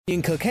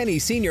In Kilkenny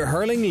Senior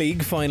Hurling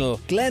League final,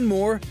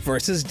 Glenmore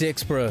versus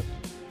Dicksboro.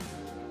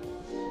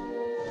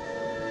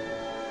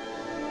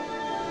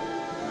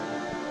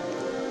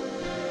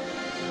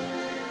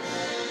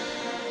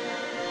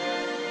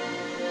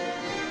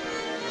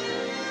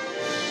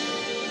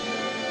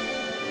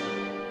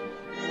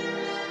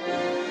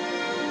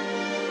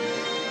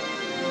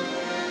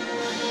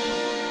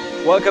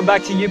 Welcome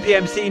back to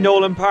UPMC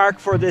Nowlan Park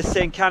for this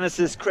St.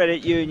 Canice's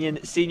Credit Union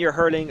Senior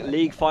Hurling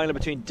League final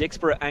between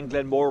Dicksboro and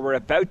Glenmore. We're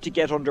about to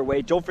get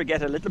underway. Don't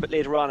forget, a little bit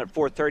later on at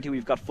 4:30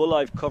 we've got full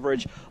live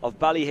coverage of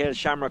Ballyhale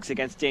Shamrocks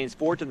against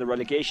Danesfort in the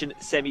relegation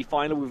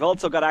semi-final. We've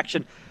also got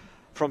action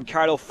from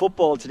Carlow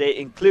football today,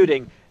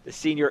 including the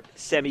senior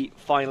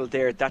semi-final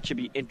there. That should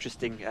be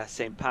interesting.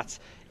 St. Pat's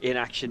in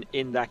action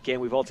in that game.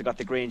 We've also got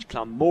the Grange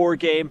Clonmore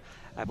game.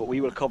 But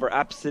we will cover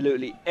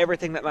absolutely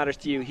everything that matters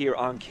to you here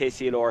on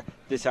KCLR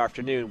this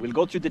afternoon. We'll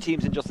go through the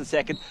teams in just a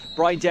second.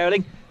 Brian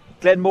Dowling,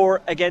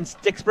 Glenmore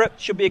against Dicksboro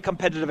should be a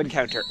competitive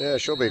encounter. Yeah, it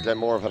should be.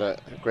 Glenmore have had a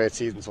great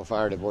season so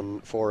far. They've won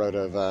 4 out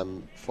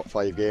of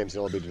 5 games.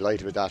 I'll be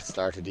delighted with that at the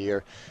start of the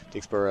year.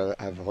 Dicksboro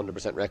have a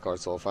 100% record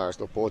so far.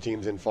 So look, both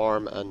teams in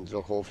form, and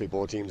look, hopefully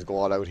both teams go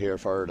all out here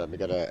for it and we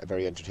get a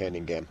very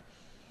entertaining game.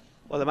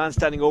 Well, the man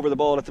standing over the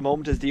ball at the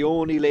moment is the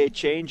only late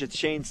change. It's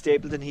Shane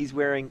Stapleton. He's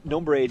wearing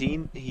number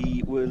 18.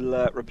 He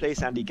will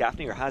replace Andy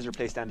Gaffney, or has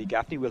replaced Andy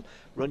Gaffney. We'll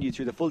run you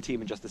through the full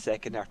team in just a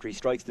second after he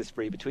strikes this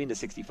free between the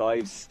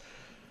 65s.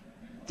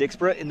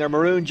 Dicksboro in their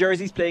maroon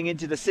jerseys playing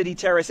into the City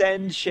Terrace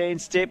end. Shane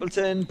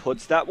Stapleton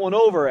puts that one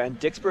over, and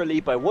Dicksboro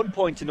lead by 1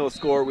 point to no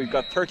score. We've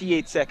got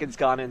 38 seconds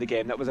gone in the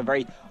game. That was a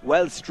very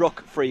well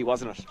struck free,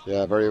 wasn't it?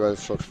 Yeah, very well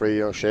struck free.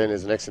 You know, Shane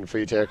is an excellent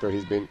free taker.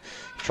 He's been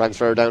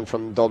transferred down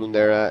from Dublin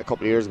there a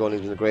couple of years ago, and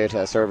he's been a great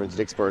servant to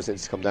Dicksboro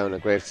since he's come down. A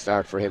great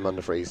start for him on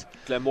the frees.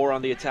 Glenmore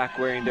on the attack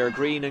wearing their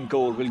green and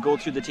gold. We'll go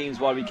through the teams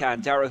while we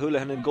can. Dara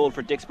Houlihan in goal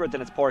for Dicksboro.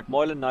 Then it's Pádraig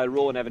Moylan, Niall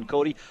Rowe and Evan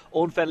Cody.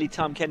 Owen Fennelly,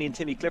 Tom Kenny and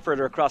Timmy Clifford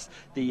are across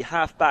the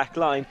half back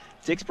line.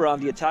 Dicksboro on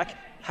the attack.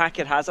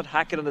 Hackett has it.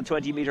 Hackett on the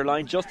 20 metre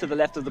line just to the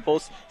left of the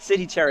post.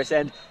 City Terrace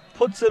end.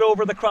 Puts it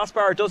over the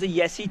crossbar. Does he?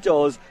 Yes, he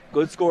does.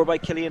 Good score by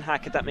Killian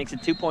Hackett. That makes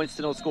it 2 points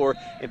to no score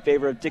in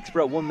favour of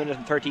Dicksboro. 1 minute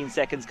and 13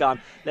 seconds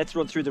gone. Let's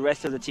run through the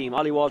rest of the team.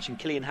 Ollie Walsh and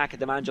Killian Hackett,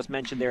 the man just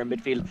mentioned there in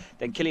midfield.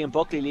 Then Killian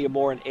Buckley, Liam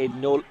Moore and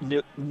Aidan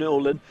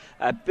Nolan.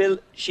 Bill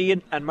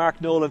Sheehan and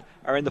Mark Nolan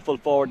are in the full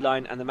forward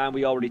line. And the man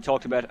we already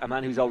talked about, a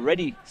man who's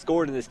already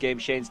scored in this game,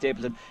 Shane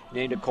Stapleton,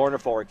 named a corner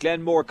forward.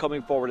 Glenmore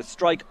coming forward. A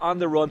strike on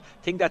the run.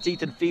 I think that's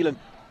Ethan Phelan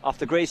off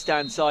the grey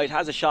stand side,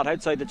 has a shot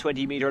outside the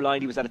 20 metre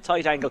line. He was at a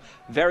tight angle,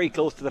 very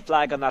close to the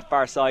flag on that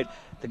far side.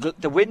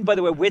 The win, by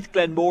the way, with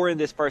Glenmore in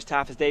this first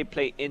half as they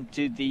play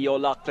into the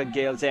O'Loughlin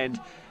Gales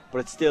end. But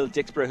it's still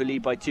Dicksboro who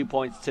lead by 2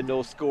 points to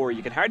no score.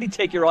 You can hardly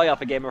take your eye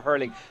off a game of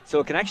hurling, so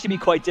it can actually be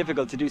quite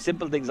difficult to do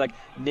simple things like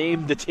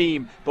name the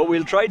team. But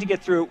we'll try to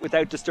get through it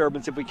without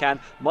disturbance if we can.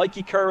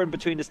 Mikey Curran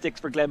between the sticks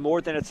for Glenmore.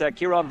 Then it's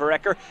Kieran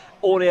Verrecker,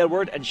 Owen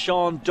Aylward and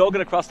Sean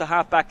Duggan across the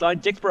half-back line.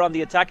 Dicksboro on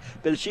the attack.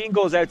 Bill Sheehan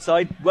goes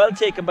outside. Well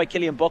taken by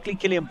Killian Buckley.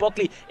 Killian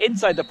Buckley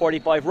inside the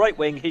 45, right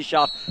wing. His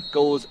shot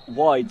goes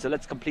wide. So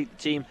let's complete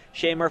the team.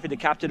 Shane Murphy, the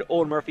captain.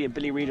 Owen Murphy and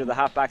Billy Reid are the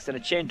half-backs. Then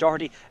it's Shane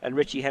Doherty and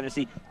Richie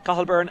Hennessy.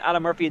 Cathal Byrne,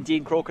 Alan Murphy and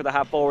Dean Croker, the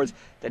half forwards.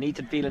 Then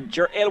Ethan Phelan,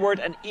 Ger Aylward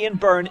and Ian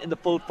Byrne in the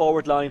full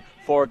forward line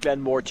for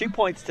Glenmore. 2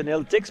 points to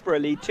nil.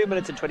 Dicksboro lead. 2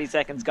 minutes and 20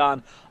 seconds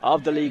gone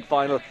of the league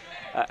final.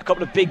 A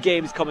couple of big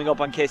games coming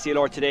up on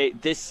KCLR today.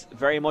 This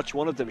very much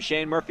one of them.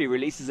 Shane Murphy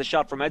releases a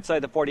shot from outside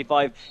the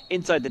 45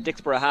 inside the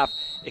Dicksboro half.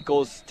 It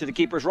goes to the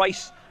keeper's right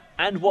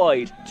and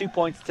wide. 2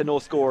 points to no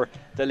score,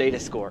 the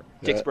latest score.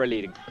 Dicksboro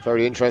leading.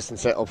 Very interesting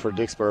setup for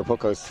Dicksboro.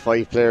 Puckhouse,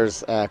 5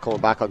 players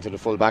coming back onto the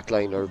full back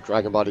line, or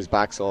dragging bodies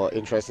back, so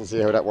interesting to see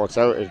how that works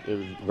out. It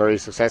was very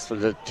successful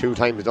the 2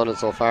 times they've done it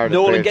so far.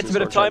 Nolan gets a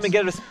bit of time and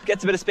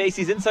gets a bit of space.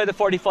 He's inside the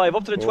 45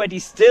 up to the 20,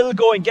 still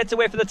going, gets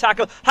away for the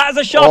tackle, has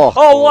a shot.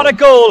 What a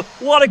goal,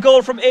 what a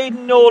goal from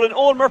Aidan Nolan.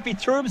 Owen Murphy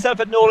threw himself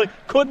at Nolan,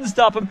 couldn't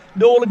stop him.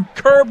 Nolan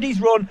curbed his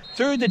run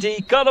through the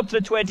D, got up to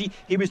the 20.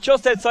 He was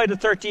just outside the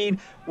 13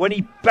 when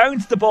he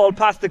bounced the ball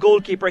past the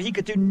goalkeeper. He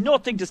could do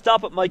nothing to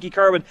stop it. Mikey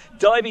Curran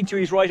diving to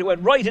his right, it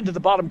went right into the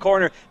bottom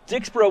corner.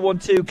 Dicksboro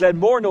 1-2,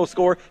 Glenmore no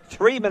score,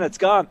 3 minutes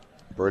gone.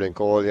 Brilliant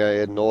goal,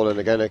 yeah. Aidan Nolan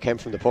again. It came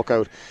from the puck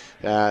out.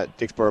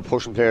 Dicksboro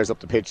pushing players up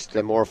the pitch.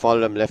 Glenmore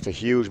followed him, left a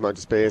huge amount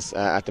of space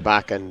at the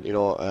back, and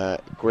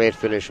great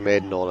finish from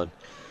Aidan Nolan.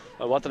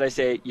 Well, what did I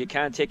say? You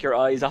can't take your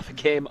eyes off a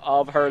game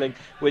of hurling.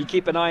 We'll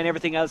keep an eye on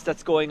everything else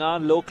that's going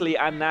on locally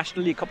and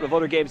nationally. A couple of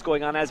other games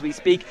going on as we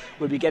speak.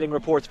 We'll be getting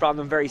reports from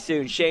them very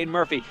soon. Shane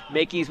Murphy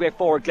making his way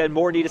forward.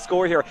 Glenmore need a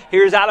score here.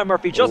 Here's Alan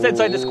Murphy just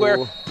outside the square,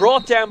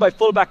 brought down by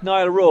fullback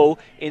Niall Rowe.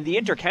 In the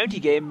inter-county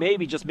game,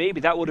 maybe, just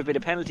maybe, that would have been a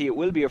penalty. It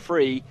will be a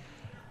free,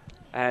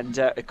 and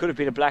it could have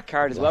been a black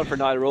card as well for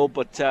Niall Rowe,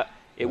 but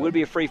it will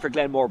be a free for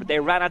Glenmore. But they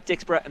ran at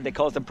Dicksboro and they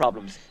caused them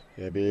problems.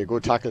 Yeah, it'd be a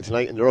good tackle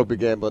tonight in the rugby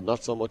game, but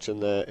not so much in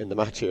the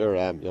match here.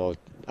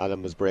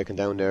 Adam was breaking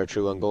down there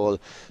through on goal.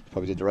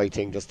 Probably did the right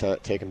thing just to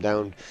take him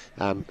down.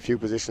 A few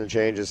positional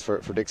changes for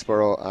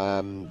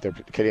Dicksboro.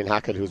 Killian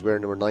Hackett, who's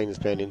wearing number 9, is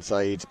playing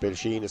inside. Bill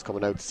Sheen is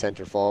coming out to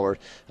centre forward,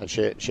 and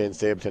Shane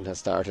Stapleton has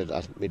started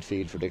at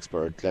midfield for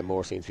Dicksboro.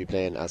 Glenmore seems to be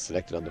playing as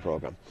selected on the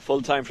programme.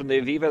 Full time from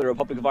the Aviva, the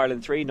Republic of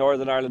Ireland 3,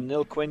 Northern Ireland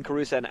 0. Quinn,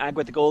 Carusa and Ag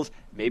with the goals.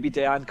 Maybe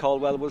Diane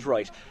Caldwell was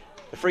right.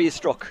 The free is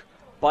struck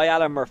by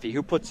Alan Murphy,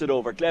 who puts it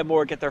over.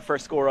 Glenmore get their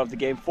first score of the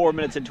game, 4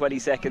 minutes and 20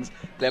 seconds.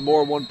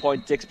 Glenmore 1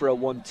 point, Dicksboro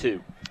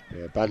 1-2.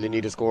 Yeah, badly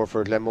needed score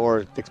for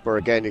Glenmore. Dicksboro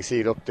again, you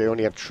see, look, they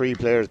only have 3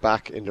 players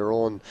back in their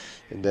own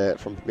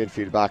from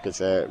midfield back. It's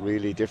a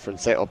really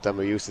different setup than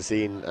we're used to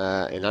seeing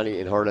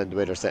in hurling, the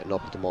way they're setting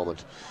up at the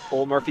moment.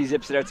 Murphy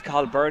zips it out to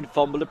Cathal Byrne,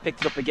 fumbled it,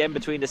 picked it up again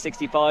between the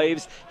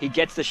 65s. He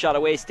gets the shot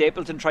away.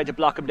 Stapleton tried to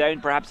block him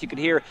down. Perhaps you could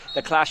hear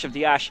the clash of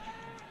the ash,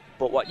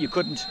 but what you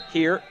couldn't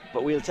hear,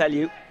 but we'll tell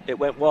you, it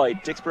went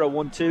wide. Dicksboro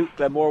 1-2,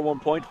 Glenmore 1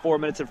 point, 4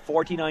 minutes and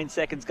 49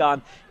 seconds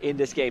gone in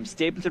this game.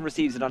 Stapleton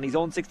receives it on his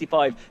own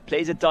 65,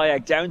 plays it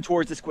diag down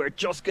towards the square,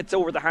 just gets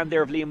over the hand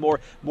there of Liam Moore.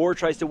 Moore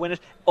tries to win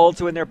it,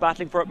 also in there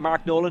battling for it,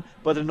 Mark Nolan,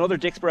 but another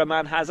Dicksboro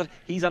man has it.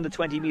 He's on the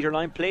 20 metre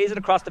line, plays it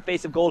across the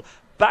face of goal,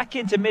 back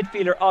into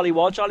midfielder Ollie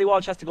Walsh. Ollie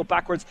Walsh has to go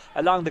backwards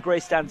along the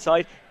grey stand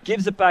side,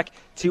 gives it back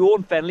to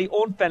Owen Fennelly.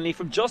 Owen Fennelly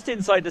from just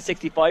inside the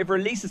 65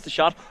 releases the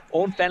shot.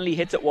 Owen Fennelly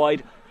hits it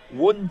wide.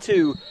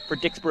 1-2 for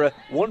Dicksboro,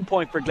 1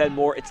 point for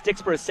Glenmore. It's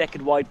Dicksboro's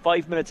second wide,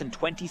 5 minutes and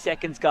 20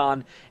 seconds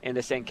gone in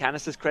the St.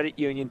 Canice's Credit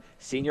Union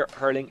Senior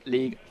Hurling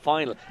League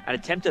final. An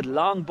attempted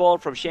long ball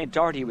from Shane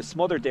Doherty, who was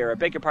smothered there. I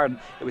beg your pardon,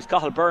 it was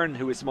Cathal Byrne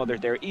who was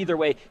smothered there. Either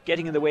way,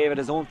 getting in the way of it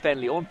is Owen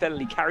Fennelly. Owen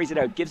Fennelly carries it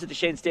out, gives it to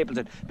Shane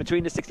Stapleton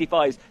between the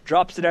 65s,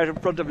 drops it out in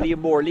front of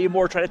Liam Moore. Liam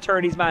Moore trying to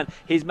turn his man.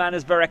 His man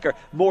is Vereker.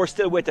 Moore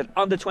still with it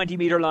on the 20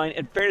 metre line.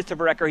 In fairness to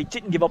Vereker, he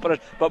didn't give up on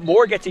it, but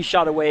Moore gets his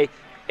shot away.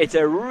 It's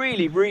a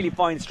really, really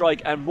fine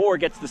strike, and Moore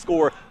gets the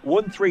score.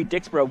 1-3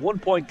 Dicksboro, 1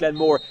 point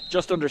Glenmore,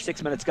 just under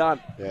 6 minutes gone.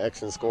 Yeah,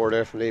 excellent score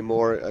there from Liam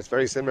Moore. It's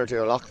very similar to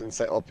O'Loughlin's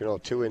set up,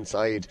 2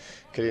 inside.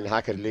 Killian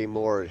Hackett, Liam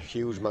Moore,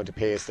 huge amount of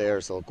pace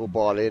there, so good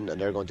ball in, and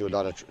they're going to do a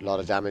lot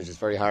of damage. It's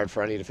very hard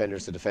for any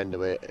defenders to defend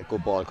away a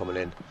good ball coming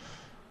in.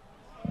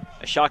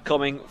 A shot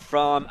coming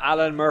from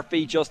Alan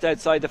Murphy just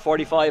outside the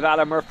 45.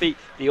 Alan Murphy,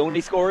 the only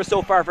scorer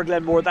so far for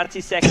Glenmore. That's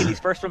his second. He's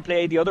first from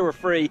play, the other were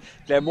free.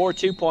 Glenmore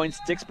 2 points,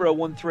 Dicksboro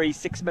 1-3,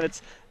 6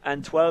 minutes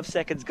and 12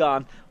 seconds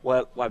gone.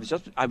 Well, I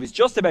was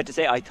just about to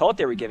say I thought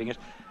they were giving it.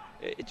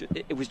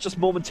 It was just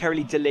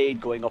momentarily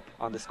delayed going up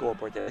on the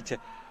scoreboard there to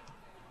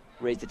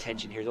raise the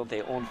tension here, don't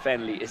they? Owen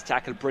Fennelly is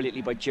tackled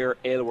brilliantly by Ger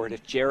Aylward.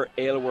 If Ger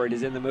Aylward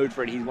is in the mood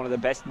for it, he's one of the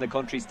best in the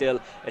country still,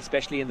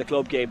 especially in the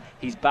club game.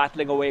 He's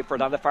battling away for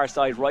it on the far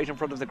side, right in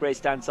front of the grey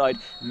stand side,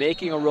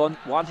 making a run,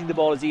 wanting the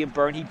ball as Ian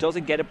Byrne. He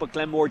doesn't get it, but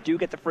Glenmore do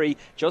get the free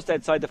just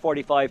outside the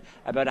 45,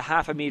 about a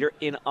half a metre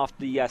in off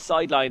the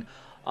sideline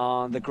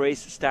on the grey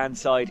stand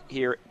side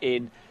here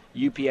in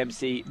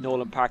UPMC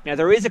Nowlan Park. Now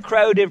there is a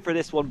crowd in for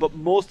this one, but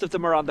most of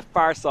them are on the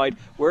far side.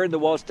 We're in the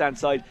wall stand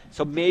side,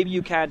 so maybe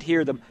you can't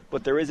hear them,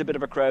 but there is a bit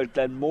of a crowd.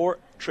 Glenmore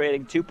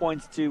trading 2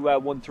 points to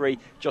 1-3,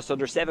 just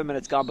under 7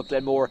 minutes gone, but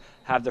Glenmore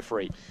have the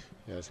free.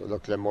 Yeah, so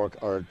look, Glenmore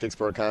or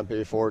Dicksboro can't be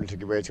affording to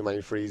give away too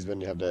many frees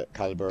when you have the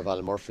calibre of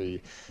Alan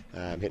Murphy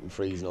hitting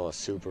frees. A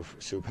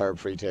superb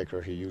free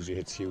taker. He usually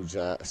hits huge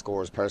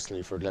scores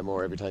personally for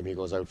Glenmore every time he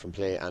goes out from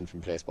play and from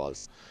place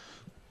balls.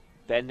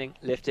 Bending,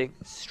 lifting,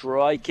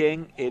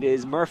 striking. It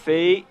is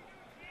Murphy.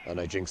 And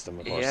I jinxed him,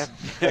 of course.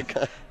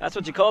 Yeah, that's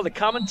what you call the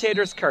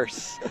commentator's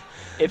curse.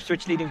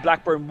 Ipswich leading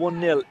Blackburn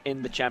 1-0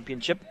 in the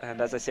championship. And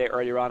as I say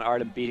earlier on,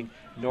 Ireland beating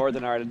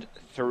Northern Ireland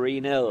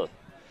 3-0.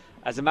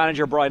 As a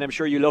manager, Brian, I'm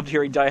sure you loved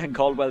hearing Diane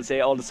Caldwell say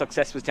all the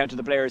success was down to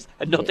the players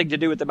and nothing to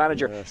do with the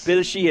manager. Yes.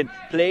 Bill Sheehan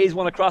plays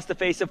one across the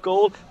face of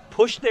goal.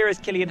 Pushed there is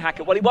Killian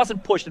Hackett. Well, he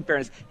wasn't pushed, in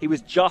fairness. He was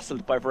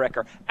jostled by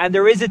Vereker. And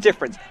there is a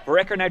difference.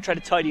 Vereker now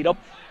trying to tidy it up.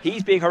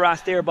 He's being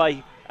harassed there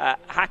by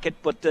Hackett,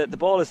 but the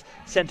ball is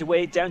sent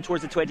away down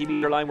towards the 20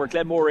 metre line, where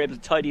Glenmore were able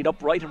to tidy it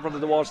up right in front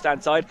of the wall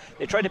stand side.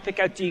 They tried to pick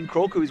out Dean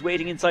Croke, who was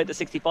waiting inside the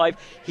 65.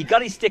 He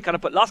got his stick on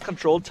it but lost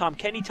control. Tom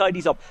Kenny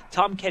tidies up.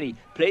 Tom Kenny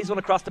plays one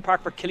across the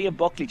park for Killian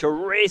Buckley to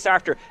race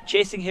after.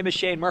 Chasing him is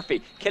Shane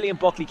Murphy. Killian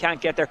Buckley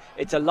can't get there.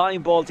 It's a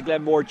line ball to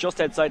Glenmore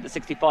just outside the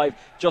 65,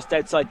 just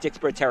outside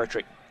Dicksboro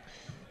territory.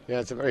 Yeah,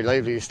 it's a very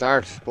lively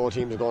start. Both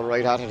teams are going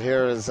right at it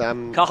here. As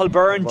Cathal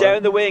Byrne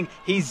down the wing.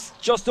 He's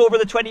just over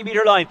the 20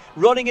 metre line,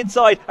 running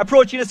inside,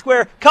 approaching the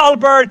square. Cathal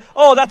Byrne,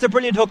 oh, that's a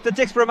brilliant hook. The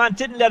Dicksboro man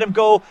didn't let him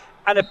go,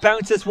 and it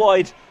bounces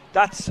wide.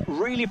 That's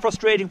really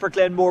frustrating for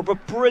Glenmore,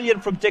 but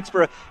brilliant from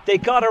Dicksboro. They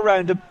got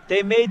around him,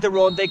 they made the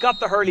run, they got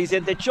the hurleys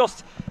in. They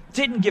just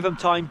didn't give him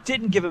time,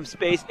 didn't give him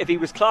space. If he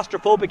was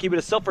claustrophobic, he would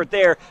have suffered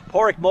there.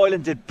 Pádraig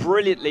Moylan did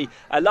brilliantly,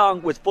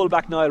 along with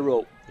fullback Niall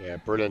Rowe. Yeah,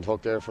 brilliant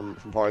hook there from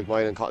Pádraig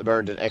Moylan. Cathal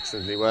Byrne did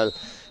excellently well.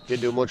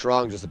 Didn't do much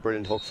wrong, just a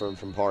brilliant hook from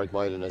Pádraig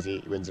Moylan as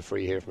he wins a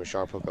free here from a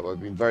sharp hook. I've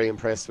been very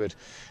impressed with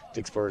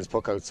Dicksboro's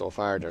puck out so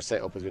far. Their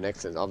setup has been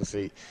excellent.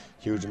 Obviously,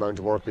 huge amount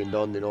of work being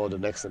done.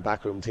 An excellent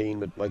backroom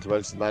team with Michael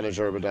Welch as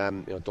manager, with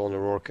Donal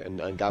O'Rourke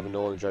and Gavin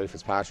Nolan, Jerry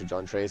Fitzpatrick,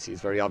 John Tracy.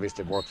 It's very obvious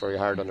they've worked very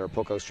hard on their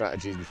puck out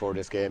strategies before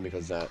this game,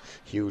 because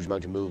huge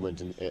amount of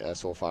movement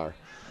so far.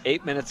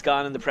 8 minutes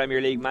gone in the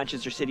Premier League.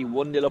 Manchester City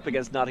 1-0 up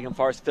against Nottingham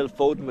Forest. Phil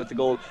Foden with the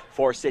goal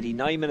for City.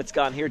 9 minutes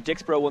gone here.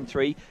 Dicksboro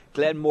 1-3.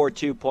 Glenmore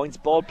 2 points.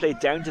 Ball played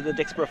down to the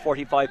Dicksboro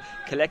 45.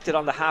 Collected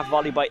on the half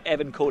volley by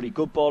Evan Cody.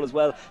 Good ball as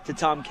well to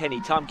Tom Kenny.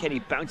 Tom Kenny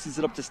bounces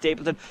it up to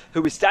Stapleton,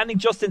 who was standing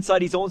just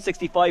inside his own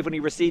 65 when he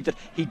received it.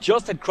 He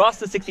just had crossed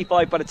the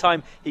 65 by the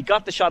time he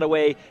got the shot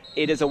away.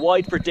 It is a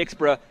wide for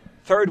Dicksboro.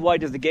 Third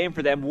wide is the game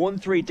for them.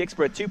 1-3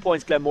 Dicksboro, 2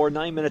 points Glenmore.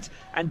 9 minutes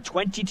and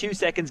 22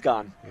 seconds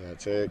gone.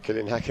 Yeah,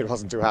 Killian Hackett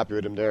wasn't too happy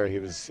with him there. He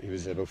was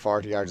about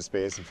 40 yards of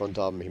space in front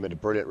of him. He made a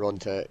brilliant run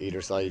to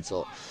either side.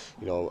 So,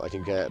 I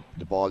think the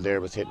ball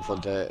there was hit in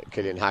front of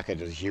Killian Hackett.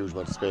 There's a huge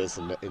amount of space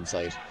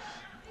inside.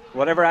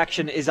 Whatever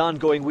action is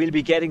ongoing, we'll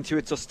be getting to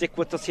it, so stick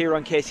with us here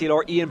on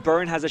KCLR. Ian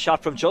Byrne has a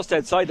shot from just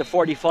outside the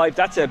 45.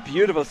 That's a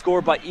beautiful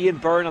score by Ian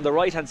Byrne on the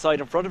right hand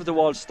side in front of the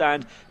Walsh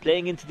stand,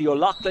 playing into the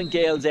O'Loughlin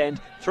Gales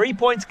end. 3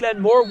 points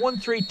Glenmore,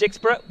 1-3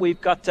 Dicksboro. We've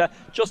got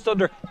just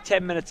under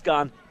 10 minutes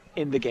gone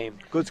in the game.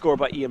 Good score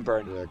by Ian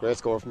Byrne. Yeah, great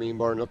score from Ian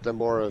Byrne.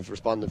 Glenmore have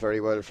responded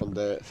very well from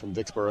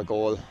Dicksboro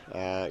goal.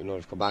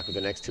 They've come back with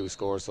the next 2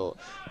 scores, so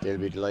they'll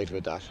be delighted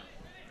with that.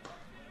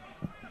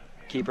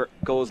 Keeper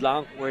goes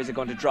long. Where is it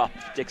going to drop?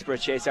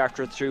 Dicksboro chase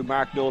after it through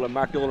Mark Nolan.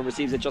 Mark Nolan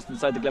receives it just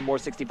inside the Glenmore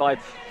 65.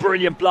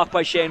 Brilliant block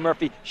by Shane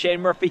Murphy.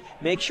 Shane Murphy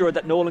makes sure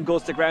that Nolan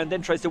goes to the ground,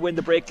 then tries to win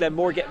the break.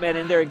 Glenmore get men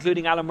in there,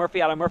 including Alan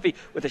Murphy. Alan Murphy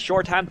with a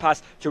short hand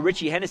pass to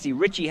Richie Hennessy.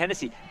 Richie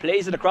Hennessy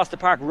plays it across the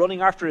park.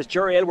 Running after is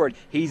Jerry Aylward.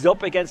 He's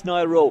up against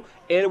Niall Rowe.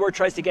 Aylward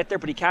tries to get there,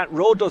 but he can't.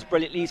 Rowe does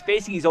brilliantly. He's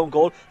facing his own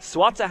goal.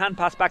 Swats a hand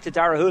pass back to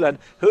Dara Houlihan.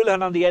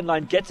 Houlihan on the end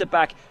line gets it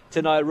back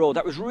to Niall Rowe.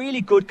 That was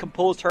really good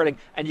composed hurling,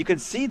 and you can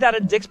see that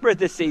in Dicksboro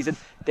this season.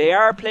 They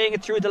are playing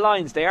it through the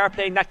lines. They are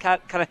playing that kind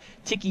of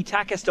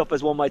tiki-taka stuff,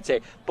 as one might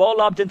say. Ball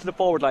lobbed into the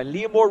forward line.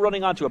 Liam Moore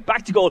running onto it.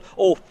 Back to goal.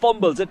 Oh,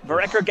 fumbles it.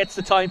 Vereker gets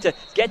the time to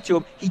get to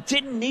him. He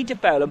didn't need to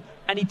foul him,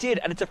 and he did.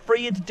 And it's a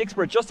free into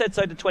Dicksboro just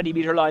outside the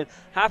 20-metre line,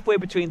 halfway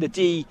between the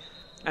D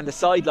and the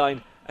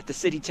sideline at the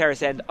City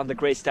Terrace end on the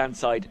grey stand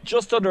side.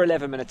 Just under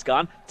 11 minutes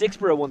gone.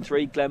 Dicksboro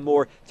 1-3,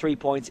 Glenmore 3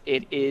 points.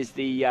 It is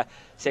the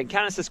St.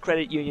 Canice's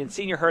Credit Union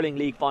Senior Hurling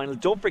League final.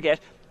 Don't forget,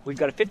 we've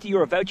got a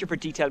 €50 voucher for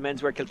Detail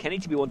Menswear Kilkenny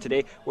to be won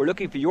today. We're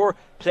looking for your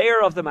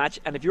player of the match,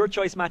 and if your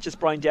choice matches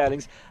Brian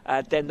Dowling's,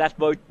 then that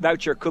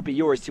voucher could be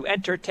yours. To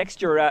enter,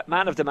 text your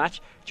man of the match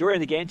during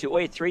the game to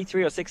 083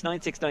 306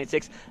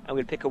 9696, and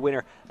we'll pick a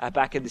winner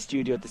back in the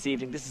studio this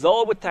evening. This is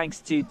all with thanks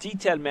to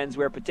Detail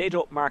Menswear,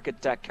 Potato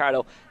Market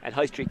Carlow, and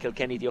High Street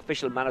Kilkenny, the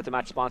official man of the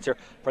match sponsor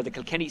for the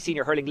Kilkenny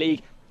Senior Hurling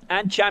League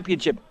and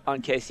Championship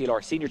on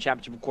KCLR. Senior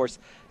Championship, of course,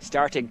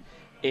 starting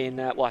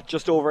in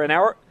just over an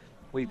hour.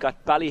 We've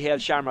got Ballyhale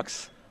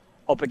Shamrocks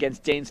up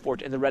against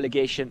Danesfort in the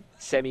relegation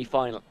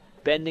semi-final.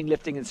 Bending,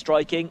 lifting and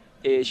striking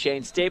is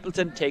Shane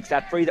Stapleton. Takes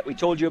that free that we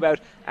told you about,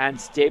 and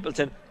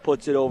Stapleton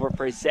puts it over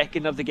for his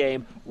second of the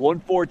game.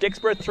 1-4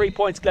 Dicksboro, 3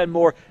 points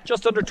Glenmore.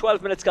 Just under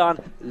 12 minutes gone.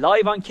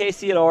 Live on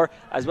KCLR,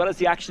 as well as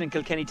the action in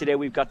Kilkenny today.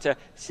 We've got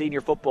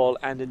senior football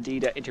and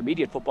indeed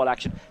intermediate football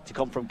action to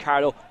come from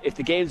Carlow. If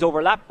the games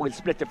overlap, we'll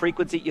split the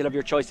frequency. You'll have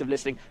your choice of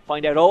listening.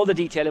 Find out all the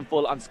detail in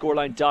full on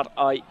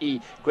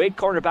scoreline.ie. Great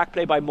corner back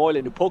play by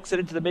Moylan, who pokes it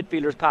into the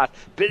midfielder's path.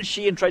 Bill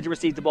Sheehan tried to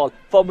receive the ball,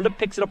 fumbled it,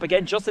 picks it up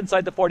again just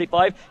inside the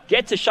 45,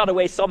 gets a shot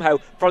away somehow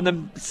from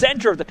the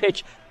centre of the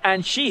pitch,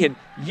 and Sheehan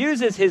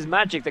uses his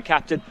magic, the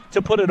captain,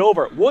 to put it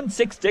over.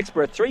 1-6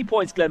 Dicksboro, 3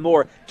 points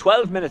Glenmore,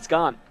 12 minutes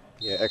gone.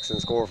 Yeah,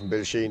 excellent score from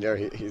Bill Sheehan there.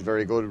 He's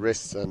very good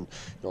wrists and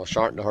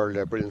short in the hurl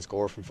there. Brilliant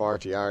score from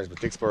 40 yards. But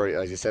Dicksboro,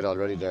 as you said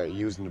already, they're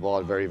using the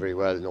ball very, very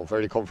well.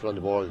 Very comfortable on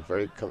the ball,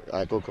 very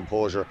good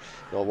composure.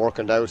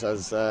 Working out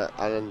as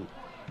Alan.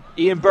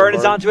 Ian Byrne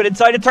is onto it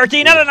inside at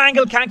 13 at an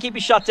angle, can't keep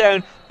his shot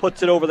down,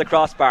 puts it over the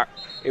crossbar.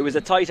 It was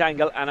a tight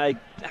angle, and I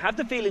have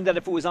the feeling that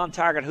if it was on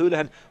target,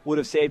 Houlihan would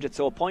have saved it,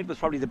 so a point was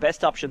probably the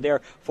best option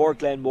there for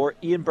Glenmore.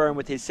 Ian Byrne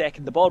with his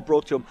second. The ball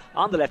broke to him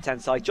on the left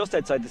hand side, just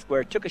outside the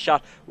square, took a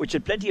shot which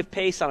had plenty of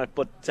pace on it,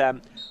 but I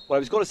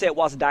was going to say it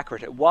wasn't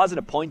accurate. It wasn't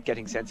a point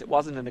getting sense, it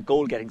wasn't in a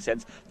goal getting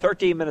sense.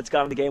 13 minutes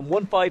gone in the game,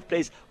 1-5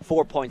 plays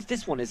 4 points.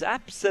 This one is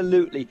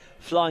absolutely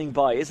flying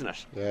by, isn't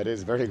it? Yeah, it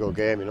is a very good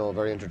game,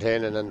 very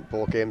entertaining, and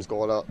both games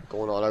going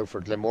all out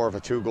for Glenmore for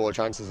 2 goal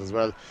chances as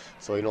well.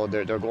 So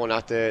they're going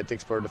at the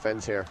Dicksboro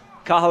defence here.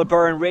 Cathal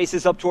Byrne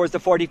races up towards the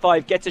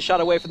 45, gets a shot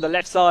away from the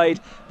left side,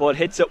 but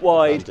hits it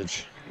wide.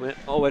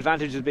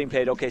 Advantage is being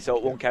played. Okay, so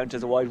it won't count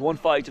as a wide.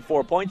 1-5 to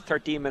 4 points,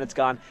 13 minutes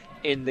gone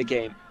in the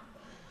game.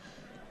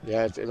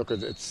 Yeah, it's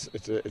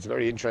a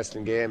very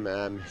interesting game.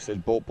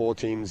 Said both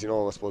teams,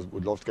 I suppose,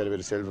 would love to get a bit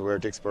of silverware.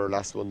 Dicksboro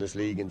last won this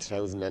league in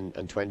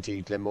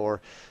 2020.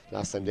 Glenmore,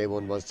 last time they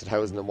won was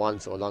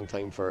 2001, so a long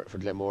time for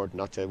Glenmore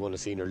not to have won a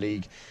senior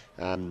league.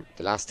 The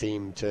last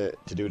team to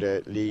do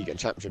the league and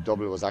championship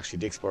double was actually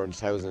Dicksboro in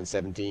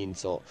 2017.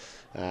 So,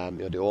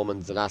 the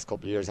omens the last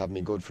couple of years haven't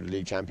been good for the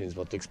league champions,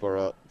 but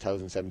Dicksboro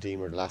 2017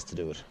 were the last to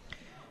do it.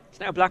 It's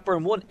now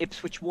Blackburn 1,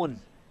 Ipswich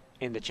 1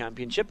 in the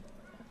championship.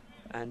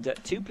 And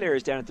 2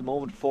 players down at the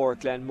moment for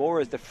Glenmore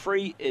as the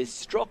free is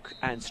struck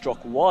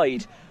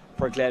wide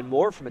for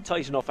Glenmore from a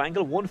tight enough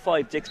angle.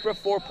 1-5 Dicksboro,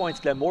 4 points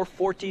Glenmore,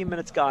 14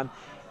 minutes gone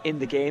in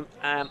the game.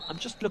 I'm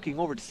just looking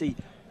over to see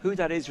who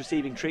that is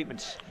receiving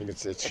treatment. I think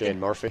it's Shane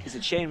Murphy. Is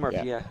it Shane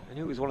Murphy? Yeah. I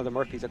knew it was one of the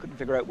Murphys. I couldn't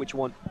figure out which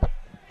one.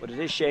 But it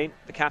is Shane,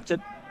 the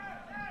captain.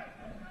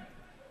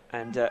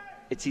 And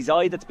it's his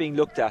eye that's being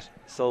looked at.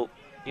 So,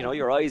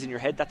 your eyes and your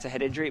head, that's a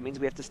head injury. It means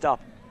we have to stop.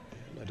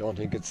 I don't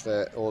think it's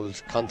the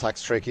old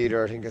contact trick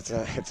either. I think it's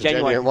a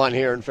genuine one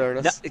here, in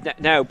fairness.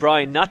 Now,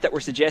 Brian, not that we're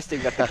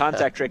suggesting that the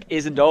contact trick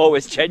isn't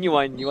always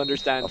genuine, you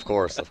understand. Of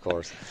course.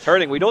 It's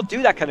hurling. We don't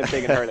do that kind of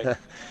thing in hurling.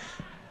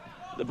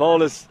 The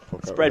ball is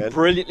spread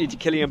brilliantly to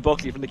Killian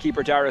Buckley from the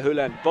keeper, Dara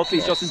Houlihan.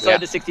 Buckley's just inside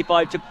the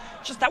 65, took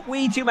just that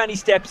wee too many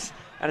steps.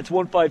 And it's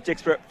 1-5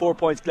 Dicksboro, 4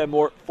 points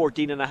Glenmore,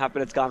 14.5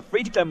 minutes gone.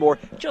 Free to Glenmore,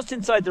 just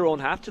inside their own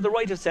half, to the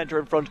right of centre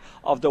in front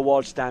of the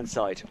Walsh stand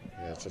side.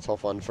 Yeah, it's a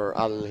tough one for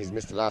Alan. He's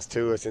missed the last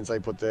 2 since I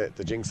put the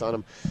jinx on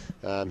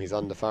him. He's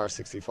on the far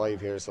 65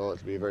 here, so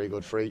it'll be a very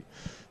good free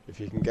if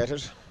he can get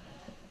it.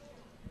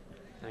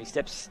 Now he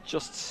steps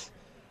just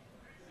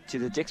to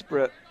the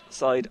Dicksboro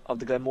side of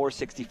the Glenmore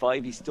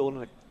 65. He's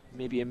stolen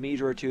maybe a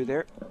metre or 2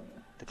 there.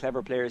 The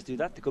clever players do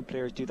that, the good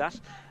players do that.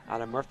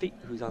 Alan Murphy,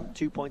 who's on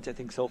 2 points I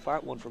think so far,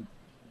 1 from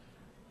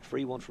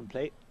free, 1 from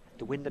play.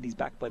 The wind that he's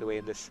back, by the way,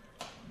 in this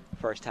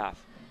first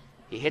half.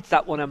 He hits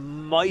that one a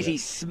mighty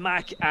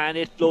smack and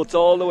it floats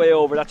all the way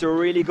over. That's a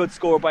really good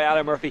score by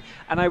Alan Murphy.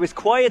 And I was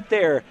quiet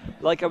there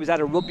like I was at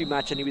a rugby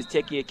match and he was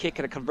taking a kick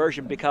at a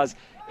conversion, because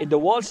in the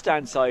wall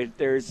stand side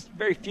there's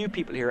very few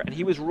people here and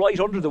he was right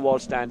under the wall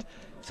stand,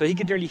 so he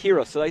could nearly hear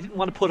us. So I didn't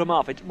want to put him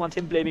off. I didn't want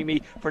him blaming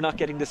me for not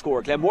getting the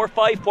score. Glenmore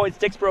 5 points,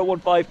 Dicksboro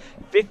 1-5.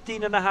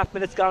 15.5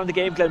 minutes gone in the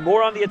game.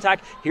 Glenmore on the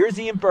attack. Here's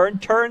Ian Byrne.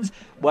 Turns.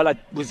 Well, I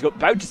was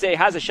about to say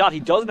has a shot. He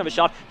doesn't have a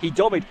shot. He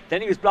dummied.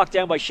 Then he was blocked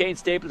down by Shane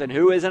Stapleton,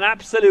 who is an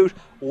absolute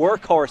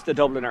workhorse, the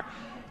Dubliner.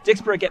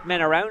 Dicksboro get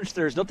men around.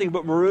 There's nothing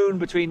but maroon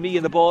between me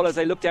and the ball as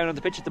I look down on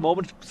the pitch at the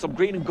moment. Some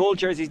green and gold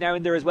jerseys now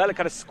in there as well. It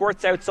kind of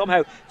squirts out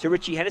somehow to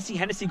Richie Hennessy.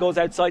 Hennessy goes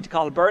outside to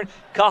Cathal Byrne.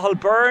 Cathal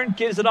Byrne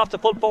gives it off to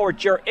full forward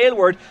Ger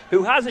Aylward,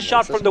 who has a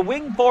shot from the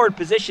wing forward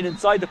position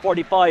inside the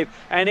 45,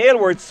 and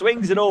Aylward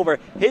swings it over,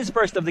 his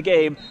first of the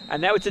game,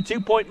 and now it's a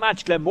 2-point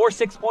match. Glenmore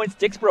 6 points,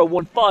 Dicksboro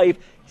 1-5.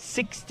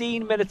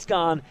 16 minutes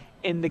gone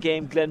in the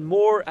game.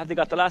 Glenmore, have they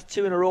got the last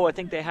 2 in a row? I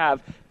think they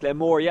have.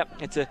 Glenmore,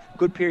 it's a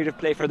good period of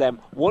play for them.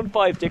 1-5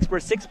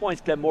 Dicksboro, 6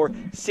 points Glenmore,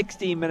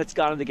 16 minutes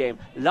gone in the game.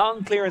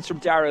 Long clearance from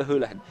Dara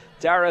Houlihan.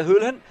 Dara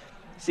Houlihan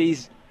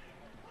sees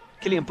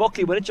Killian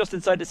Buckley with it just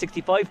inside the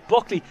 65.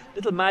 Buckley,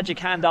 little magic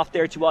hand off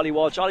there to Ollie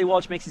Walsh. Ollie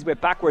Walsh makes his way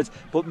backwards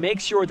but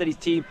makes sure that his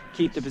team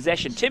keep the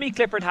possession. Timmy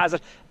Clifford has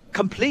it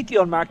completely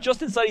unmarked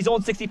just inside his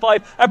own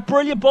 65. A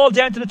brilliant ball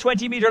down to the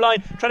 20 metre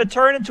line, trying to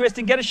turn and twist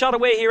and get a shot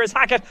away. Here is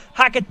Hackett.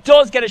 Hackett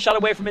does get a shot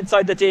away from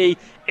inside the D.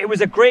 It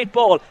was a great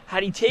ball.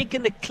 Had he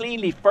taken it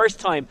cleanly first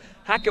time,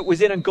 Hackett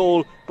was in on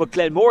goal, but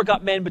Glenmore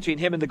got men between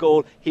him and the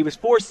goal. He was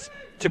forced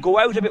to go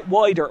out a bit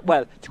wider,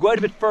 to go out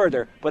a bit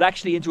further, but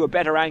actually into a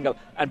better angle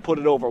and put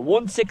it over.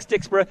 1-6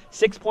 Dicksboro,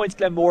 6 points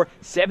Glenmore,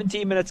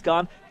 17 minutes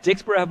gone.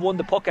 Dicksboro have won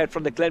the puck out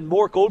from the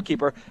Glenmore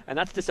goalkeeper, and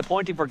that's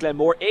disappointing for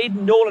Glenmore.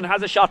 Aidan Nolan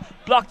has a shot,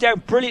 blocked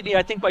down brilliantly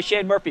I think by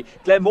Shane Murphy.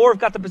 Glenmore have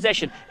got the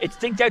possession. It's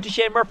dinked out to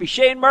Shane Murphy.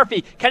 Shane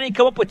Murphy, can he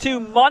come up with 2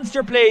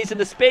 monster plays in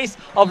the space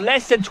of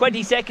less than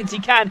 20 seconds? He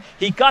can.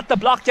 He got the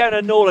block down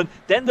on Nolan,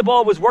 then the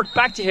ball was worked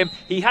back to him.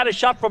 He had a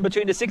shot from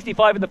between the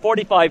 65 and the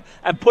 45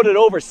 and put it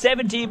over.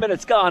 17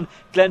 minutes gone.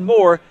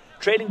 Glenmore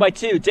trailing by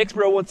 2.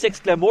 Dicksboro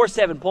 1-6, Glenmore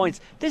 7 points.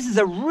 This is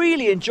a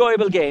really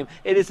enjoyable game.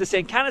 It is the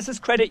St. Canice's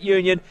Credit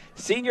Union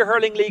Senior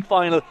Hurling League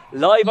final,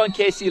 live on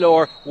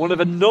KCLR. One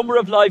of a number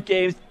of live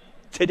games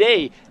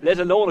today, let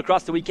alone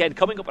across the weekend.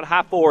 Coming up at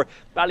 4:30,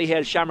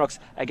 Ballyhale Shamrocks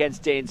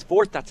against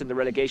Danesfort. That's in the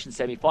relegation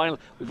semi-final.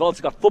 We've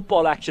also got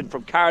football action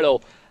from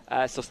Carlow,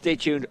 so stay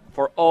tuned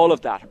for all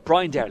of that.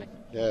 Brian Dowling.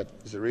 Yeah,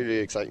 it's a really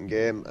exciting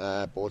game.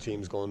 Both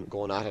teams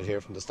going at it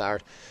here from the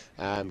start.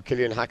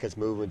 Killian Hackett's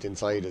movement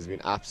inside has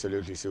been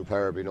absolutely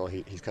superb.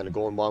 He's kind of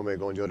going one way,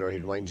 going the other. He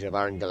reminds you of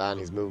Aaron Gallan,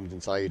 his movement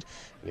inside.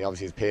 And he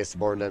obviously has pace to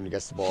burn down when he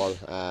gets the ball.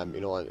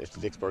 If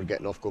the Dicksboro get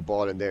enough good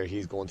ball in there,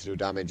 he's going to do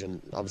damage.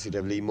 And obviously they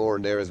have Lee Moore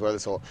in there as well.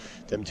 So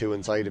them 2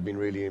 inside have been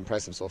really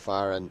impressive so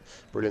far. And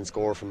brilliant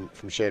score from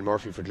Shane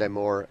Murphy for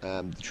Glenmore.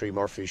 The 3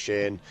 Murphy,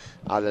 Shane,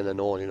 Alan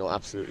and Owen,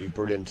 absolutely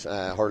brilliant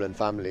hurling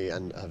family,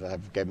 and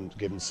have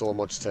given so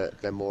much to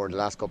Glenmore in the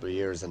last couple of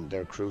years, and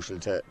they're crucial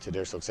to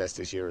their success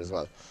this year as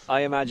well.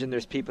 I imagine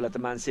there's people at the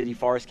Man City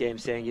Forest game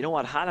saying, you know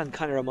what, Halland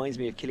kind of reminds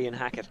me of Killian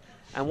Hackett,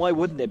 And why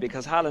wouldn't they?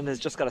 Because Hallen has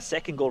just got a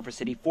second goal for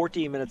City,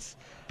 14 minutes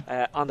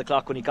on the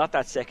clock when he got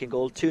that second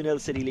goal. 2-0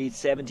 City lead,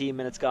 17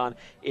 minutes gone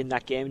in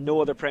that game.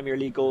 No other Premier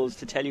League goals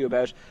to tell you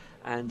about.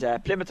 And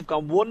Plymouth have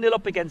gone 1-0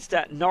 up against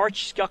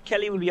Norwich. Scott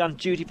Kelly will be on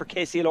duty for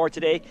KCLR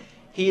today.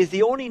 He is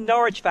the only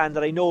Norwich fan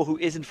that I know who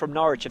isn't from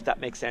Norwich, if that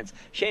makes sense.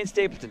 Shane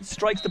Stapleton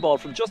strikes the ball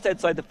from just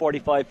outside the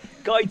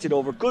 45, guides it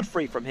over, good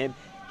free from him.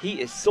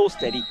 He is so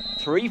steady.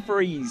 3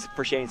 frees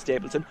for Shane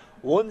Stapleton.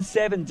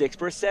 1-7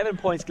 Dicksboro, 7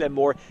 points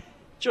Glenmore.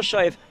 Just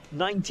shy of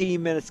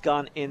 19 minutes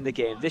gone in the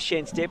game. This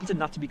Shane Stapleton,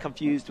 not to be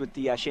confused with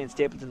the Shane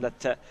Stapleton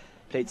that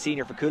played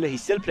senior for Coola.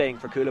 He's still playing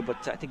for Coola,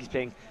 but I think he's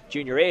playing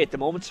junior A at the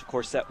moment. Of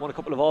course, won a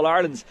couple of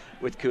All-Irelands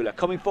with Coola.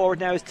 Coming forward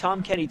now is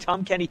Tom Kenny.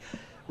 Tom Kenny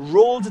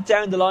rolls it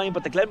down the line,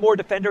 but the Glenmore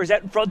defender is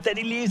out in front. Then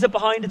he leaves it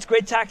behind. It's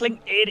great tackling.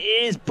 It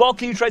is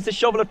Buckley who tries to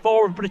shovel it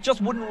forward, but it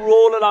just wouldn't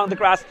roll along the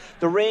grass.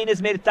 The rain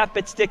has made it that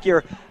bit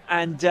stickier,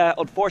 and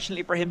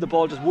unfortunately for him, the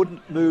ball just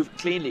wouldn't move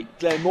cleanly.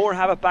 Glenmore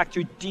have it back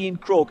to Dean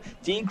Croke.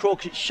 Dean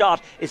Croke's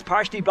shot is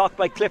partially blocked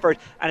by Clifford,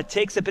 and it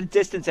takes a bit of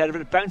distance out of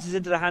it. It bounces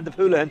into the hand of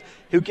Houlihan,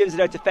 who gives it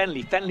out to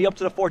Fennelly. Fennelly up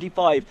to the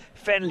 45.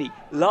 Fennelly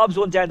lobs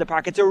one down the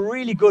park. It's a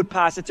really good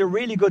pass. It's a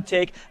really good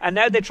take, and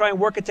now they try and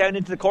work it down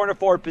into the corner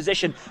forward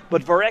position,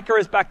 but Varecker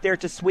is back there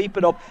to sweep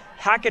it up.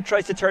 Hackett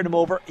tries to turn him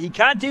over. He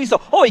can't do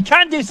so. Oh, he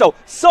can do so.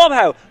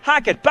 Somehow,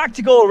 Hackett back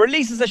to goal,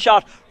 releases a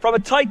shot from a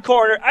tight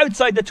corner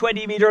outside the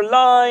 20-metre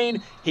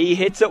line. He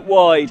hits it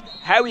wide.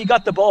 How he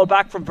got the ball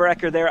back from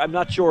Varecker there, I'm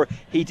not sure.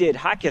 He did.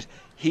 Hackett,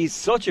 he's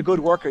such a good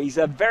worker. He's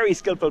a very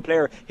skillful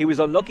player. He was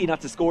unlucky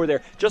not to score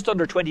there. Just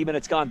under 20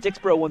 minutes gone.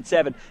 Dicksboro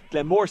 1-7.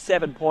 Glenmore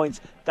 7 points.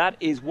 That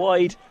is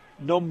wide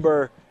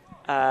number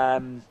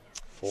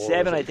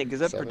 7, I think,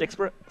 is it, for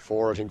Dicksboro?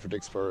 4, I think, for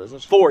Dicksboro, is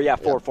it? 4, yeah,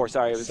 4,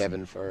 sorry. It was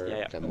 7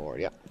 for Glenmore,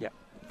 yeah. Yeah,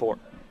 4.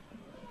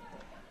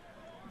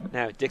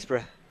 Now,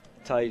 Dicksboro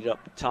tied it up.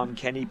 Tom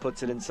Kenny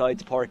puts it inside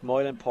to Pádraig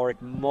Moylan.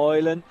 Pádraig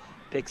Moylan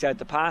picks out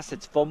the pass.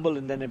 It's fumbled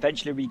and then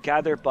eventually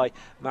regathered by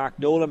Mark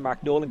Nolan.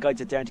 Mark Nolan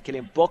guides it down to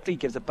Killian Buckley,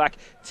 gives it back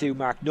to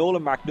Mark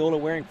Nolan. Mark Nolan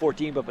wearing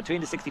 14, but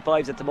between the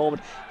 65s at the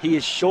moment. He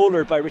is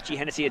shouldered by Richie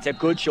Hennessy. It's a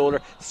good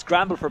shoulder.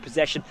 Scramble for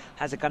possession.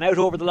 Has it gone out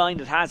over the line?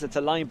 It has. It's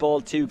a line ball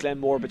to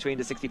Glenmore between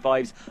the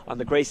 65s on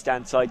the grey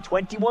stand side.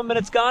 21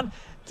 minutes gone.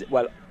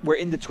 Well, we're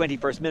in the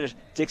 21st minute.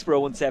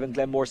 Dicksboro 1-7,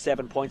 Glenmore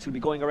 7 points. We'll be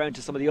going around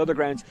to some of the other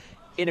grounds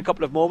in a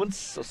couple of moments,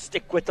 so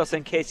stick with us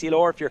in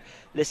KCLR if you're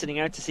listening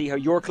out to see how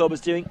your club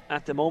is doing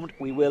at the moment.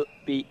 We will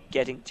be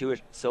getting to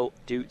it, so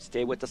do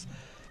stay with us.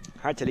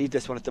 Hard to leave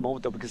this one at the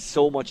moment though, because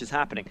so much is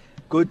happening.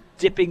 Good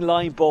dipping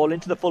line ball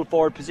into the full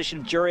forward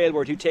position. Jerry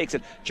Aylward who takes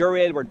it.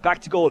 Jerry Aylward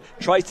back to goal,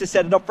 tries to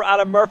set it up for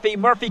Alan Murphy.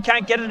 Murphy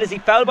can't get it as he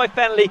fouled by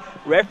Fennelly.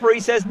 Referee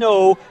says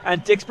no,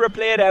 and Dicksboro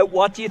play it out.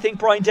 What do you think,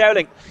 Brian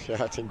Dowling?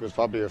 Yeah, I think it was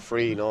probably a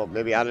free. No,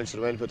 maybe Alan should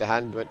have went with the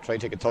hand, try to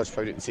take a touch.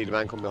 Probably didn't see the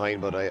man come behind,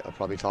 but I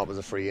probably thought it was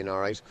a free in.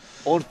 Alright.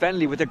 Owen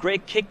Fennelly with a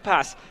great kick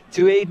pass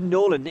to Aidan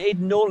Nolan.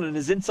 Aidan Nolan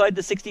is inside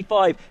the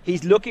 65.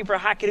 He's looking for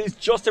Hackett, who's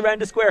just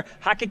around the square.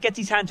 Hackett gets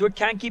his hand to it,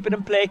 can't keep it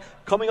in play.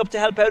 Coming up to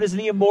help out is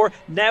Liam Moore.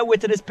 Now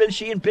with it is Bill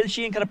Sheehan. Bill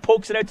Sheehan kind of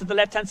pokes it out to the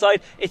left hand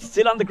side. It's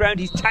still on the ground.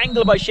 He's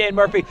tangled by Shane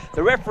Murphy.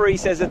 The referee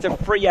says it's a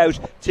free out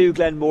to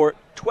Glenmore.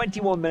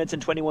 21 minutes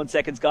and 21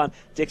 seconds gone.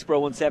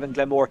 Dicksboro 1-7,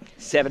 Glenmore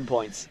 7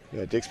 points.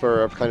 Yeah,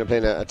 Dicksboro are kind of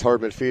playing a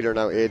third midfielder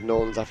now. Aidan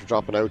Nolan's after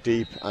dropping out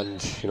deep,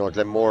 and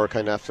Glenmore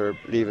kind of after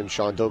leaving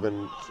Sean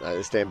Duggan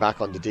staying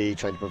back on the D,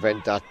 trying to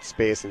prevent that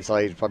space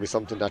inside. Probably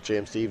something that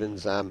James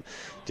Stevens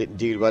didn't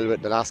deal well with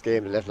in the last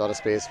game. They left a lot of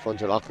space in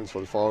front of Loughlin's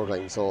full forward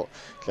line, so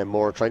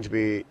Glenmore trying to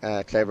be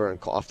clever and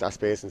cut off that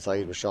space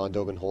inside with Sean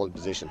Duggan holding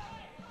position.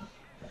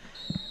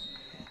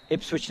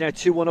 Ipswich now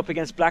 2-1 up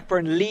against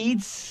Blackburn.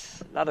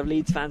 Leeds, a lot of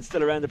Leeds fans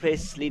still around the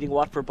place, leading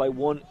Watford by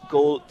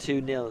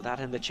 1-0. That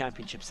in the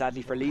Championship,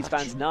 sadly for Leeds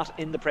fans, not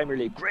in the Premier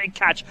League. Great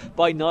catch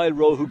by Niall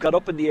Rowe, who got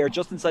up in the air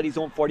just inside his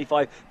own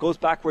 45, goes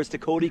backwards to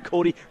Cody.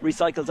 Cody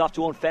recycles off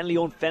to Owen Fennelly.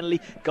 Owen Fennelly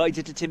guides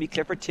it to Timmy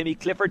Clifford. Timmy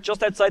Clifford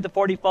just outside the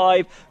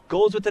 45,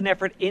 goes with an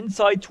effort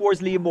inside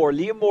towards Liam Moore.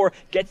 Liam Moore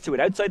gets to it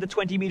outside the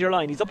 20-metre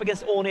line. He's up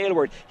against Owen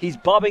Aylward. He's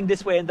bobbing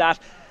this way and that,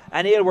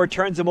 and Aylward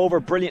turns him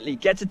over brilliantly,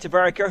 gets it to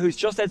Varecker, who's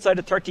just outside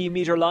the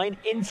 13-metre line,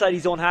 inside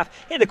his own half,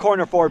 in the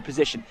corner forward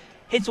position.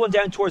 Hits one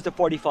down towards the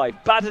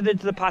 45, batted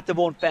into the path of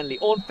Owen Fennelly.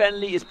 Owen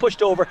Fennelly is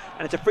pushed over,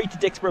 and it's a free to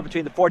Dicksboro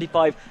between the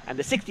 45 and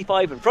the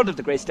 65 in front of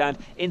the grey stand,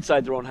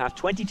 inside their own half.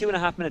 22 and a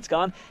half minutes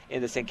gone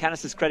in the St.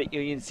 Canice's Credit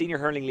Union Senior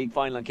Hurling League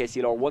final on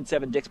KCLR.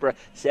 1-7 Dicksboro,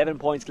 7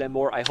 points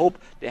Glenmore. I hope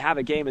they have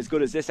a game as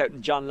good as this out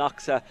in John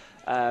Locke's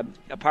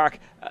park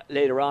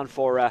later on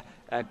for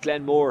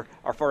Glenmore,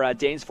 or for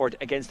Danesford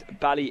against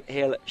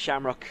Ballyhale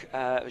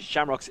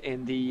Shamrocks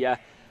in the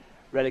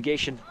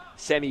relegation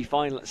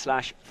semi-final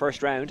 /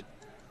 first round.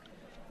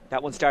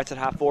 That one starts at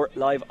 4:30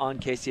 live on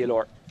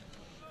KCLR.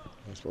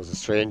 I suppose it's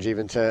strange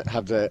even to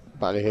have the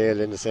Ballyhale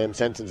in the same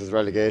sentence as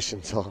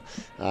relegation, so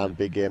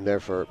big game there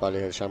for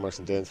Ballyhale Shamrocks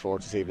and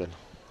Danesford this evening.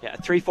 Yeah,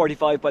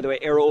 3:45 by the way,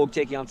 Aero Oak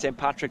taking on St.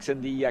 Patrick's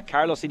in the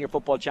Carlow Senior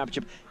Football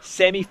Championship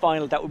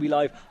semi-final. That will be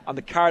live on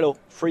the Carlow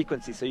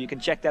frequency, so you can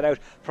check that out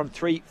from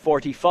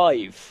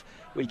 3:45.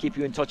 We'll keep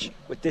you in touch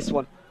with this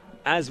one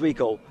as we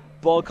go.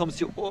 Ball comes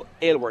to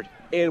Aylward.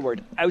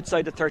 Aylward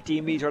outside the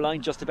 13-metre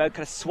line, just about,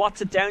 kind of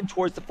swats it down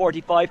towards the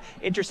 45.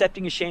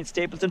 Intercepting is Shane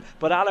Stapleton,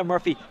 but Alan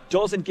Murphy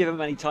doesn't give him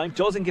any time,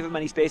 doesn't give him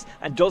any space,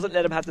 and doesn't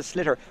let him have the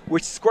slitter,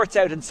 which squirts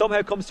out and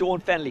somehow comes to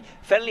Owen Fennelly.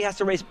 Fennelly has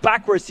to race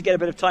backwards to get a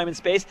bit of time and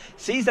space.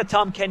 Sees that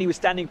Tom Kenny was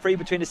standing free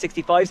between the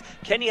 65s.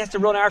 Kenny has to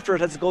run after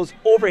it as it goes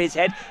over his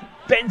head.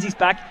 Bends his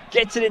back,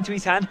 gets it into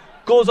his hand,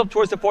 goes up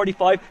towards the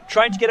 45,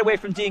 trying to get away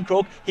from Dean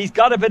Croke. He's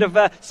got a bit of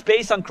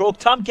space on Croke.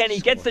 Tom Kenny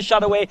gets the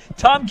shot away.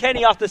 Tom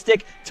Kenny off the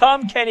stick.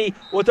 Tom Kenny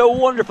with a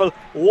wonderful,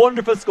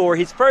 wonderful score.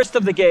 His first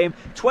of the game.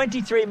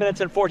 23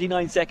 minutes and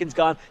 49 seconds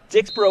gone.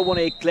 Dicksboro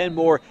 1-8,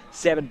 Glenmore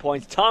 7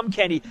 points. Tom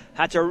Kenny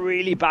had to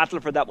really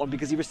battle for that one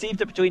because he received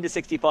it between the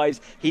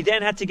 65s. He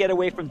then had to get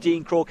away from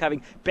Dean Croke,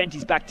 having bent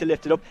his back to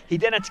lift it up. He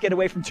then had to get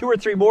away from 2 or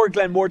 3 more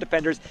Glenmore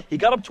defenders. He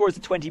got up towards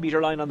the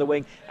 20-metre line on the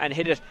wing and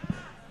hit it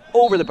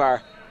over the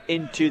bar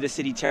into the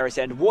City Terrace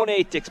end.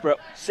 1-8 Dicksboro,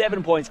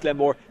 7 points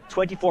Glenmore,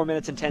 24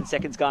 minutes and 10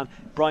 seconds gone.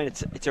 Brian,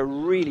 it's a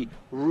really,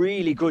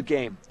 really good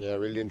game. Yeah,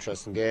 really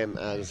interesting game.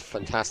 It was a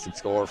fantastic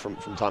score from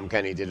Tom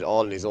Kenny. He did it all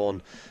on his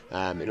own.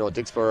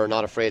 Dicksboro are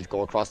not afraid to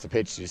go across the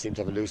pitch. They seem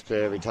to have a loose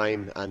play every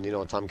time,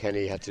 and Tom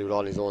Kenny had to do it all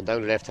on his own,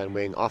 down the left hand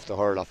wing, off the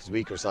hurl, off his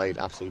weaker side.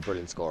 Absolutely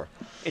brilliant score.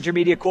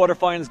 Intermediate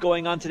quarterfinals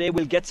going on today.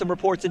 We'll get some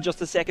reports in just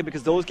a second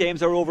because those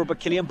games are over, but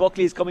Killian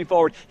Buckley is coming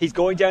forward. He's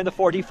going down the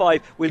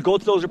 45. We'll go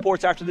to those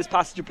reports after this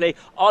passage of play.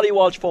 Ollie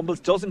Walsh fumbles,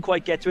 doesn't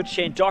quite get to it.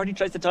 Shane Doherty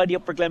tries to tidy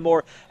up for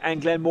Glenmore,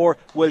 and Glenmore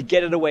will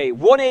get it away.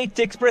 1-8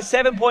 Dicksboro,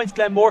 7 points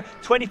Glenmore,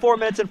 24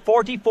 minutes and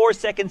 44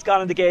 seconds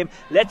gone in the game.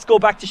 Let's go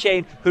back to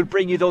Shane, who'll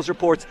bring you those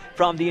reports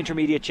from the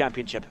Intermediate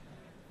Championship.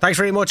 Thanks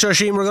very much,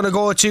 Oisin. We're going to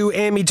go to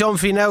Amy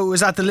Dunphy now. It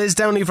was at the Liz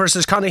Downey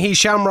versus Conahee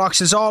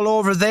Shamrocks. It's all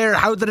over there.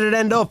 How did it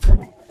end up?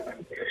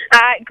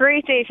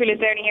 Great day for Liz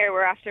Downey here.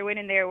 We're after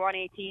winning there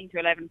 118 to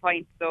 11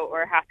 points, so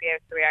we're happy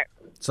out so we are.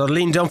 So the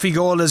Liam Dunphy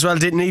goal as well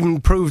didn't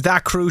even prove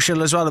that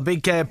crucial as well. A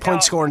big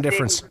point scoring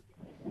difference.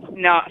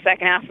 No,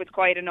 second half was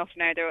quite enough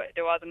now.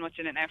 There wasn't much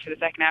in it now for the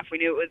second half. We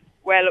knew it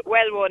was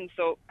well won,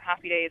 so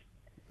happy days.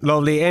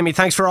 Lovely. Amy,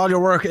 thanks for all your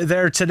work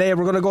there today.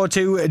 We're going to go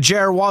to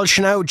Ger Walsh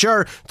now.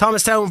 Ger,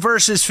 Thomastown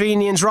versus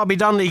Fenians. Robbie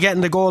Donnelly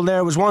getting the goal there.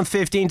 It was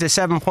 115 to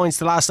 7 points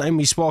the last time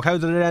we spoke. How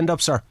did it end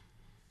up, sir?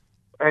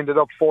 Ended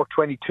up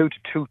 422 to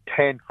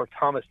 210 for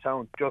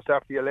Thomastown. Just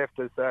after you left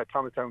us,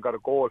 Thomastown got a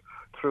goal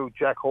through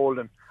Jack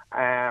Holden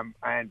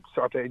and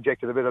sort of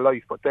injected a bit of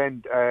life. But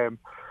then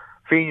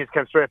Fenians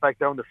came straight back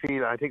down the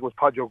field. I think it was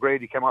Podge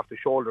O'Grady came off the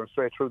shoulder and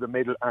straight through the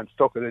middle and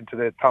stuck it into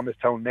the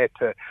Thomastown net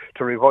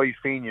to revive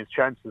Fenians'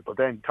 chances. But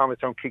then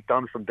Thomastown kicked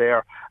on from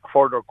there. A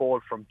further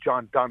goal from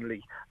John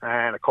Donnelly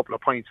and a couple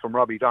of points from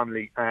Robbie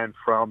Donnelly, and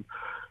from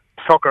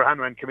Tucker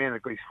Hanran came in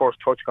and his first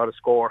touch, got a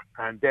score.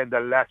 And then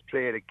the last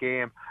play of the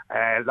game,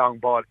 long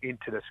ball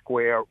into the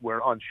square. We're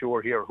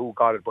unsure here who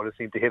got it, but it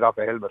seemed to hit off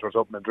a helmet or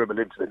something and dribble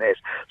into the net.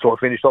 So it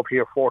finished up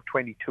here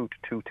 422 to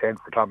 210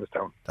 for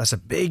Thomastown. That's a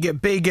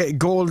big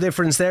goal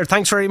difference there.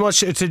 Thanks very much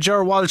to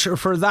Ger Walsh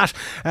for that.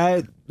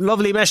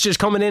 Lovely messages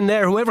coming in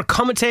there. Whoever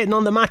commentating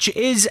on the match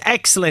is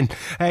excellent.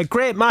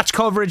 Great match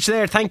coverage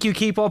there. Thank you.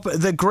 Keep up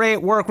the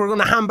great work. We're going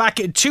to hand back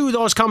to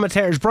those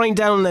commentators, Brian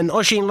Down and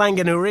Oisin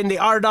Langan, who are in the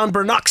Ardon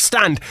Bernock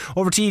stand.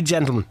 Over to you,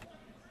 gentlemen.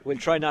 We'll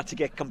try not to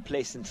get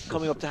complacent.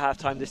 Coming up to half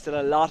time, there's still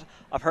a lot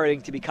of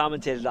hurling to be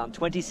commentated on.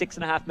 26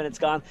 and a half minutes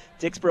gone.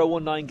 Dicksboro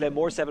 1-9,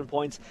 Glenmore 7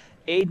 points.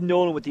 Aidan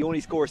Nolan with the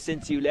only score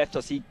since you left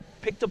us. He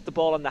picked up the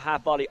ball on the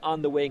half volley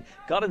on the wing,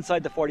 got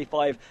inside the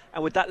 45,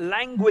 and with that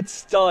languid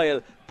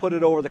style put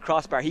it over the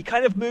crossbar. He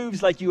kind of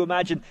moves like you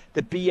imagine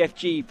the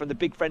BFG from the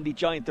Big Friendly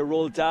Giant, the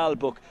Roald Dahl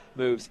book,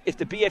 moves. If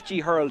the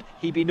BFG hurled,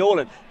 he'd be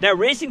Nolan. Now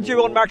racing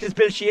through unmarked is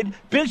Bill Sheehan.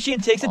 Bill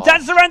Sheehan takes it,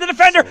 dances around the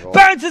defender,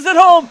 bounces it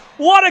home.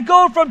 What a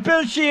goal from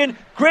Bill Sheehan.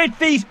 Great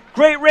feet,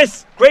 great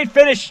wrists, great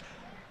finish.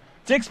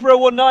 Dicksboro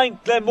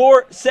 1-9,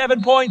 Glenmore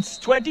 7 points,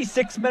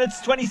 26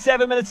 minutes,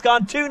 27 minutes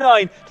gone,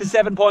 2-9 to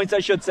 7 points, I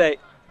should say.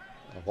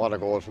 What a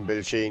goal from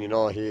Bill Sheen.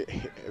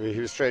 He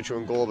was straight through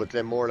and goal, but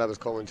Glenmore that was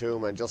coming to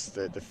him, and just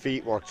the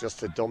feet work just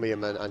to dummy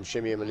him and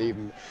shimmy him and leave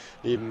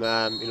him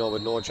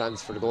with no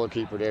chance for the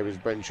goalkeeper there. He was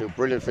bringing through.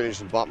 Brilliant finish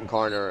in the bottom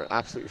corner.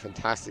 Absolutely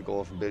fantastic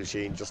goal from Bill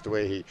Sheen. Just the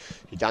way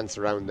he danced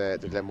around the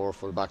Glenmore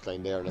full back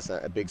line there, and it's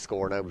a big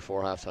score now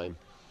before half time.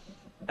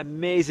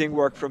 Amazing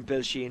work from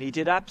Bill Sheehan. He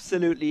did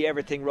absolutely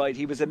everything right.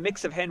 He was a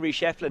mix of Henry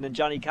Shefflin and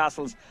Johnny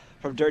Castles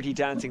from Dirty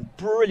Dancing.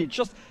 Brilliant.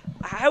 Just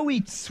how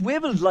he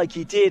swiveled like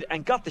he did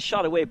and got the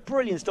shot away.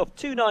 Brilliant stuff.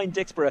 2-9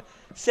 Dicksboro,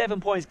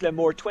 7 points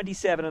Glenmore,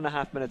 27 and a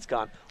half minutes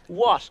gone.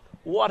 What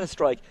a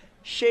strike.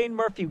 Shane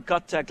Murphy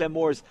got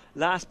Glenmore's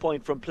last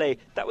point from play.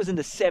 That was in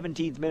the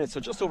 17th minute, so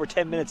just over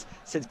 10 minutes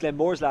since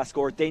Glenmore's last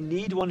score. They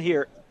need one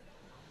here.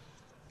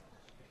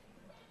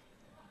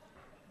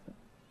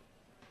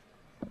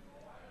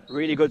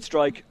 Really good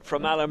strike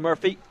from Alan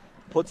Murphy.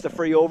 Puts the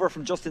free over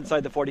from just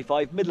inside the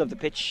 45, middle of the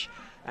pitch.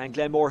 and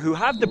Glenmore, who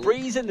have the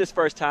breeze in this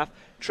first half,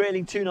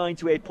 trailing 2-9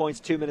 to 8 points,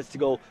 2 minutes to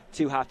go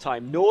to half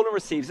time. Nowlan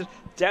receives it.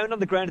 Down on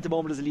the ground at the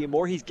moment is Liam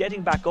Moore. He's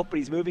getting back up, but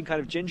he's moving kind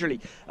of gingerly.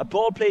 A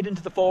ball played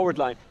into the forward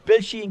line.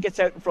 Bill Sheehan gets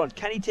out in front.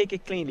 Can he take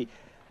it cleanly?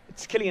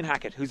 It's Killian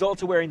Hackett, who's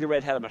also wearing the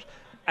red helmet.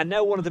 And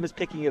now one of them is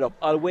picking it up.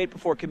 I'll wait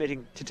before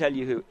committing to tell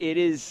you who. It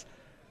is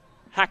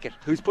Hackett,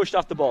 who's pushed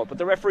off the ball. But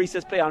the referee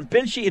says play on.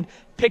 Bill Sheehan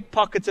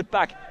pickpockets it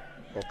back.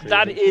 Buckley.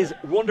 That is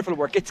wonderful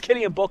work. It's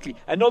Killian Buckley,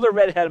 another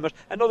red helmet,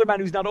 another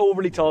man who's not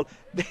overly tall.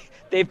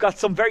 They've got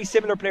some very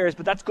similar players,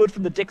 but that's good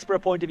from the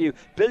Dicksboro point of view.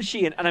 Bill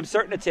Sheehan, and I'm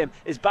certain it's him,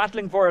 is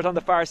battling for it on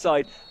the far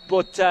side,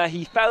 but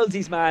he fouls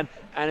his man,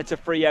 and it's a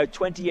free out.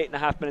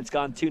 28.5 minutes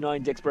gone,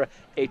 2-9 Dicksboro,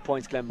 8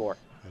 points Glenmore.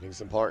 I think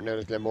it's important now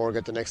that Glenmore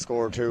get the next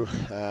score too.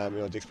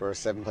 Dicksboro are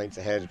 7 points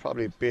ahead.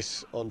 Probably a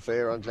bit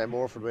unfair on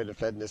Glenmore for the way they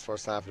played in this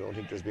first half. I don't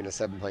think there's been a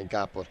 7 point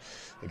gap, but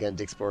again,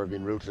 Dicksboro have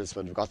been ruthless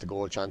when they've got the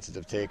goal chances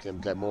they've taken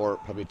them. Glenmore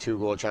probably 2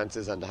 goal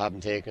chances and they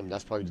haven't taken them.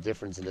 That's probably the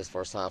difference in this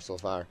first half so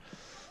far.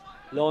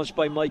 Launched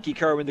by Mikey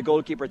Kerwin, the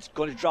goalkeeper. It's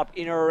going to drop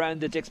in or around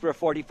the Dicksboro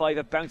 45.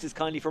 It bounces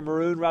kindly for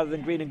maroon rather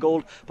than green and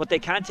gold, but they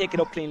can't take it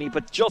up cleanly.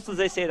 But just as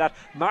they say that,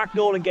 Mark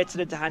Nolan gets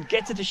it into hand,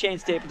 gets it to Shane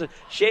Stapleton.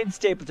 Shane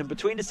Stapleton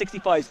between the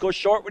 65s goes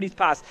short with his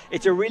pass.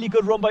 It's a really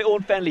good run by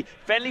Owen Fenley.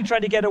 Fenley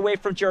trying to get away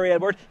from Jerry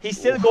Edward. He's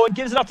still going,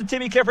 gives it off to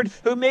Timmy Clifford,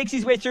 who makes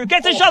his way through,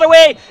 gets a shot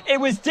away. It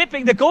was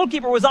dipping. The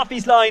goalkeeper was off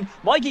his line.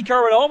 Mikey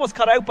Kerwin almost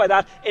cut out by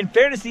that. In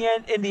fairness,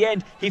 in the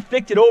end, he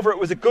flicked it over. It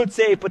was a good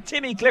save, but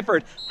Timmy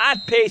Clifford at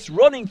pace,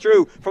 running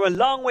through from a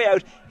long way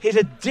out, hit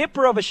a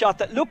dipper of a shot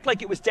that looked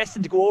like it was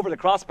destined to go over the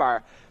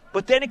crossbar,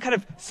 but then it kind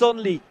of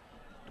suddenly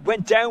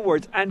went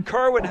downwards and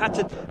Kerwin had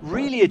to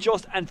really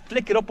adjust and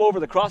flick it up over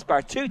the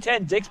crossbar.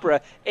 2-10 Dicksboro,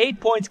 8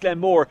 points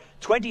Glenmore,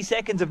 20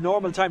 seconds of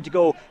normal time to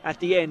go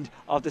at the end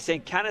of the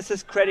St.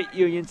 Canice's Credit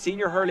Union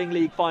Senior Hurling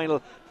League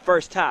final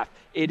first half.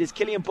 It is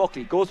Killian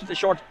Buckley, goes with the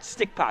short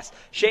stick pass.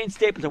 Shane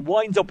Stapleton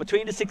winds up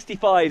between the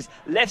 65s,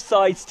 left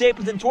side,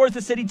 Stapleton towards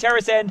the City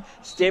Terrace end,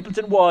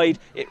 Stapleton wide.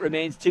 It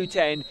remains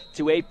 2-10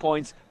 to 8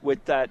 points with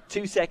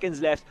 2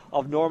 seconds left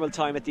of normal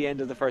time at the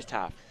end of the first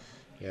half.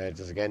 Yeah,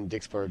 just again,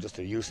 Dicksboro, just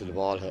the use of the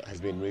ball has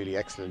been really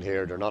excellent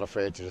here. They're not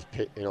afraid to just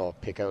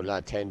pick out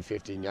lad 10,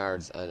 15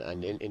 yards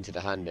and into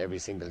the hand every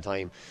single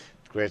time.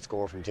 Great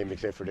score from Timmy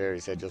Clifford there. He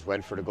said just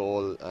went for the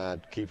goal.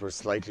 Keeper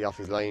slightly off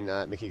his line,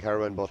 Mickey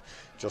Kerwin, but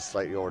just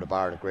slightly over the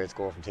bar. And a great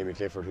score from Timmy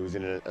Clifford, who's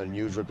in an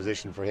unusual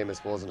position for him, I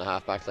suppose, in the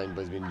half back line,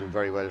 but has been doing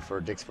very well for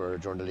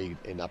Dicksboro during the league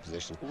in that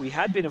position. We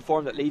had been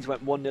informed that Leeds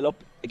went 1-0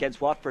 up against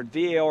Watford.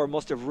 VAR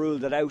must have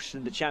ruled it out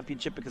in the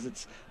championship because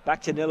it's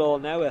back to 0-0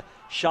 now. A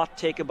shot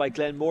taken by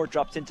Glenmore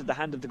drops into the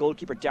hand of the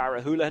goalkeeper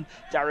Dara Houlihan.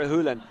 Dara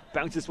Houlihan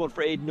bounces one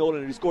for Aidan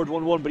Nolan, who scored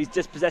 1-1, but he's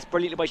dispossessed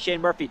brilliantly by Shane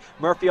Murphy.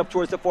 Murphy up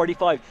towards the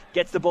 45,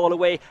 gets the ball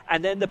away,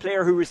 and then the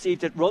player who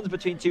received it runs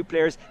between two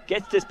players,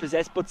 gets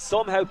dispossessed, but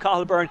somehow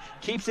Cahill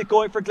keeps it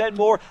going for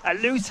Glenmore. A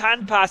loose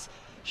hand pass.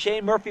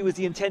 Shane Murphy was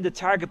the intended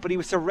target, but he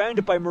was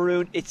surrounded by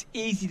maroon. It's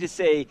easy to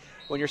say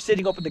when you're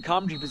sitting up in the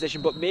commentary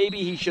position, but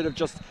maybe he should have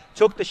just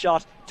took the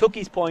shot, took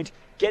his point,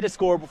 get a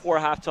score before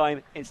half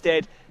time.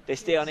 Instead, they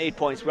stay on 8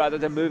 points rather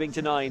than moving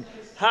to 9.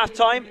 Half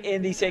time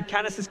in the St.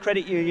 Canice's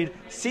Credit Union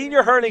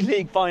Senior Hurling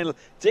League final.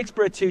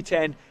 Dicksboro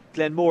 2-10,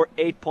 Glenmore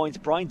 8 points.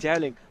 Brian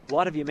Dowling,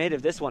 what have you made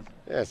of this one?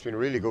 Yeah, it's been a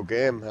really good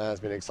game. It's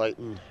been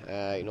exciting.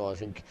 I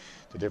think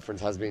the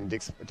difference has been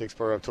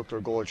Dicksboro took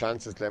their goal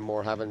chances.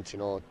 Glenmore haven't.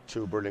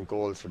 2 brilliant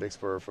goals for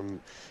Dicksboro. From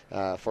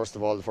first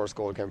of all, the first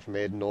goal came from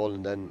Aidan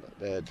Nolan, then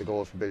the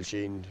goal from Bill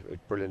Sheehan.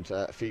 Brilliant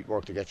feet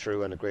work to get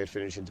through and a great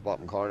finish into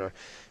bottom corner.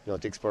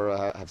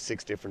 Dicksboro have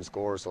 6 different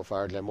scores so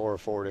far. Glenmore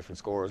have 4 different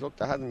scores. Look,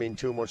 there hasn't been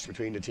too much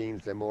between the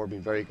teams. Glenmore have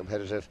been very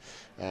competitive,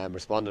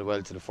 responded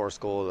well to the first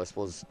goal. I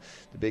suppose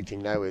the big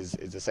thing now is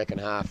the second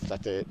half,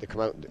 that they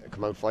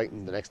come out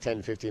fighting. The next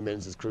 10-15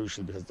 minutes is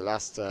crucial because the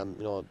last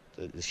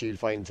the Shield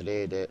final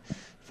today, the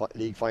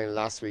league final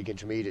last week,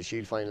 intermediate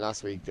Shield final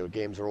last week, the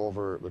games are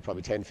over with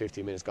probably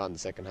 10-15 minutes gone in the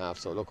second half.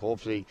 So look,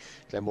 hopefully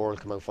Glenmore will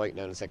come out fighting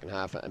now in the second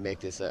half and make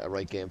this a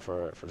right game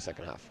for the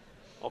second half.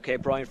 Okay,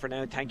 Brian, for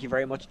now, thank you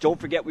very much. Don't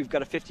forget, we've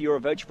got a €50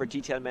 voucher for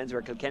Detail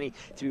Menswear Kilkenny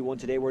to be won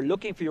today. We're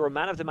looking for your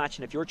man of the match,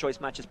 and if your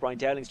choice matches Brian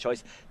Dowling's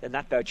choice, then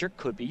that voucher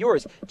could be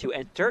yours. To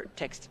enter,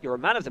 text your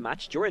man of the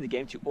match during the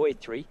game to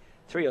 083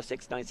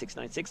 306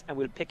 9696, and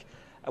we'll pick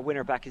a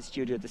winner back in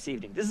studio this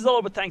evening. This is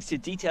all but thanks to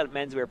Detailed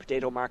Menswear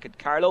Potato Market,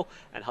 Carlow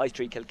and High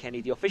Street Kilkenny,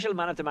 the official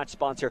man of the match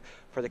sponsor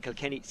for the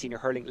Kilkenny Senior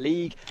Hurling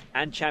League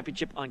and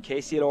Championship on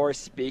KCLR.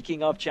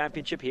 Speaking of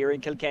Championship, here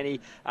in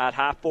Kilkenny at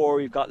 4:30,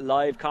 we've got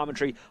live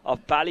commentary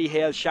of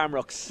Ballyhale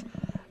Shamrocks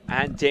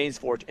and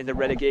Danesfort in the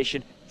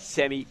relegation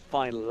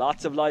semi-final.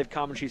 Lots of live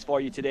commentaries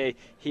for you today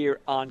here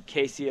on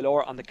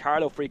KCLR on the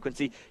Carlow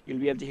frequency. You'll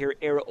be able to hear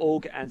Éire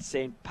Óg and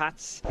St.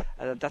 Pat's.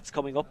 That's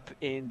coming up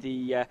in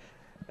the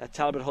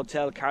Talbot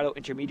Hotel Carlow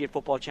Intermediate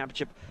Football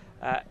Championship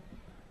at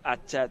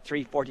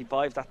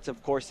 3:45. That,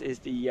 of course, is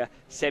the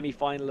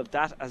semi-final of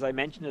that. As I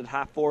mentioned, at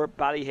 4:30,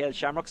 Ballyhale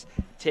Shamrocks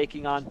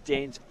taking on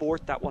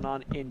Danesfort. That one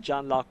on in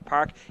John Locke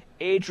Park.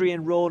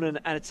 Adrian Ronan,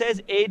 and it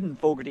says Aidan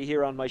Fogarty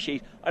here on my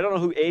sheet. I don't know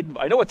who Aidan.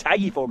 I know a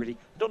Taggy Fogarty.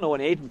 I don't know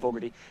an Aidan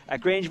Fogarty.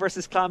 Grange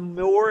versus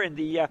Clonmore in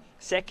the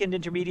second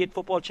Intermediate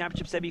Football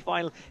Championship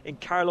semi-final in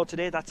Carlow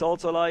today. That's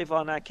also live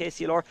on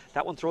KCLR.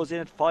 That one throws in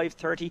at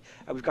 5:30.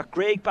 We've got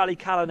Graig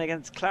Ballycallan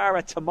against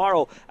Clara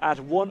tomorrow at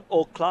 1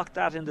 o'clock.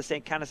 That in the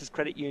St. Canice's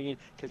Credit Union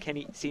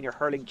Kilkenny Senior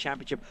Hurling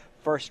Championship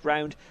first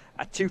round.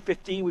 At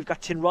 2:15 we've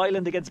got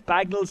Tinryland against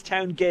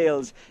Bagnallstown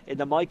Gales in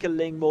the Michael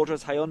Lyng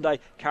Motors Hyundai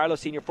Carlow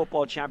Senior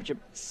Football Championship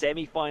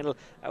semi-final.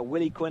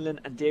 Willie Quinlan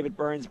and David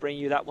Burns bring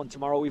you that one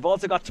tomorrow. We've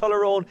also got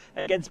Tullerone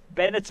against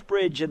Bennett's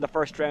Bridge in the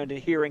first round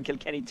here in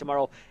Kilkenny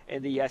tomorrow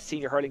in the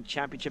Senior Hurling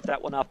Championship.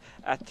 That one off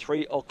at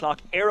 3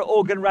 o'clock. Éire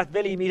Ogan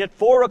Rathvilly meet at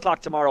 4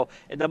 o'clock tomorrow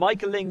in the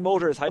Michael Lyng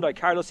Motors Hyundai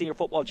Carlow Senior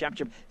Football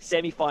Championship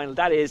semi-final.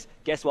 That is,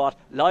 guess what,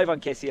 live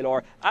on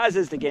KCLR, as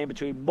is the game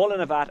between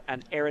Mullinavat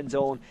and Erin's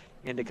Own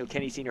in the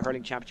Kilkenny Senior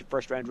Hurling Championship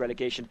first round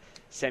relegation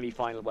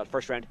semi-final. Well,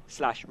 first round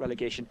 /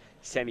 relegation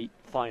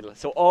semi-final.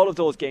 So all of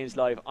those games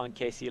live on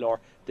KCLR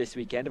this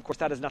weekend. Of course,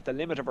 that is not the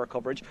limit of our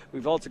coverage.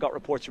 We've also got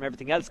reports from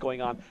everything else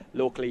going on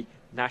locally,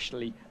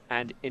 nationally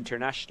and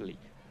internationally.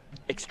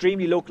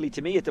 Extremely locally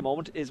to me at the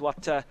moment is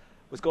what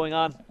was going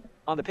on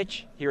the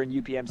pitch here in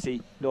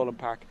UPMC Nowlan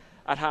Park.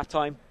 At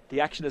half-time, the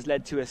action has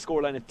led to a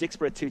scoreline of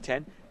Dicksboro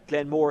 2-10,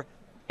 Glenmore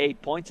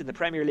 8 points. In the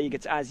Premier League,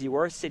 it's as you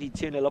were. City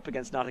 2-0 up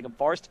against Nottingham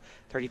Forest.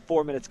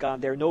 34 minutes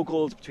gone there. No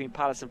goals between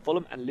Palace and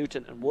Fulham, and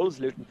Luton and Wolves.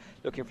 Luton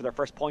looking for their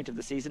first point of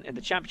the season in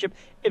the Championship.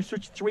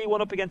 Ipswich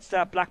 3-1 up against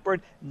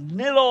Blackburn.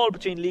 0-0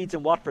 between Leeds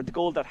and Watford. The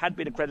goal that had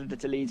been accredited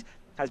to Leeds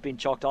has been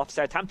chalked off.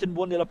 Southampton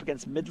 1-0 up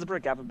against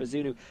Middlesbrough. Gavin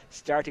Bazunu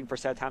starting for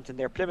Southampton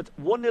there. Plymouth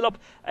 1-0 up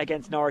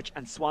against Norwich,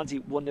 and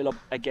Swansea 1-0 up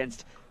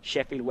against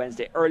Sheffield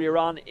Wednesday. Earlier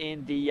on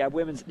in the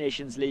Women's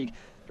Nations League,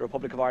 the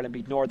Republic of Ireland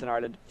beat Northern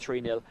Ireland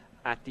 3-0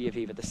 at the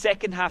Aviva. The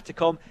second half to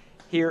come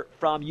here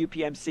from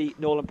UPMC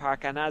Nowlan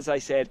Park, and as I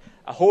said,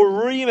 a whole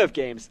ream of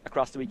games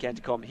across the weekend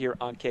to come here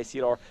on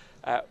KCLR.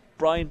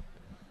 Brian,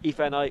 Aoife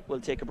and I will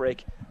take a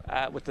break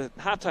with the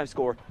half-time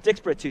score.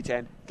 Dicksboro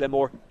 2-10,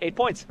 Glenmore 8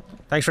 points.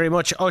 Thanks very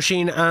much,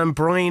 Oisín and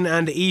Brian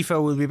and Aoife.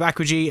 We'll be back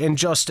with you in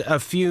just a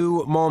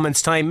few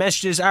moments' time.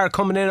 Messages are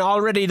coming in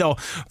already though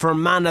for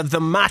man of the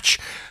match.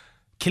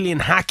 Killian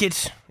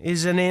Hackett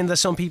is a name that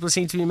some people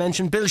seem to be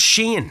mentioning. Bill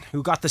Sheehan,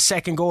 who got the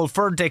second goal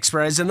for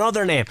Dicksboro, is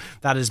another name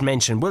that is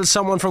mentioned. Will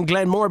someone from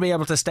Glenmore be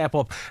able to step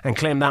up and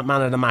claim that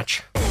man of the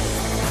match?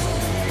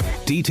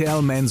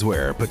 Detail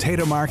Menswear,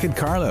 Potato Market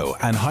Carlow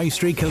and High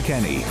Street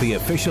Kilkenny, the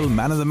official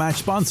man of the match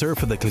sponsor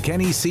for the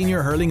Kilkenny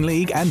Senior Hurling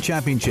League and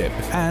Championship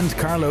and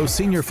Carlow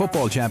Senior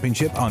Football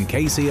Championship on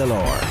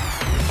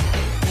KCLR.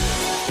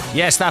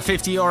 Yes, that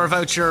 €50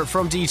 voucher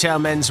from Detail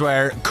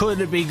Menswear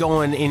could be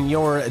going in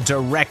your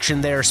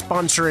direction. They're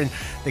sponsoring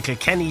the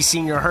Kilkenny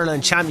Senior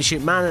Hurling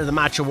Championship Man of the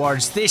Match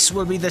Awards. This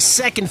will be the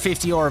second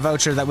 €50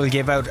 voucher that we'll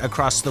give out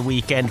across the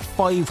weekend.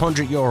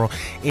 €500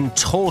 in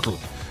total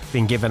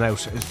being given out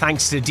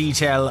thanks to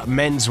Detail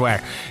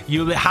Menswear.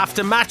 You'll have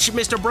to match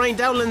Mr. Brian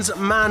Dowland's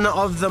man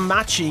of the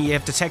match. You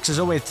have to text us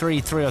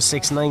 083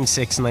 306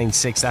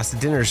 9696. That's the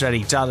Dinners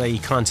Ready.ie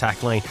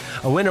contact line.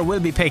 A winner will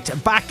be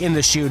picked back in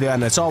the studio,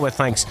 and it's all with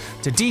thanks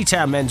to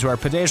Detail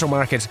Menswear, Potato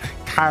Market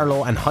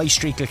Carlow and High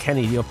Street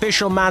Kilkenny, the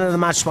official man of the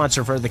match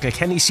sponsor for the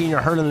Kilkenny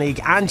Senior Hurling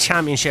League and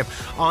Championship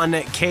on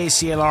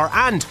KCLR,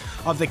 and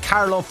of the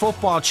Carlow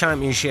Football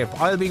Championship.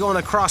 I'll be going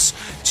across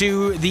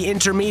to the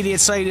intermediate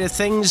side of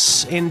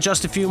things in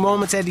just a few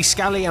moments. Eddie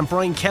Scally and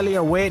Brian Kelly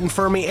are waiting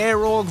for me.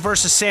 Éire Ogan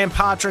versus St.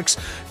 Patrick's,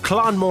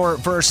 Clonmore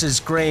versus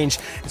Grange.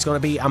 It's going to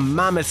be a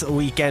mammoth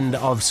weekend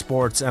of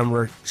sports, and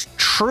we're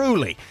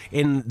truly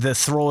in the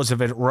throes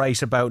of it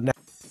right about now.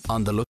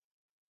 On the look.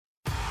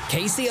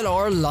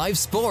 KCLR Live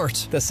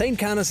Sport. The St.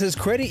 Canice's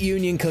Credit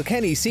Union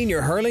Kilkenny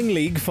Senior Hurling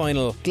League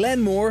final.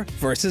 Glenmore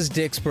versus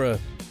Dicksboro.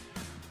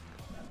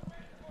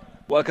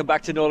 Welcome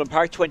back to Nowlan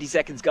Park. 20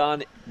 seconds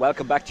gone.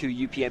 Welcome back to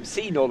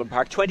UPMC Nowlan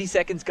Park. 20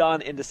 seconds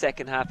gone in the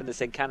second half in the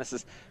St.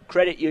 Canice's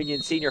Credit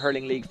Union Senior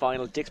Hurling League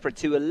final. Dicksboro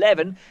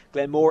 2-11,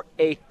 Glenmore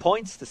 8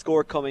 points. The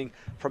score coming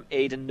from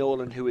Aidan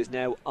Nolan, who is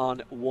now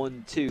on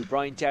 1-2.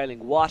 Brian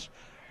Dowling, what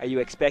are you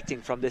expecting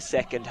from this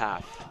second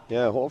half?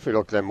 Yeah, hopefully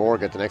look, Glenmore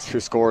get the next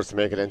few scores to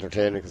make it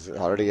entertaining, because it's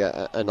already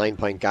a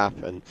 9-point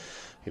gap, and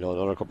you know,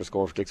 another couple of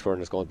scores for Dicksboro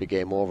and it's going to be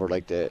game over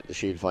like the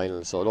Shield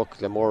final. So look,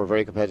 Glenmore were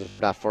very competitive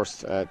for that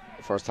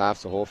first half,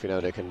 so hopefully now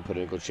they can put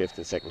in a good shift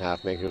in the second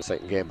half, make it a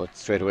second game. But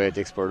straight away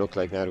Dicksboro look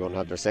like now they're going to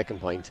have their second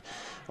point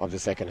of the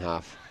second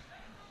half.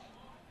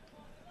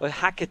 Well,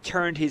 Hackett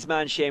turned his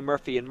man Shane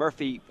Murphy, and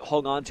Murphy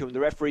hung on to him. The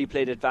referee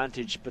played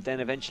advantage, but then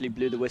eventually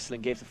blew the whistle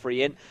and gave the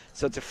free in.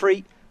 So it's a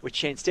free which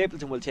Shane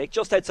Stapleton will take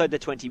just outside the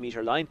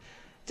 20-metre line.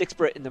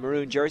 Dicksboro in the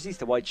maroon jerseys,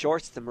 the white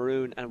shorts, the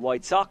maroon and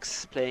white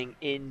socks, playing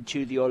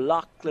into the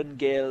O'Loughlin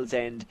Gales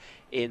end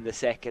in the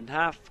second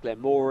half.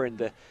 Glenmore in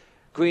the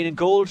green and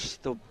gold,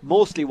 the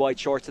mostly white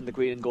shorts and the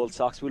green and gold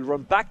socks. We'll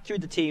run back through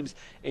the teams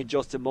in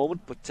just a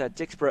moment, but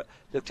Dicksboro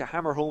look to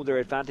hammer home their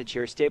advantage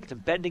here. Stapleton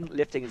bending,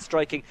 lifting and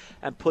striking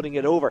and putting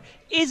it over.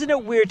 Isn't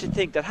it weird to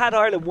think that had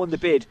Ireland won the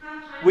bid,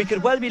 we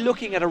could well be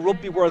looking at a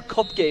Rugby World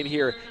Cup game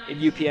here in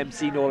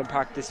UPMC Nowlan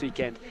Park this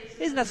weekend.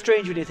 Isn't that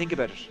strange when you think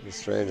about it? It's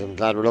strange. I'm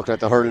glad we're looking at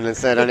the hurling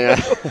instead anyway.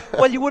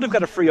 Well, you would have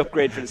got a free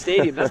upgrade for the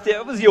stadium.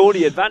 That was the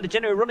only advantage.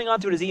 Anyway, running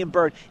onto it is Ian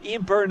Byrne.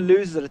 Ian Byrne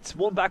loses it. It's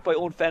won back by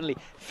Owen Fennelly.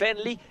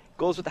 Fennelly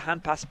goes with the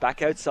hand pass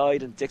back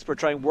outside, and Dicksboro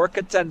try and work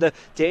it, and the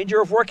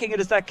danger of working it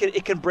is that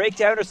it can break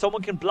down or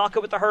someone can block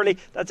it with the hurley.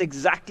 That's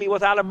exactly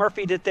what Alan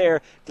Murphy did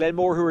there.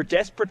 Glenmore, who are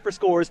desperate for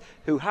scores,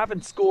 who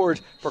haven't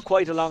scored for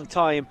quite a long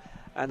time,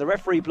 and the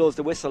referee blows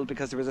the whistle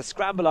because there was a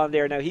scramble on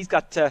there. Now he's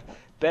got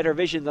better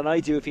vision than I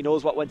do if he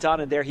knows what went on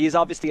in there. He is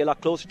obviously a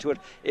lot closer to it.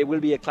 It will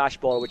be a clash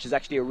ball, which is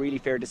actually a really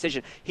fair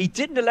decision. He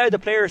didn't allow the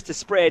players to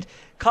spread.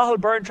 Cathal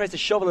Byrne tries to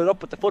shovel it up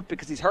with the foot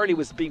because his hurley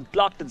was being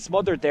blocked and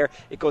smothered there.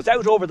 It goes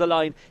out over the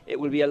line. It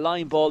will be a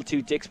line ball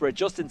to Dicksboro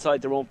just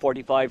inside their own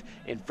 45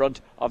 in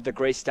front of the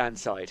grey stand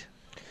side.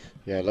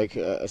 Yeah, like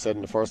I said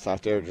in the first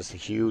half there, just a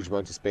huge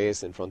amount of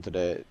space in front of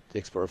the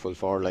Dicksboro full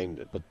forward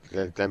line, but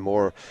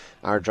Glenmore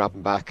are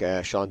dropping back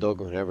Sean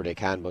Duggan whenever they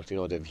can, but they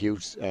have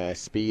huge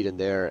speed in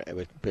there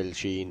with Bill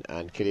Sheen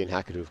and Killian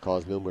Hackett, who've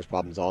caused numerous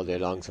problems all day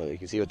long. So you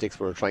can see what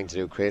Dicksboro are trying to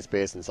do, create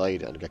space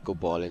inside and get good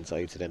ball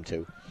inside to them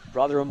too.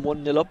 Rotherham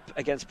 1-0 up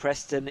against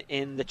Preston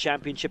in the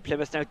Championship.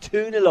 Plymouth now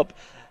 2-0 up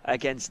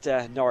against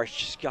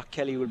Norwich. Scott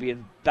Kelly will be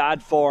in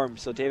bad form,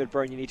 so David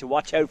Byrne, you need to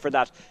watch out for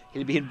that.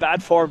 He'll be in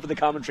bad form for the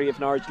commentary if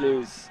Norwich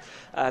lose.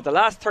 The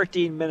last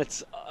 13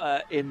 minutes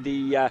in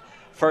the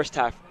first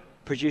half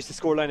produced a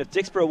scoreline of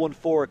Dicksboro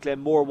 1-4,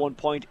 Glenmore 1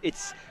 point.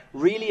 It's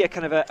really a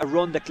kind of a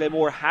run that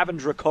Glenmore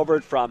haven't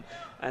recovered from,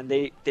 and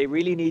they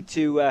really need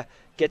to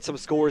get some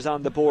scores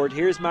on the board.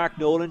 Here's Mark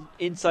Nolan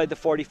inside the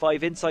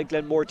 45, inside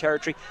Glenmore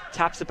territory,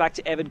 taps it back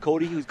to Evan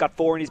Cody, who's got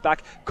 4 in his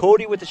back.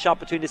 Cody with the shot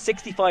between the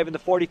 65 and the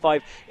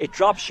 45. It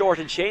drops short,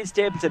 and Shane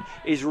Stapleton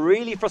is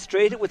really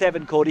frustrated with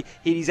Evan Cody.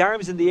 He had his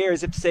arms in the air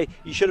as if to say,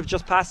 you should have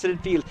just passed it in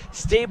field.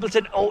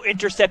 Stapleton,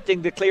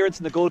 intercepting the clearance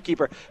and the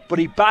goalkeeper, but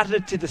he batted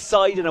it to the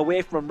side and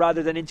away from him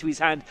rather than into his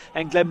hand,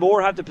 and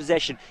Glenmore have the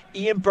possession.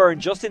 Ian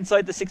Byrne just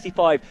inside the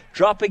 65,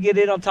 dropping it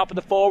in on top of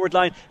the forward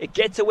line. It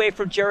gets away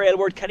from Jerry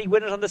Aylward. Can he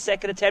win it on the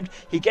second attempt?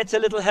 He gets a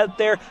little help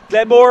there.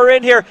 Glenmore are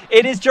in here.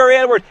 It is Jerry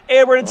Aylward.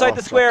 Aylward inside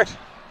the square.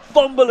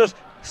 Fumbled it.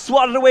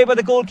 Swatted away by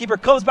the goalkeeper.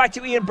 Comes back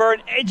to Ian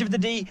Byrne. Edge of the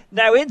D.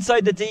 Now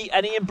inside the D.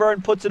 And Ian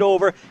Byrne puts it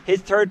over.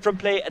 His third from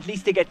play. At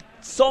least they get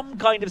some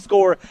kind of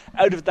score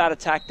out of that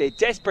attack. They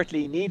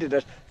desperately needed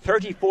it.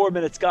 34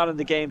 minutes gone in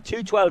the game.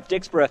 2-12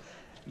 Dicksboro.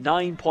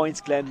 9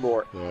 points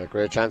Glenmore. Yeah,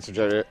 great chance for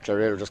Jerry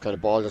Aylward. Just kind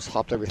of ball just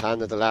hopped out with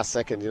hand at the last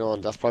second,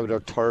 and that's probably their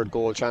third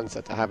goal chance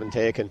that they haven't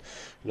taken.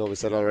 We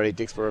said already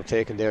Dicksboro have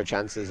taken their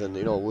chances, and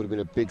it would have been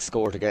a big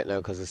score to get now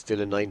because it's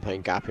still a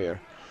 9-point gap here.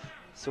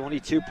 So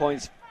only 2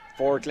 points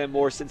for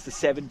Glenmore since the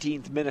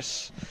 17th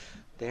minute.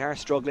 They are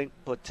struggling,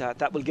 but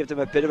that will give them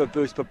a bit of a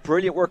boost. But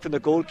brilliant work from the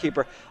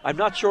goalkeeper. I'm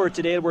not sure,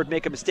 did Aylward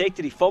make a mistake?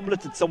 Did he fumble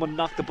it? Did someone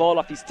knock the ball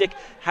off his stick?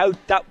 How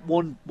that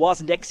one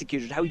wasn't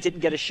executed, how he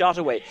didn't get a shot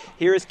away.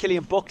 Here is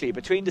Killian Buckley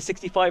between the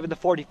 65 and the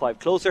 45,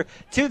 closer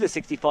to the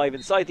 65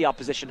 inside the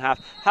opposition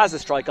half. Has a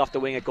strike off the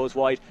wing, it goes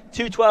wide.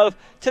 2-12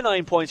 to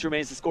 9 points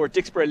remains the score.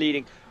 Dicksboro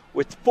leading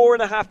with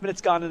 4.5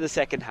 minutes gone in the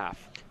second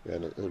half. Yeah,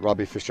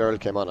 Robbie Fitzgerald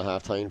came on at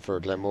half time for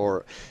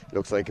Glenmore.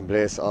 Looks like in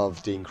place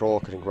of Dean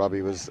Croke. I think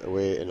Robbie was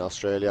away in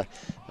Australia,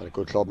 and a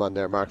good club man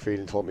there. Mark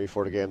Phelan told me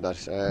before the game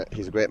that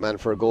he's a great man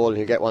for a goal, and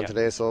he'll get one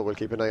today, so we'll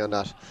keep an eye on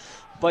that.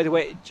 By the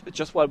way,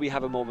 just while we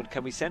have a moment,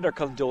 can we send our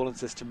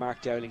condolences to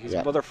Mark Dowling? His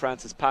mother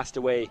Frances passed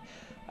away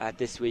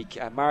this week.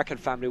 Mark and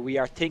family, we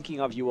are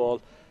thinking of you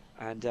all,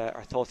 and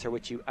our thoughts are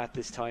with you at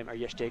this time. Our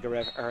Yeshtega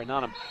Rev are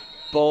anonymous.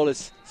 Ball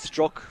is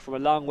struck from a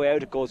long way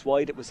out. It goes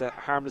wide. It was a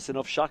harmless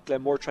enough shot.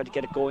 Glenmore tried to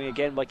get it going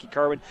again. Mikey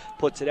Kerwin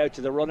puts it out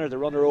to the runner. The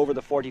runner over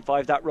the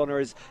 45. That runner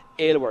is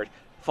Aylward.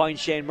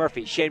 Finds Shane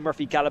Murphy. Shane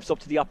Murphy gallops up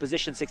to the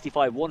opposition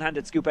 65.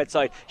 One-handed scoop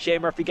outside.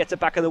 Shane Murphy gets it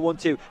back on the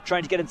 1-2.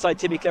 Trying to get inside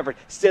Timmy Clifford.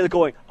 Still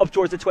going up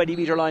towards the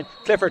 20-metre line.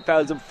 Clifford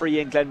fouls him free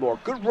in Glenmore.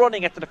 Good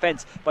running at the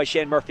defence by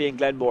Shane Murphy in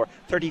Glenmore.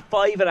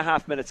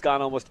 35.5 minutes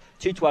gone almost.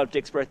 2-12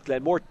 Dicksboro.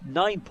 Glenmore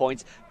 9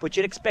 points. But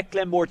you'd expect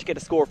Glenmore to get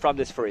a score from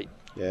this free.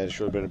 Yeah, they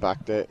should have been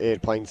back to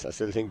 8 points. I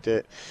still think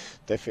they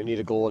definitely need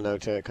a goal now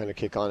to kind of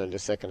kick on in the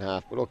second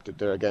half. But look,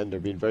 they're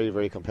being very,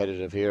 very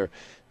competitive here.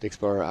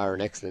 Dicksboro are an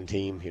excellent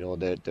team.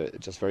 They're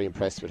just very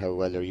impressed with how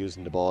well they're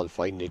using the ball,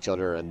 finding each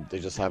other, and they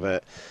just have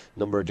a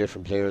number of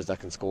different players that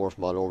can score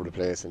from all over the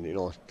place. And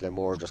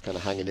Glenmore just kind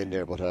of hanging in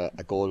there, but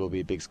a goal will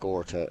be a big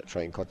score to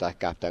try and cut that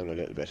gap down a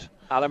little bit.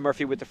 Alan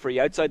Murphy with the free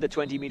outside the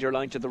 20-metre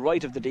line to the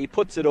right of the D,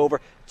 puts it over.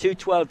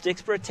 2-12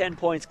 Dicksboro, 10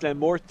 points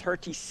Glenmore.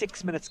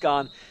 36 minutes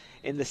gone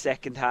in the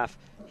second half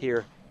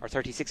here, or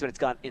 36 minutes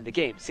gone in the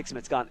game, 6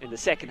 minutes gone in the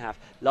second half.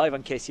 Live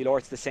on KCLR,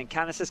 it's the St.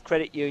 Canice's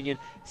Credit Union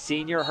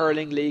Senior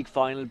Hurling League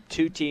final.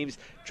 Two teams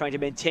trying to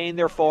maintain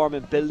their form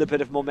and build a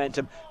bit of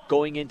momentum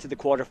going into the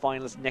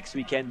quarterfinals next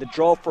weekend. The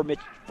draw for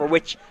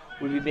which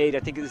will be made, I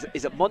think, is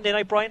it Monday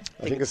night, Brian?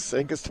 I think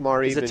it's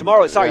tomorrow evening. Is it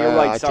tomorrow? Sorry, you're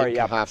right. Sorry,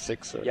 yeah.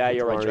 6:30. Yeah,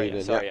 you're right.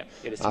 Evening, sorry, yeah.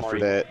 It is tomorrow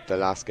after the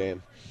last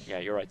game. Yeah,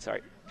 you're right.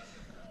 Sorry.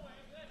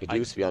 It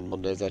used to be on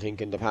Mondays, I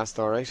think, in the past.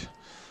 All right.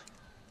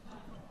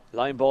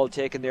 Line ball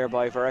taken there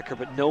by Vereker,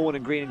 but no one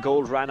in green and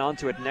gold ran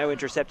onto it. Now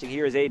intercepting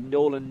here is Aidan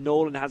Nolan.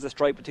 Nolan has a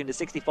strike between the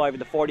 65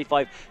 and the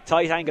 45.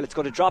 Tight angle. It's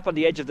going to drop on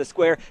the edge of the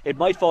square. It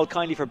might fall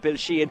kindly for Bill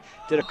Sheehan.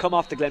 Did it come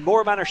off the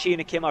Glenmore man or Sheehan?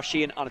 It came off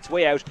Sheehan on its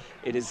way out.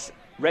 It is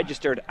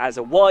registered as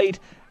a wide,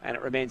 and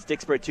it remains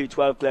Dicksboro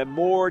 2-12.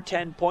 Glenmore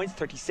 10 points,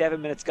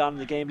 37 minutes gone in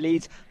the game.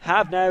 Leeds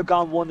have now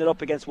gone 1-0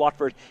 up against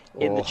Watford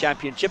in the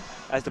Championship,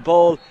 as the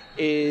ball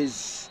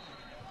is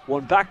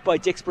won back by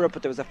Dicksboro,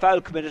 but there was a foul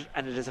committed,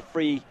 and it is a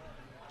free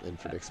in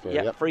for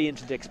Dicksboro. Free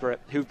into Dicksboro,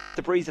 who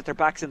the breeze at their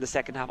backs in the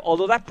second half,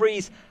 although that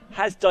breeze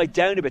has died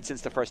down a bit since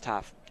the first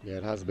half. Yeah,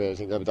 it has a bit. I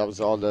think that was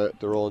all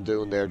their own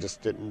doing there.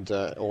 Just didn't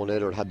own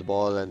it, or had the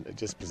ball and it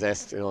just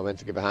possessed, went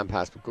to give a hand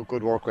pass. But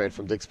good work rate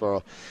from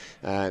Dicksboro.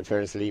 In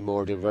fairness, Lee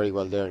Moore did very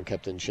well there and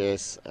kept in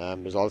chase.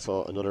 There's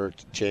also another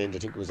change, I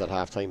think it was at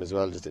half time as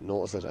well, just didn't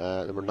notice it.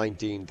 Number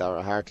 19,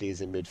 Dara Hartley,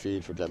 is in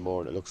midfield for Glenmore,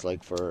 and it looks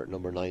like for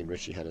number 9,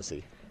 Richie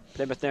Hennessy.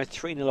 Plymouth now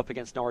 3-0 up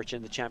against Norwich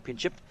in the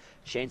Championship.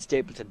 Shane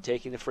Stapleton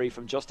taking the free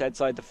from just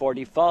outside the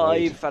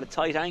 45 at a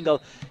tight angle.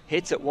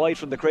 Hits it wide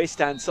from the grey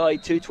stand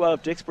side.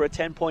 2-12 Dicksboro,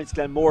 10 points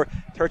Glenmore,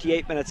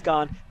 38 minutes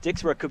gone.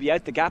 Dicksboro could be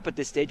out the gap at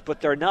this stage,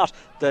 but they're not.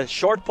 The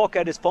short puck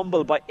out is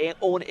fumbled by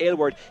Owen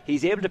Aylward.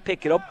 He's able to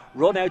pick it up,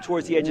 run out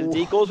towards the edge of the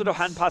D, goes with a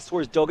hand pass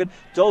towards Duggan.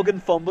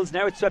 Duggan fumbles.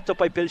 Now it's swept up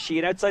by Bill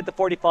Sheehan outside the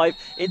 45,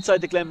 inside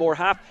the Glenmore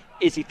half.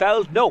 Is he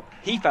fouled? No,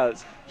 he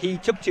fouls. He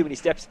took too many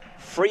steps.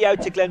 Free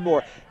out to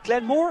Glenmore.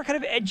 Glenmore kind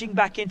of edging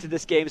back into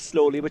this game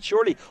slowly but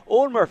surely.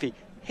 Owen Murphy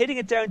hitting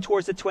it down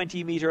towards the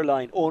 20-metre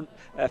line.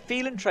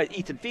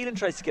 Ethan Phelan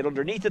tries to get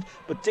underneath it,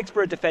 but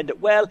Dicksboro defend it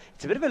well.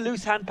 It's a bit of a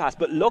loose hand pass,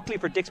 but luckily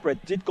for Dicksboro,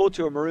 it did go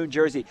to a maroon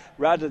jersey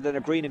rather than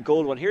a green and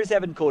gold one. Here's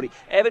Evan Cody.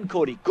 Evan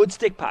Cody, good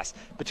stick pass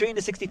between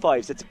the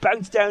 65s. It's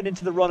bounced down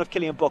into the run of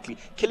Killian Buckley.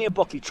 Killian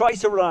Buckley tries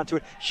to run onto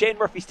it. Shane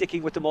Murphy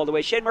sticking with them all the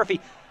way. Shane Murphy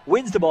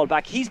wins the ball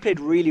back. He's played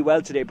really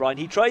well today, Brian.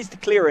 He tries the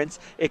clearance.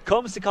 It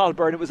comes to Carl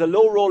Byrne. It was a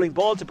low rolling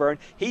ball to Byrne.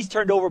 He's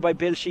turned over by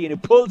Bill Sheehan, who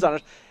pulls on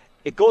it.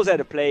 It goes out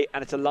of play,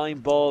 and it's a line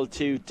ball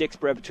to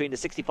Dicksboro between the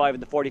 65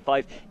 and the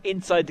 45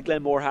 inside the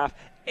Glenmore half.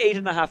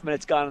 8.5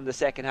 minutes gone in the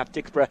second half.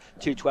 Dicksboro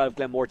 2-12,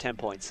 Glenmore 10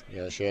 points.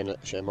 Yeah, Shane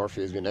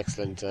Murphy has been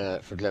excellent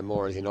for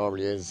Glenmore, as he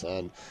normally is,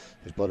 and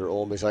his brother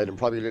Owen beside him,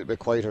 probably a little bit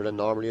quieter than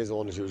normally is.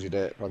 Owen is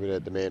usually probably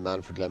the main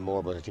man for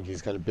Glenmore, but I think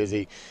he's kind of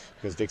busy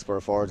because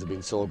Dicksboro forwards have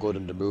been so good,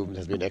 and the movement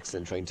has been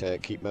excellent, trying to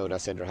keep him out of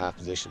that centre half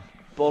position.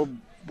 Ball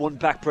won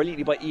back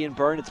brilliantly by Ian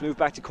Byrne. It's moved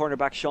back to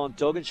cornerback Sean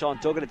Duggan. Sean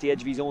Duggan at the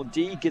edge of his own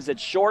D, gives it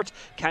short.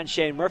 Can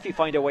Shane Murphy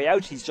find a way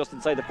out? He's just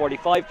inside the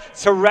 45,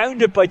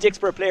 surrounded by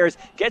Dicksboro players,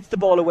 gets the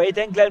ball away.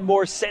 Then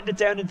Glenmore send it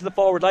down into the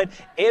forward line.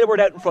 Aylward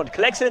out in front,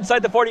 collects it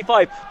inside the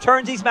 45,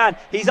 turns his man,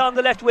 he's on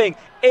the left wing.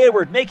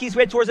 Aylward making his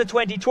way towards the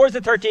 20, towards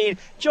the 13,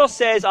 just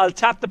says I'll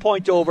tap the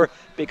point over,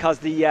 because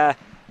the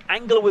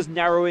angle was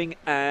narrowing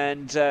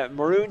and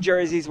maroon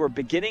jerseys were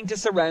beginning to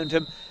surround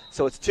him.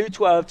 So it's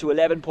 2-12 to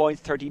 11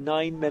 points,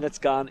 39 minutes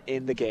gone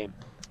in the game.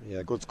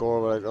 Yeah, good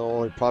score.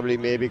 But he probably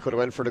maybe could have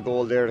went for the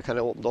goal there. It kind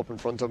of opened up in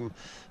front of him,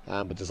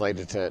 but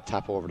decided to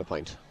tap over the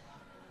point.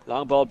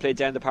 Long ball played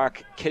down the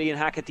park. Killian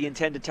Hackett, the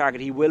intended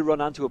target. He will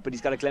run onto it, but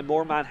he's got a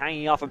Glenmore man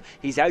hanging off him.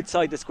 He's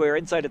outside the square,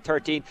 inside at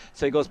 13.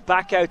 So he goes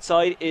back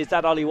outside. Is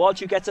that Ollie Walsh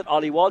who gets it?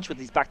 Ollie Walsh with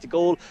his back to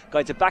goal.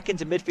 Guides it back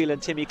into midfield, and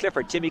Timmy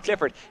Clifford. Timmy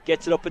Clifford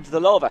gets it up into the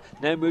lava.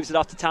 Now moves it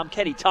off to Tom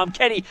Kenny. Tom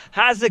Kenny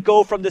has a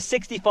go from the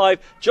 65,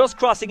 just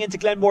crossing into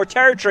Glenmore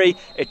territory.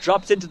 It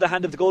drops into the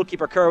hand of the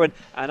goalkeeper, Kerwin,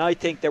 and I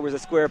think there was a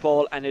square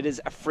ball, and it is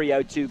a free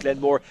out to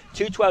Glenmore.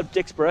 2-12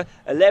 Dicksboro,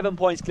 11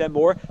 points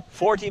Glenmore,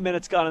 40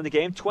 minutes gone in the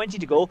game, 20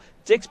 to go.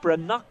 Dicksboro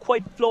not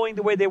quite flowing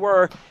the way they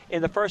were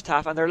in the first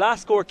half, and their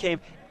last score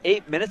came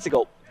 8 minutes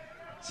ago.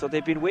 So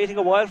they've been waiting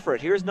a while for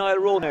it. Here's Niall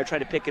Rowe now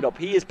trying to pick it up.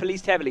 He is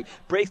policed heavily.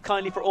 Breaks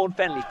kindly for Owen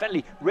Fennelly.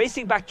 Fennelly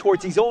racing back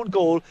towards his own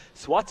goal.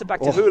 Swats it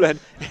back to Houlihan.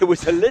 It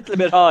was a little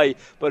bit high,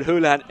 but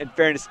Houlihan, in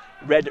fairness,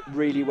 read it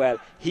really well.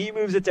 He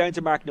moves it down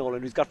to Mark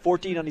Nolan, who's got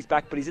 14 on his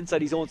back, but he's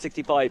inside his own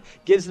 65.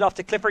 Gives it off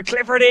to Clifford.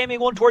 Clifford aiming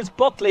one towards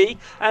Buckley,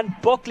 and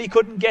Buckley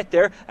couldn't get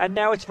there, and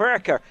now it's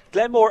Vereker.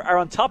 Glenmore are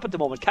on top at the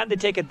moment. Can they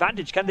take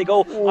advantage? Can they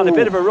go on a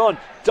bit of a run?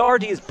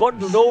 Doherty is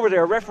bundled over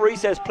there. Referee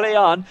says play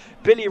on.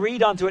 Billy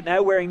Reid onto it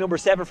now, wearing number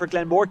 7 for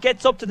Glenmore.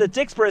 Gets up to the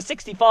Dicksboro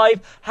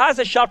 65. Has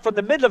a shot from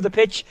the middle of the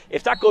pitch.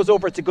 If that goes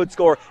over, it's a good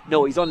score.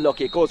 No, he's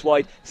unlucky. It goes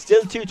wide.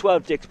 Still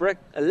 2-12 Dicksboro.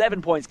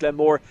 11 points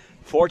Glenmore.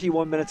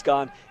 41 minutes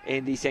gone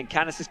in the St.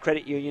 Canice's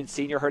Credit Union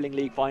Senior Hurling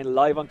League final,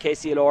 live on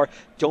KCLR.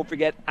 Don't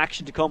forget,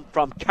 action to come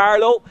from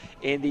Carlow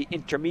in the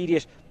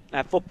Intermediate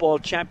Football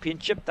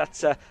Championship.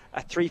 That's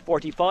at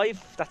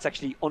 3:45. That's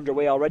actually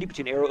underway already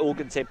between Éire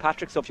Óg and St.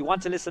 Patrick's. So if you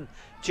want to listen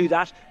to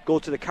that, go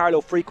to the Carlow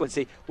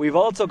frequency. We've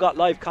also got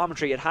live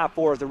commentary at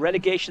 4:30 of the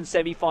relegation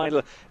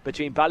semi-final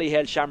between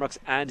Ballyhale Shamrocks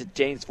and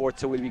Danesfort.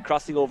 So we'll be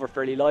crossing over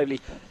fairly lively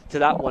to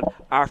that one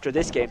after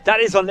this game. That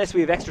is unless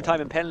we have extra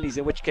time and penalties,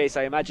 in which case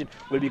I imagine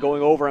we'll be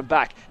going over and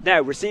back. Now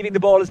receiving the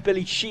ball is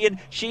Billy Sheehan.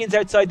 Sheehan's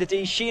outside the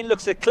D. Sheehan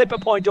looks to clip a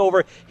point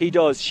over. He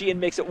does.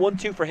 Sheehan makes it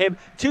 1-2 for him.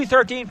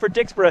 2-13 for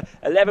Dicksboro.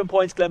 11 11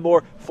 points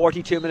Glenmore,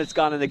 42 minutes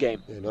gone in the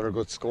game. Another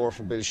good score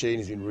from Bill Sheen.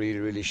 He's been really,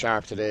 really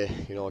sharp today.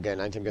 Again,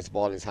 anytime he gets the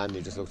ball in his hand,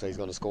 he just looks like he's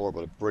going to score,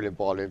 but a brilliant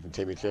ball in from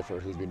Timmy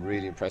Clifford, who's been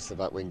really impressive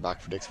at wing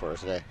back for Dicksboro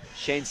today.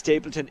 Shane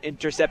Stapleton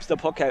intercepts the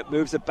puck out,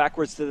 moves it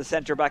backwards to the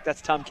centre back.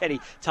 That's Tom Kenny.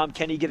 Tom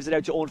Kenny gives it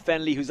out to Owen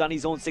Fennelly, who's on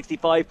his own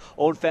 65.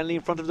 Owen Fennelly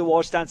in front of the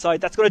wall stand side.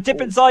 That's going to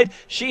dip inside.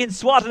 Sheehan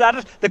swatted at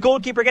it. The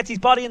goalkeeper gets his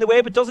body in the way,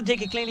 but doesn't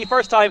take it cleanly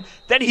first time.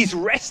 Then he's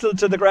wrestled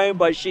to the ground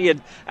by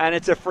Sheehan, and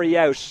it's a free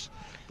out.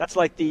 That's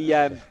like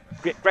the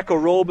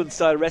Greco-Roman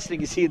style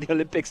wrestling you see in the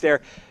Olympics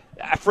there.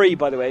 A free,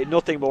 by the way,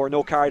 nothing more,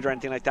 no card or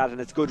anything like that, and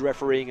it's good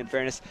refereeing in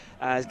fairness.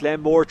 As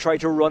Glenmore try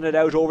to run it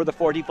out over the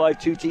 45,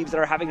 two teams that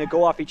are having a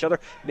go off each other,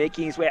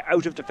 making his way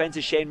out of defence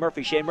is Shane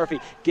Murphy. Shane Murphy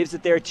gives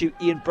it there to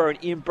Ian Byrne.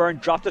 Ian Byrne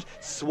dropped it,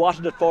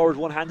 swatted it forward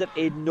one-handed.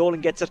 Aidan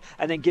Nolan gets it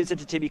and then gives it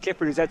to Timmy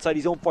Clifford, who's outside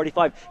his own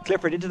 45.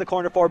 Clifford into the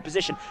corner forward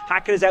position.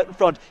 Hackett is out in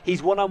front.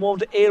 He's one-on-one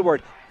to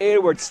Aylward.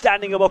 Aylward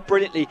standing him up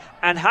brilliantly,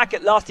 and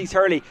Hackett lost his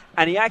hurley,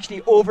 and he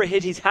actually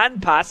overhit his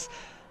hand pass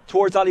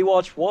towards Ollie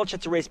Walsh. Walsh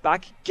had to race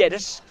back, get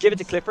it, give it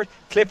to Clifford.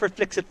 Clifford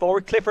flicks it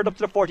forward. Clifford up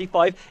to the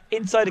 45.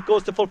 Inside it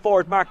goes to full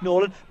forward Mark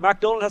Nolan.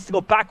 Mark Nolan has to go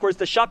backwards.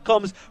 The shot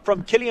comes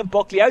from Killian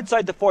Buckley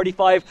outside the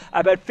 45,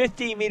 about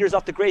 15 metres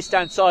off the grey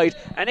stand side,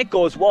 and it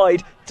goes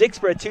wide.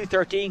 Dicksboro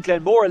 2-13,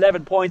 Glenmore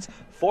 11 points.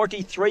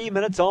 43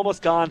 minutes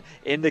almost gone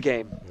in the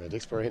game.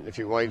 Dicksboro hitting a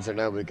few wides there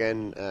now, but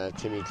again,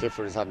 Timmy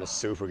Clifford is having a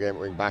super game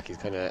at wing back. He's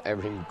kind of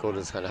everything good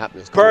is kind of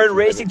happening. Byrne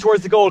racing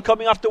towards the goal,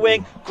 coming off the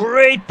wing.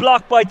 Great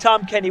block by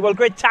Tom Kenny. Well,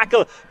 great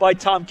tackle by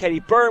Tom Kenny.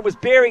 Byrne was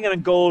bearing it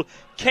on goal.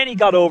 Kenny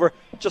got over,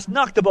 just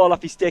knocked the ball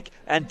off his stick,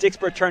 and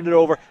Dicksboro turned it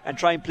over and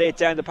try and play it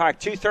down the park.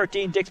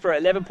 2-13 Dicksboro,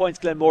 11 points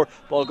Glenmore.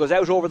 Ball goes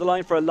out over the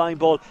line for a line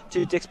ball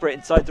to Dicksboro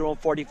inside their own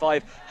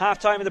 45. Half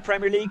time in the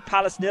Premier League: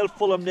 Palace 0,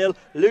 Fulham 0,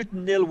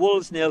 Luton 0,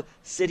 Wolves 0,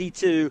 City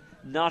 2,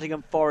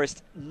 Nottingham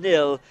Forest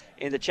 0.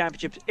 In the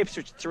Championship,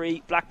 Ipswich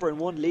 3, Blackburn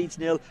 1, Leeds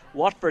 0,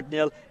 Watford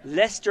 0,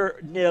 Leicester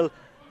 0,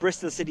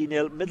 Bristol City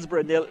 0,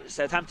 Middlesbrough 0,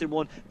 Southampton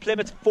 1,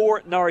 Plymouth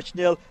 4, Norwich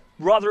 0,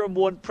 Rotherham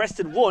 1,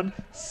 Preston 1,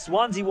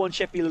 Swansea 1,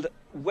 Sheffield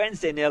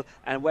Wednesday 0,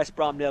 and West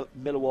Brom 0,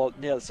 Millwall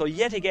 0. So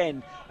yet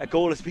again a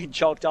goal has been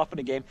chalked off in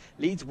the game.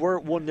 Leeds were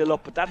 1-0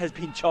 up, but that has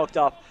been chalked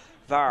off.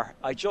 VAR,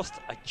 I just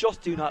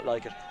do not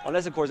like it,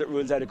 unless of course it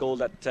rules out a goal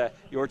that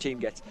your team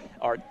gets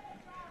or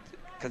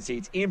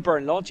concedes. Ian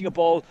Byrne launching a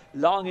ball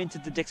long into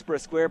the Dicksboro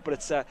square, but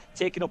it's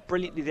taken up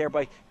brilliantly there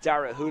by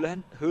Dara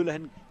Houlihan.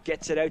 Houlihan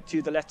gets it out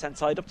to the left hand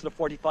side up to the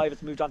 45.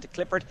 It's moved on to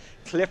Clifford.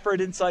 Clifford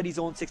inside his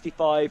own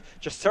 65,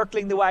 just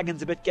circling the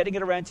wagons a bit, getting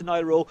it around to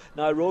Niall Rowe.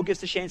 Niall Rowe gives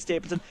to Shane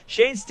Stapleton.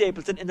 Shane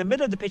Stapleton in the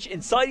middle of the pitch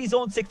inside his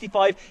own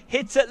 65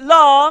 hits it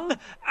long,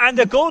 and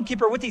the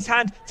goalkeeper with his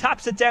hand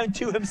taps it down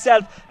to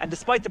himself, and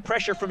despite the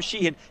pressure from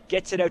Sheehan,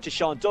 gets it out to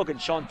Sean Duggan.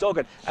 Sean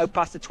Duggan out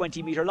past the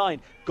 20 metre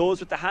line, goes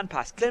with the hand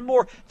pass.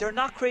 Glenmore, they're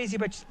not crazy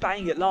about just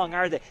banging it long,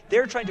 are they?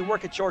 They're trying to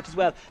work it short as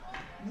well.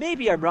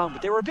 Maybe I'm wrong,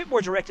 but they were a bit more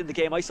direct in the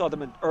game. I saw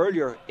them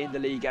earlier in the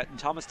league out in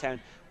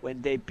Thomastown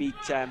when they beat,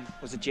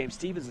 was it James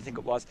Stephens, I think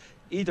it was.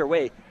 Either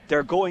way,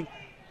 they're going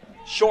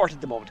short at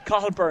the moment.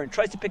 Cathal Byrne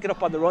tries to pick it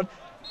up on the run.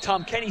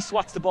 Tom Kenny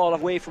swats the ball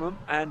away from him,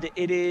 and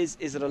it is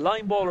it a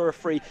line ball or a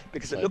free?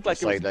 Because it looked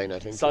like it was sideline, I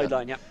think.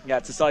 Sideline, yeah,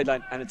 it's a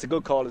sideline, and it's a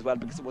good call as well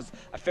because it was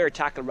a fair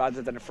tackle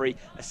rather than a free.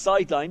 A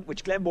sideline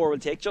which Glenmore will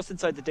take just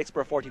inside the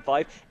Dicksboro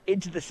 45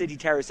 into the City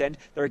Terrace end.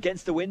 They're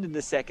against the wind in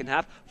the second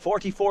half.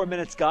 44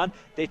 minutes gone.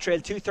 They trail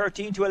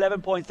 2-13 to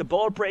 11 points. The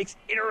ball breaks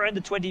in around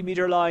the 20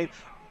 metre line.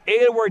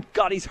 Aylward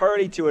got his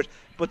hurley to it,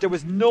 but there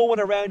was no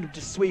one around him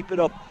to sweep it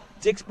up.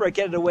 Dicksboro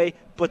get it away,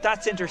 but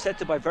that's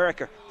intercepted by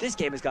Veriker. This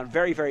game has gone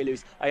very, very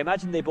loose. I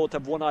imagine they both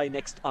have one eye on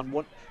next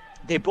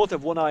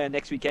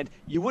weekend.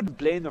 You wouldn't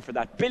blame them for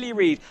that. Billy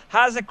Reid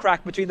has a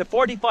crack between the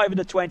 45 and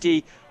the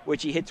 20,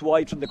 which he hits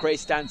wide from the grey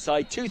stand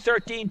side.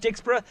 2-13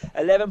 Dicksboro,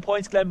 11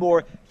 points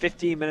Glenmore,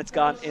 15 minutes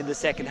gone in the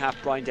second half.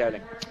 Brian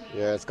Dowling.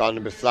 Yeah, it's gone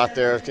a bit flat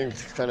there. I think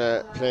it's kind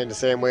of playing the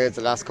same way as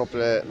the last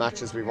couple of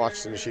matches we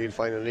watched in the Shield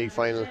final and League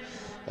final.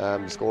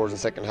 The scores in the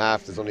second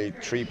half, there's only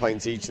 3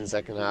 points each in the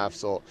second half,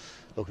 so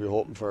look, we're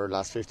hoping for the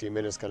last 15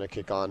 minutes kind of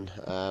kick on.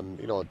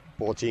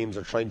 Both teams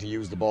are trying to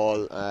use the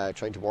ball,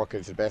 trying to work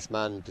it to the best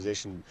man in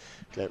position.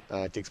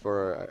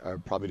 Dicksboro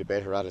are probably the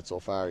better at it so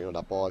far.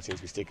 That ball seems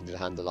to be sticking to the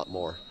hand a lot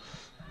more.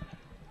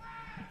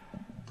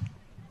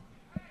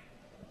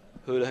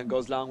 Houlihan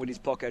goes long with his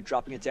puck out,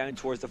 dropping it down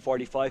towards the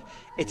 45.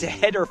 It's a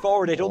header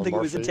forward. I don't think it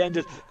was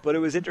intended, but it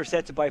was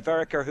intercepted by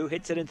Veriker, who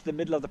hits it into the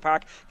middle of the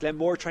park.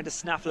 Glenmore trying to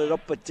snaffle it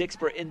up, but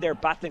Dicksboro in there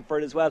battling for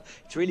it as well.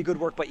 It's really good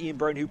work by Ian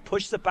Byrne, who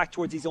pushes it back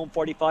towards his own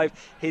 45.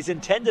 His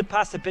intended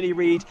pass to Billy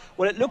Reid,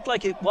 well, it looked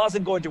like it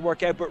wasn't going to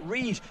work out, but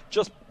Reid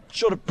just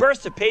showed a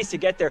burst of pace to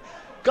get there.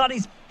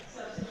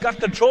 Got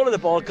control of the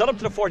ball, got up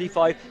to the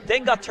 45,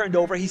 then got turned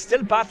over. He's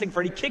still battling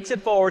for it. He kicks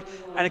it forward,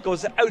 and it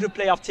goes out of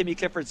play off Timmy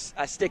Clifford's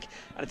stick,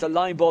 and it's a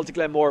line ball to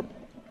Glenmore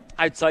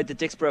outside the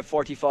Dicksboro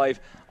 45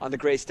 on the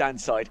grey stand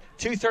side.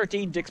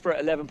 2-13 Dicksboro,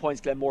 11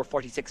 points Glenmore,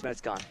 46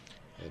 minutes gone.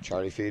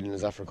 Charlie Phelan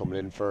is after coming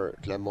in for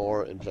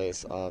Glenmore in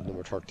place of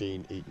number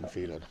 13 Ethan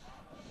Phelan.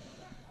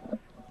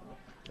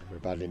 We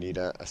badly need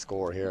a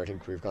score here. I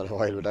think we've gone a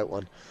while without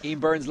one. Ian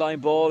Byrne's line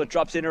ball, it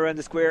drops in around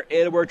the square.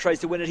 Aylward tries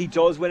to win it, he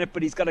does win it,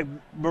 but he's got a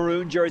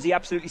maroon jersey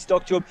absolutely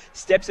stuck to him.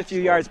 Steps a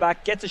few yards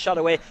back, gets a shot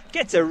away,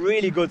 gets a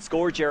really good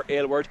score here,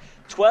 Aylward.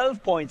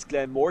 12 points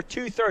Glenmore,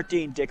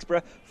 2-13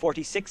 Dicksboro,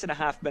 46 and a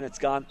half minutes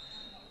gone.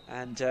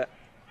 And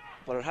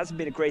well, it hasn't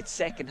been a great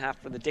second half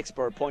from the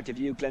Dicksboro point of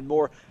view.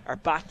 Glenmore are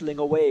battling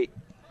away.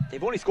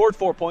 They've only scored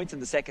 4 points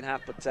in the second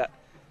half, but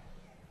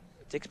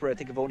Dicksboro I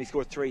think have only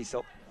scored 3,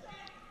 so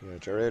yeah,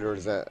 Gerard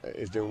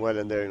is doing well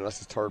in there. That's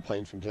his 3rd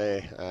point from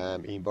play.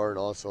 Ian Byrne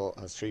also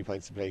has 3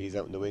 points to play. He's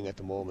out in the wing at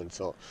the moment.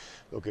 So,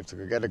 look, if they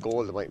could get a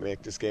goal, they might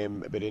make this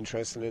game a bit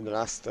interesting in the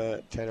last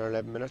 10 or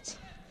 11 minutes.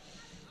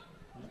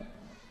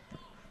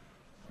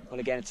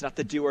 Well, again, it's not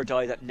the do or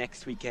die that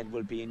next weekend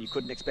will be, and you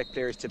couldn't expect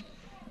players to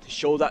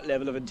show that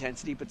level of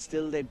intensity, but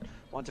still they'd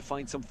want to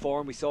find some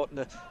form. We saw it in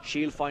the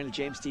Shield final.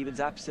 James Stevens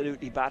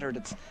absolutely battered.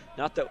 It's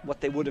not that what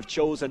they would have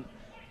chosen,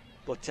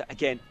 but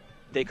again,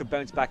 they could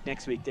bounce back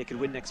next week, they could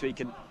win next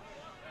week, and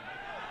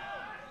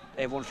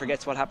everyone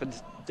forgets what happened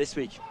this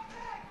week.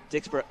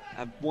 Dicksboro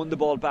have won the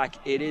ball back.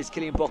 It is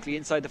Killian Buckley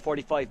inside the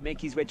 45,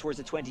 making his way towards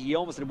the 20. He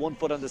almost had 1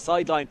 foot on the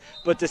sideline,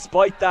 but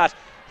despite that,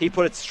 he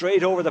put it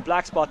straight over the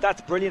black spot.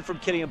 That's brilliant from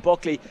Killian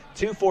Buckley.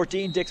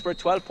 2-14 Dicksboro,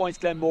 12 points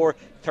Glenmore,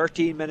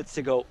 13 minutes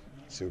to go.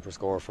 Super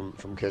score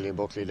from Killian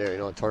Buckley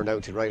there. Turned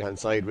out to the right hand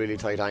side, really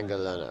tight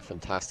angle, and a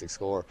fantastic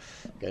score.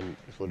 Again,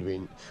 it would have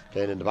been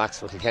playing in the backs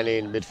for Kilkenny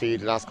in midfield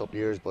the last couple of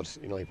years, but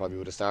he probably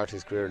would have started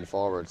his career in the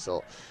forward.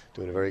 So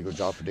doing a very good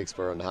job for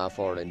Dicksboro in the half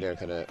forward, and they're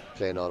kind of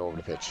playing all over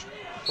the pitch.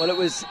 Well, it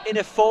was in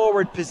a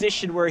forward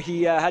position where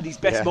he had his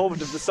best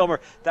moment of the summer.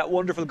 That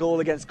wonderful goal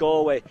against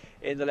Galway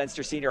in the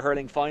Leinster Senior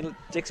Hurling final.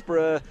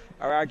 Dicksboro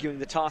are arguing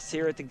the toss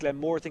here. I think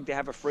Glenmore think they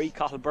have a free.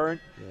 Cathal Byrne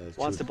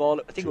wants the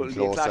ball. I think it will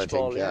be a clash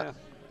ball. Yeah.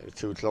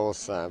 Too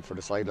close for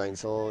the sideline,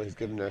 so he's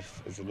given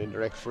it's an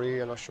indirect free.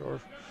 I'm not sure.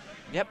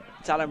 Yep,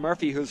 it's Alan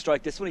Murphy who'll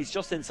strike this one. He's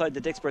just inside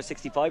the Dicksboro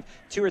 65,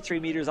 2 or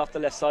 3 metres off the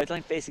left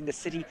sideline, facing the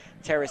City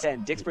Terrace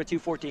end. Dicksboro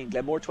 2-14,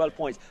 Glenmore 12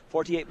 points,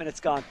 48 minutes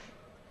gone.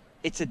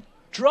 It's a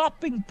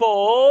dropping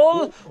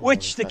ball,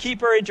 which the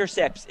keeper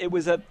intercepts. It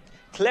was a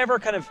clever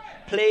kind of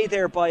play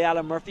there by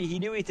Alan Murphy. He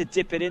knew he had to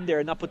dip it in there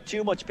and not put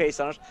too much pace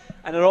on it,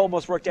 and it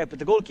almost worked out, but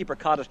the goalkeeper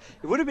caught it.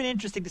 It would have been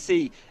interesting to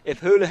see if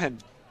Houlihan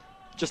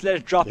just let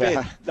it drop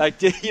in. Like,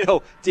 did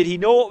he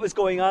know what was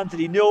going on? Did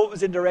he know it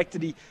was indirect?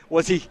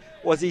 Was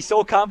he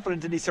so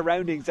confident in his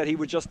surroundings that he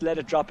would just let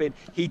it drop in?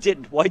 He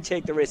didn't. Why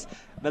take the risk?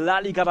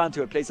 Mullally got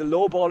onto it, plays a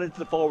low ball into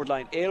the forward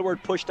line.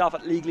 Aylward pushed off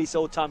it legally,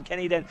 so Tom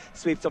Kenny then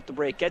sweeps up the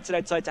break, gets it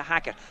outside to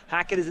Hackett.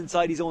 Hackett is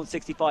inside his own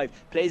 65,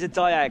 plays a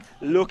diag,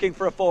 looking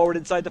for a forward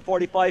inside the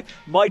 45,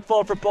 might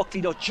fall for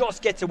Buckley, no,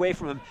 just gets away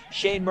from him.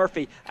 Shane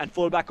Murphy and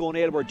fullback Owen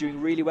Aylward doing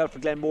really well for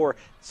Glenmore.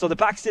 So the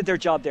backs did their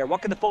job there.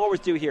 What can the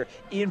forwards do here?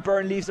 Ian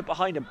Byrne leaves it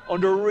behind him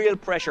under real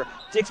pressure.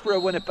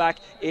 Dicksboro win it back.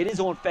 It is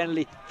Owen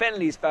Fennelly.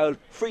 Fennelly is fouled,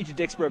 free to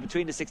Dicksboro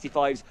between the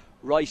 65s,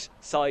 right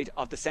side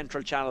of the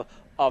central channel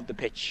of the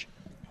pitch.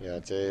 Yeah,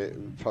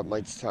 probably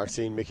might start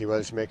seeing Mickey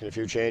Welsh making a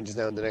few changes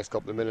now in the next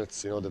couple of minutes.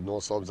 They've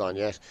no subs on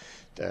yet.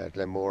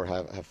 Glenmore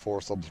have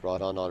 4 subs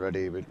brought on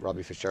already, with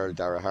Robbie Fitzgerald,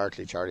 Dara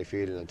Hartley, Charlie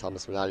Phelan and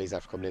Thomas Mullally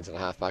after coming into the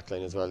half back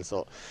line as well.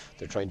 So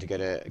they're trying to get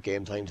a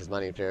game time to as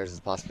many players as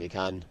possibly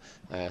can.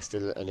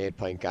 Still an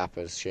 8-point gap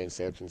as Shane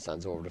Stapleton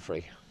stands over the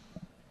free.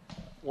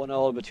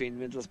 1-1 between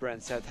Middlesbrough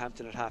and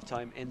Southampton at half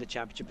time in the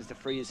Championship as the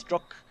free is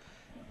struck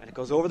and it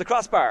goes over the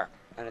crossbar,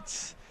 and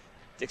it's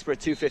Dicksboro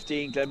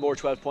 2-15, Glenmore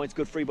 12 points.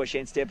 Good free by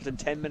Shane Stapleton,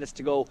 10 minutes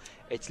to go.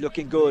 It's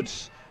looking good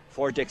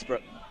for Dicksboro.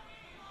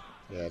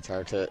 Yeah, it's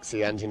hard to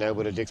see anything now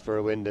but a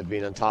Dicksboro win. They've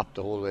been on top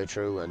the whole way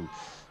through, and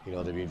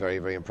they've been very,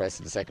 very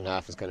impressive. The second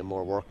half is kind of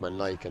more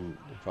workmanlike, and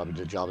probably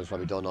the job is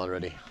probably done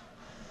already.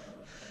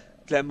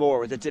 Glenmore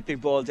with a dipping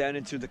ball down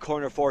into the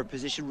corner forward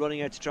position,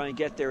 running out to try and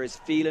get there is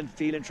Phelan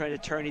trying to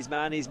turn his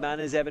man. His man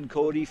is Evan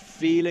Cody.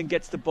 Phelan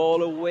gets the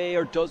ball away,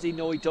 or does he?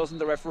 No, he doesn't.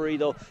 The referee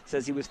though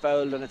says he was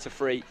fouled, and it's a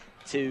free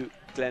to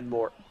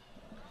Glenmore.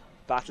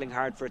 Battling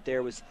hard for it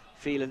there was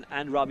Phelan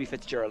and Robbie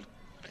Fitzgerald.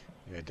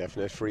 Yeah,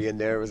 definite free in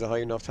there. It was a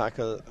high enough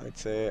tackle, I'd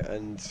say,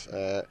 and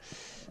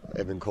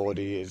Evan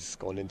Cody is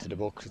going into the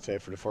book, I'd say,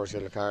 for the first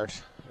yellow card.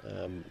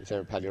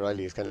 Paddy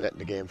Riley is kind of letting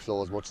the game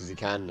flow as much as he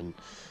can,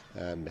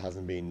 and there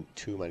hasn't been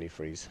too many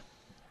frees.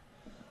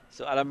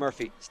 So Alan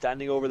Murphy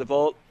standing over the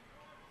ball,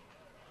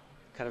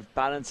 kind of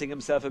balancing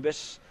himself a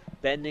bit,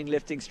 bending,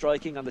 lifting,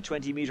 striking on the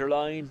 20-metre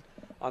line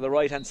on the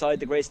right hand side,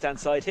 the grey stand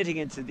side, hitting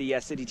into the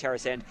City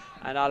Terrace end,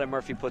 and Alan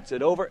Murphy puts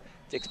it over.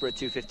 Dicksboro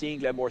 2-15,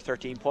 Glenmore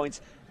 13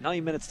 points,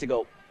 9 minutes to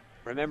go.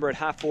 Remember, at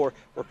half 4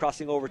 we're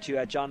crossing over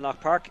to John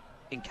Locke Park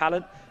in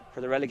Callan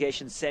for the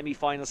relegation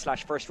semi-final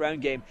 / first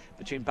round game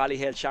between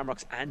Ballyhale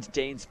Shamrocks and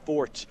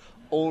Danesfort.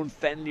 Owen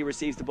Fennelly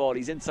receives the ball.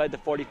 He's inside the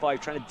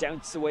 45, trying to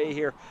dance away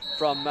here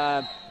from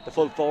the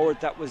full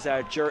forward. That was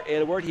Ger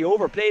Aylward. He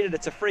overplayed it.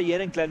 It's a free in,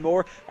 and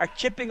Glenmore are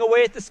chipping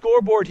away at the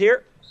scoreboard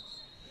here.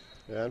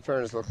 Yeah, in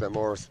fairness, look,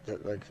 Glenmore,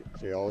 like,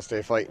 they always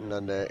stay fighting,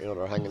 and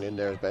they're hanging in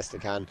there as best they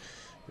can.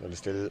 they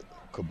still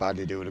could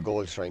badly do with a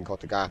goal to try and cut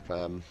the gap.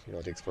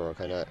 Dicksboro are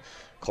kind of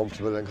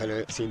comfortable and kind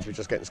of seem to be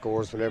just getting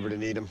scores whenever they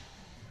need them.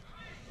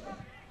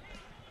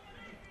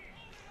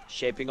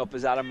 Shaping up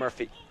is Alan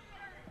Murphy.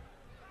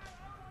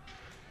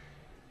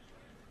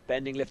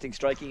 Bending, lifting,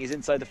 striking. He's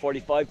inside the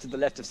 45 to the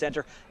left of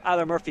centre.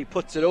 Alan Murphy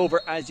puts it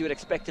over as you would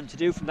expect him to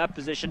do from that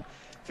position.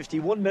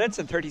 51 minutes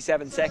and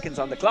 37 seconds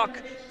on the clock.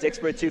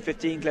 Dicksboro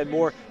 2-15,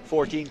 Glenmore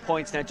 14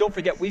 points. Now don't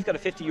forget, we've got a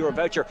 €50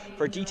 voucher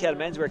for Detail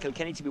Menswear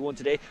Kilkenny to be won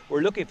today.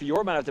 We're looking for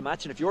your man of the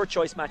match, and if your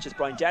choice matches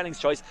Brian Dowling's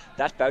choice,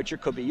 that voucher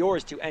could be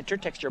yours. To enter,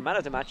 text your man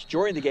of the match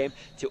during the game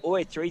to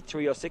 083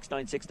 306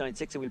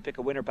 9696 and we'll pick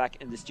a winner back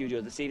in the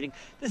studio this evening.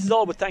 This is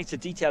all with thanks to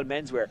Detail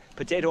Menswear,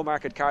 Potato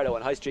Market Carlow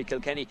and High Street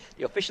Kilkenny,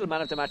 the official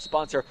man of the match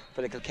sponsor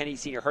for the Kilkenny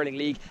Senior Hurling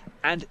League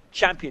and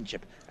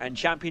Championship. And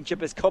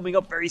Championship is coming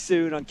up very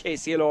soon on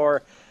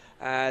KCLR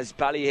as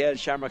Ballyhale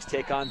Shamrocks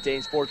take on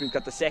Danesfort. We've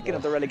got the second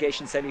of the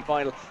relegation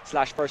semi-final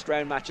 / first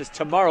round matches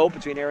tomorrow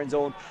between Erin's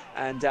Own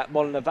and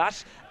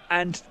Mullinavat.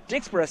 And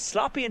Dicksboro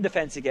sloppy in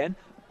defence again,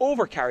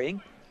 over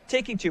carrying,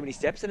 taking too many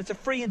steps, and it's a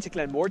free into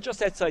Glenmore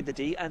just outside the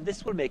D, and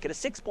this will make it a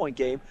 6-point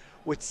game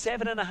with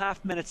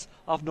 7.5 minutes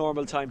of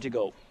normal time to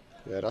go.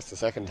 Yeah, that's the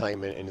second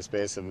time in the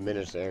space of a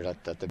minute there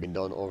that they've been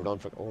overdone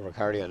for over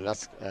carrying, and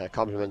that's a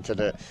compliment to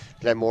the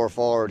Glenmore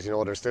forwards.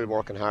 They're still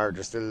working hard,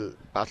 they're still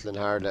battling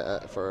hard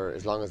for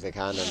as long as they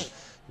can, and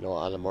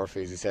Alan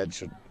Murphy, as he said,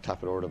 should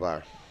tap it over the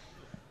bar.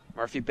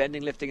 Murphy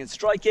bending, lifting and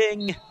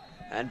striking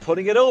and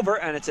putting it over,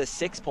 and it's a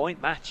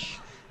 6-point match.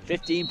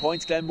 15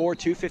 points Glenmore,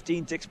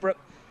 2-15 Dicksboro.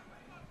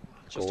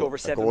 Just over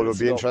 7 minutes. Goal would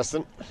be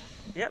interesting.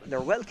 Yeah, they're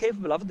well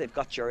capable of it. They've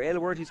got Jerry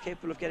Aylward, who's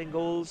capable of getting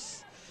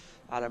goals.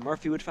 Alan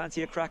Murphy would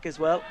fancy a crack as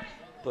well.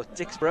 But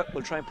Dicksboro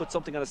will try and put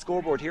something on a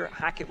scoreboard here.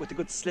 Hackett with a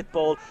good slip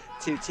ball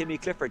to Timmy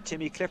Clifford.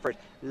 Timmy Clifford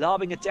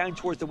lobbing it down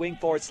towards the wing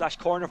forward /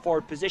 corner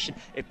forward position.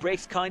 It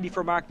breaks kindly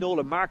for Mark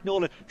Nolan. Mark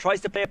Nolan tries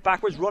to play it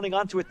backwards. Running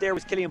onto it there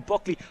was Killian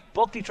Buckley.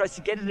 Buckley tries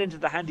to get it into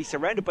the handy,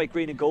 surrounded by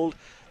green and gold.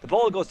 The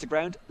ball goes to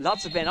ground.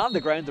 Lots of men on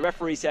the ground. The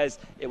referee says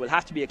it will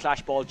have to be a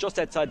clash ball just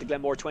outside the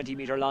Glenmore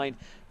 20-metre line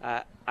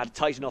at a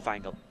tight enough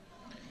angle.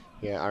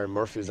 Yeah, Aaron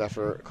Murphy's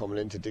after coming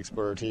into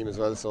Dicksboro team as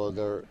well,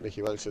 so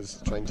Mickey Welch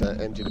is trying to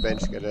empty the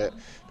bench, get a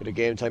bit of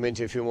game time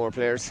into a few more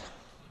players.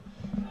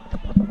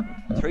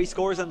 3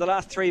 scores in the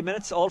last 3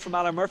 minutes, all from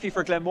Alan Murphy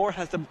for Glenmore,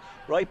 has them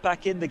right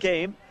back in the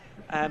game.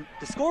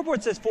 The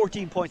scoreboard says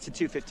 14 points to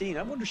 2-15.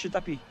 I wonder, should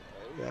that be...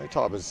 Yeah, I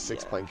thought it was a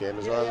 6-point game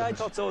as well. Yeah, I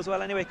thought so as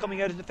well. Anyway,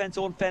 coming out of defence,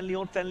 Owen Fenley.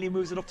 Owen Fenley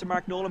moves it up to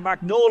Mark Nolan.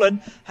 Mark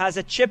Nolan has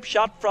a chip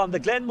shot from the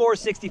Glenmore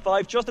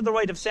 65, just to the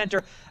right of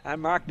centre,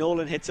 and Mark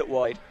Nolan hits it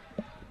wide.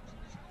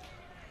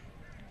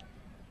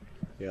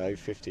 Yeah, I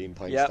have 15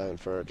 points down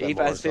for Glenmore.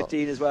 Eva has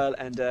 15 as well,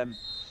 and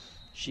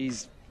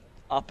she's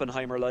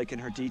Oppenheimer-like in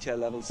her detail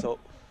level. So,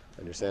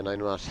 and you're saying I'm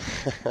not?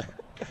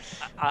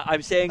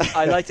 I'm saying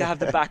I like to have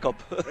the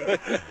backup.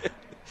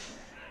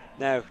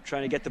 Now,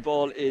 trying to get the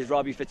ball is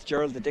Robbie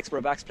Fitzgerald. The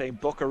Dicksboro backs playing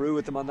buckaroo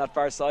with them on that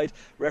far side.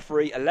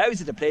 Referee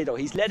allows it to play, though.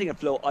 He's letting it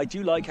flow. I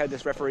do like how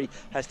this referee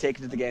has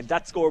taken to the game.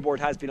 That scoreboard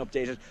has been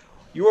updated.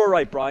 You were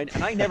right, Brian,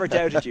 and I never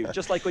doubted you.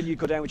 Just like when you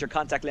go down with your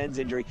contact lens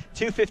injury.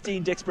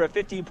 2-15 Dicksboro,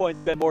 15 points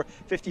Glenmore,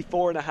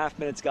 54.5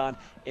 minutes gone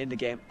in the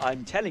game.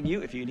 I'm telling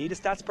you, if you need a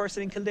stats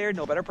person in Kildare,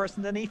 no better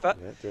person than Aoife. Yeah,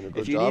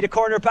 if you need a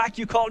corner back,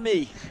 you call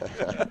me.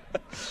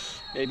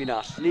 Maybe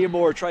not. Liam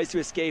Moore tries to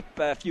escape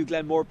a few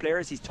Glenmore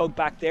players. He's tugged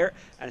back there,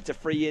 and it's a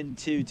free in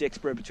to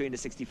Dicksboro between the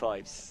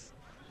 65s.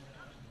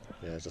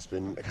 Yeah, it's just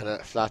been kind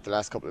of flat the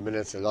last couple of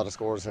minutes. A lot of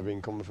scores have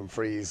been coming from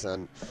frees,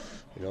 and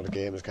the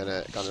game has kind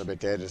of gone a bit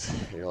dead.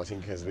 I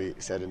think, as we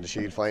said in the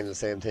Shield final,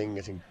 same thing.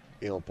 I think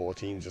both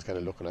teams just kind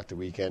of looking at the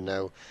weekend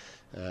now.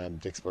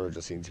 Dicksboro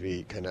just seem to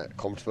be kind of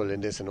comfortable in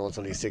this. I know it's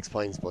only 6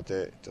 points, but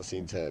they just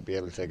seem to be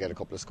able to get a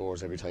couple of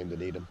scores every time they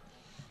need them.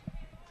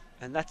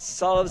 And that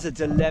solves a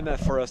dilemma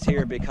for us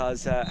here,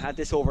 because had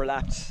this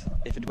overlapped,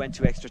 if it went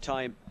to extra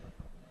time,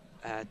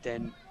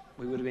 then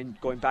we would have been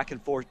going back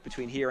and forth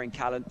between here and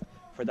Callan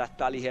for that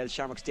Ballyhale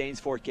Shamrocks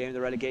Danesfort game,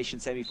 the relegation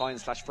semi-final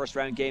 / first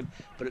round game.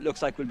 But it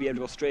looks like we'll be able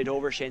to go straight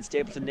over. Shane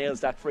Stapleton nails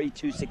that free.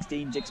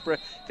 2-16 Dicksboro,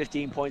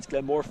 15 points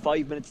Glenmore,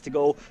 5 minutes to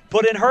go.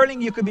 But in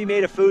hurling you can be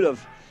made a fool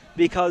of,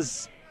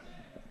 because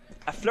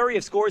a flurry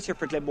of scores here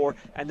for Glenmore,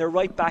 and they're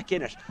right back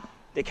in it.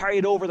 They carry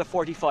it over the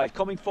 45.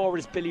 Coming forward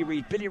is Billy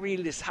Reid. Billy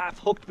Reid is half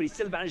hooked, but he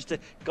still managed to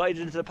guide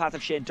it into the path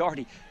of Shane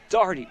Doherty.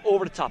 Doherty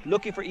over the top,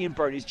 looking for Ian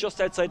Byrne. He's just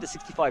outside the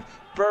 65.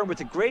 Byrne with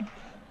a great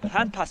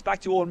hand pass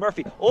back to Owen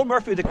Murphy. Owen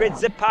Murphy with a great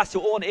zip pass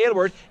to Owen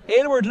Aylward.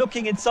 Aylward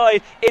looking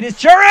inside. It is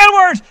Ger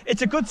Aylward!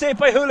 It's a good save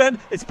by Houlihan.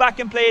 It's back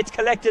in play. It's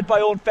collected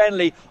by Owen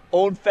Fenley.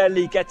 Owen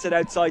Fenley gets it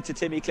outside to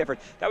Timmy Clifford.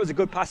 That was a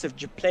good passive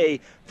play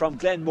from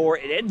Glenmore.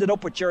 It ended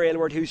up with Ger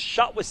Aylward, whose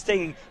shot was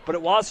stinging, but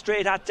it was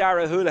straight at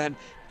Dara Houlihan.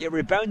 It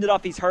rebounded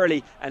off his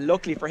hurley, and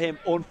luckily for him,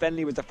 Owen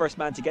Fenley was the first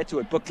man to get to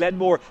it. But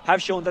Glenmore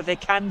have shown that they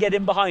can get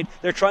in behind.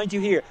 They're trying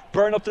to here.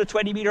 Burn up to the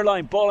 20-metre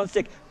line. Ball on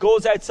stick.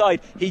 Goes outside.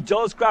 He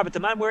does grab it.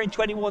 The man wearing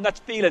 21, that's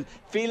Phelan.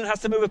 Phelan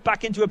has to move it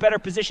back into a better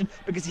position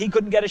because he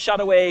couldn't get a shot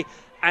away.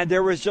 and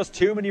there was just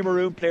too many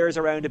maroon players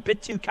around, a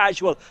bit too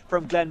casual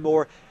from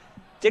Glenmore.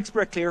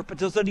 Dicksboro clear, but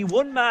there's only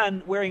one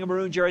man wearing a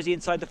maroon jersey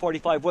inside the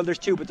 45. Well, there's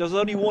two, but there's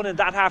only one in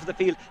that half of the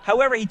field.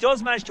 However, he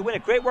does manage to win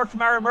it. Great work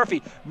from Aaron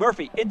Murphy.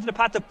 Murphy into the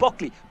path of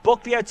Buckley.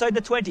 Buckley outside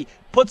the 20,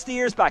 puts the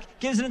ears back,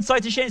 gives it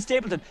inside to Shane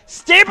Stapleton.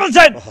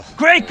 Stapleton!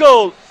 Great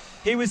goal!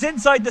 He was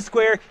inside the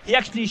square. He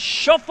actually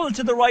shuffled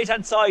to the right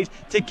hand side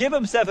to give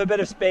himself a bit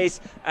of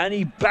space, and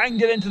he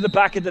banged it into the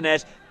back of the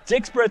net.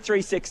 Dicksboro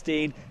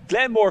 3-16,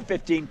 Glenmore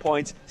 15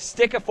 points.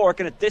 Stick a fork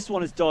in it. This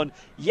one is done.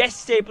 Yes,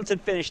 Stapleton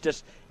finished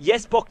it.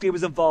 Yes, Buckley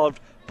was involved,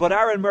 but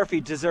Aaron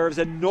Murphy deserves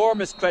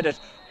enormous credit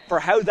for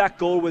how that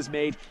goal was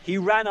made. He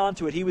ran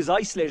onto it. He was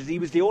isolated. He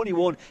was the only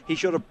one. He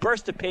showed a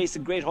burst of pace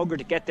and great hunger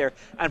to get there.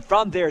 And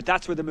from there,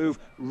 that's where the move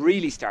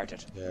really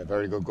started. Yeah,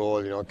 very good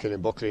goal.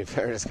 Killian Buckley, in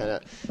fairness, kind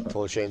of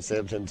told Shane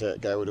Stapleton to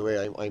get out of the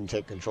way. I'm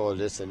taking control of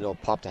this, and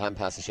popped a hand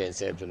pass to Shane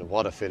Stapleton. And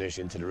what a finish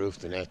into the roof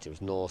of the net. There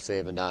was no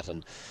saving that,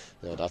 and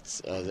that's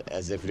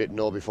as if we didn't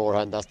know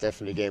beforehand. That's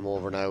definitely game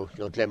over now.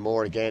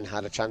 Glenmore again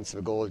had a chance of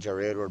a goal.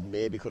 Jerry Edward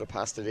maybe could have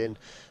passed it in.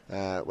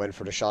 Went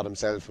for the shot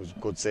himself. It was a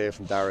good save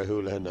from Dara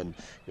Houlihan, and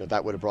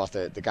that would have brought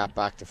the gap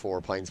back to 4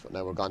 points, but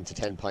now we're gone to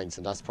 10 points,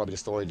 and that's probably the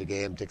story of the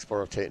game.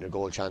 Dicksboro have taken their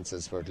goal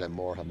chances where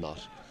Glenmore have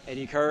not.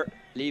 Eddie Kerr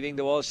leaving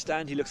the Walsh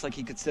stand. He looks like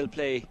he could still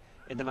play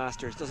in the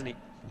Masters, doesn't he?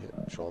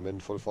 Yeah, show him in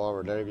full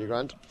forward there, be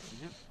grand.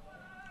 Yeah.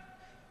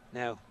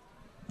 Now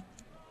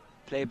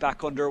play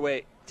back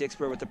underway.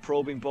 Dicksboro with the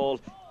probing ball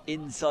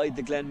inside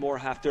the Glenmore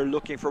half. They're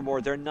looking for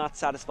more. They're not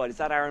satisfied. It's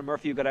that Aaron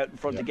Murphy who got out in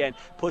front again,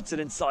 puts it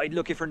inside,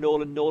 looking for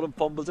Nolan. Nolan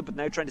fumbles it, but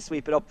now trying to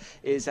sweep it up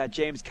is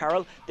James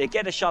Carroll. They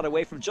get a shot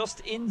away from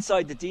just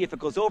inside the D. If it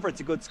goes over, it's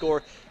a good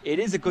score. It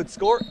is a good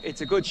score.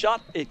 It's a good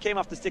shot. It came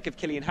off the stick of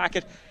Killian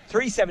Hackett.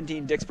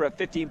 3-17 Dicksboro,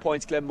 15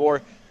 points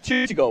Glenmore,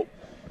 2 to go.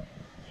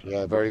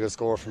 Yeah, very good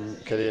score from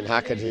Killian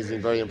Hackett. He's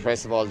been very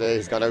impressive all day.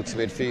 He's gone out to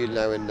midfield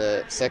now in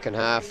the second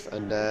half,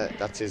 and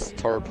that's his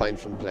third point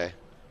from play.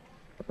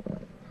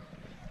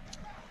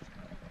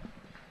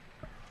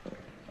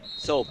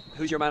 So,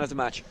 who's your man of the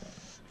match?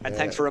 And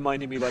thanks for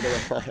reminding me, by the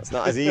way. It's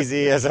not as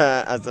easy as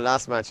the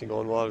last match in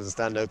Going Wall to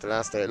stand out the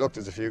last day. Look,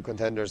 there's a few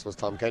contenders. Was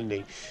Tom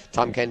Kennedy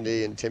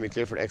and Timmy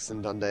Clifford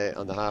excellent on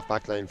the half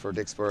back line for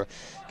Dicksboro.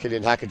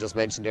 Killian Hackett just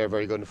mentioned there,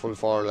 very good in the full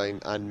forward line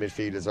and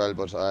midfield as well.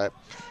 But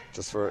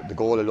just for the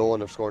goal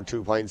alone of scoring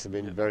 2 points and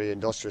been very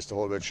industrious the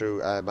whole way through.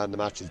 Man of the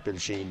match is Bill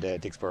Sheen, the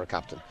Dicksboro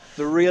captain.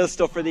 The real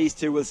stuff for these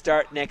two will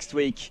start next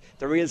week.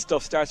 The real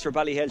stuff starts for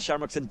Ballyhale,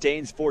 Shamrocks and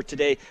Danesfort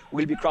today.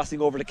 We'll be crossing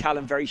over to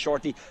Callan very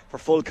shortly for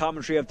full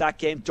commentary of that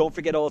game. Don't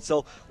forget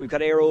also, we've got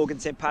Éire Óg and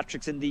St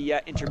Patrick's in the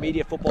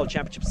Intermediate Football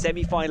Championship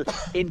semi-final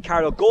in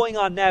Carlow. Going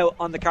on now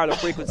on the Carlow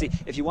frequency.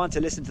 If you want to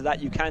listen to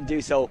that, you can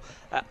do so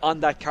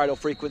on that Carlow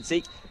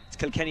frequency. It's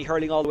Kilkenny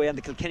hurling all the way on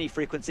the Kilkenny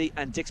frequency,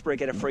 and Dicksboro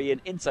get a free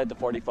in inside the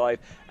 45,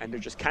 and they're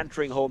just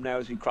cantering home now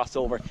as we cross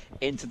over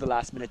into the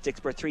last minute.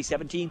 Dicksboro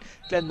 3-17,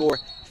 Glenmore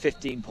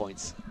 15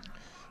 points.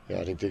 Yeah,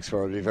 I think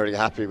Dicksboro will be very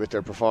happy with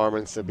their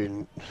performance. They've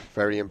been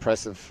very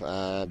impressive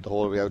the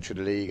whole way out through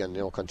the league,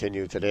 and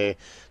continue today,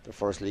 their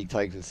first league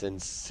title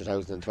since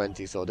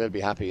 2020. So they'll be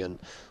happy, and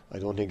I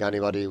don't think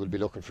anybody will be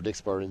looking for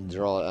Dicksboro in the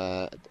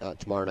draw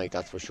tomorrow night.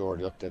 That's for sure.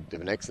 Look,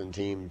 they've an excellent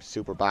team,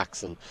 super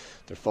backs, and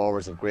their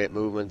forwards have great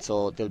movement.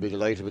 So they'll be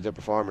delighted with their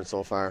performance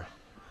so far.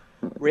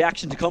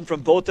 Reaction to come from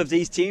both of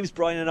these teams.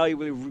 Brian and I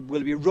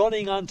will be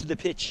running onto the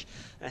pitch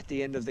at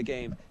the end of the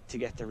game to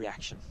get the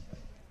reaction.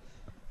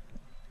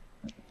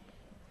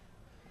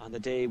 On the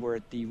day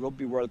where the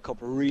Rugby World Cup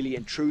really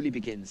and truly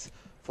begins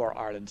for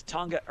Ireland.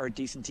 Tonga are a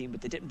decent team,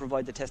 but they didn't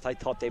provide the test I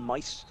thought they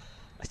might.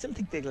 I still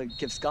think they'll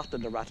give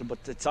Scotland a rattle, but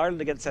it's Ireland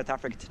against South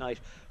Africa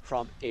tonight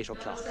from 8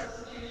 o'clock. Number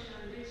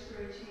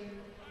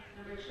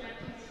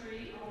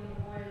 23, Owen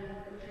Boylan,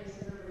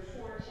 replacing number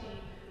 14,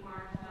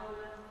 Mark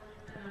Nowlan,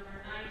 and number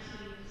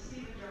 19,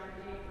 Stephen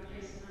Doherty,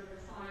 replacing number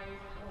 5,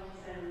 Owen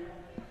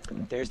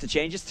Fenley. There's the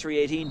changes.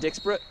 3-18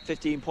 Dicksboro,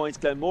 15 points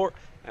Glenmore,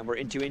 and we're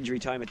into injury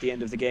time at the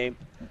end of the game.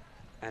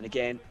 And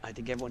again, I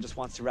think everyone just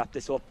wants to wrap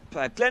this up.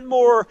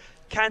 Glenmore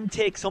can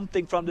take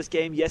something from this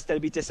game. Yes, they'll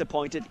be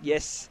disappointed.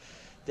 Yes,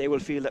 they will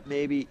feel that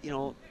maybe,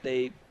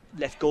 they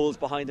left goals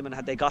behind them, and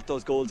had they got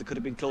those goals, it could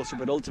have been closer.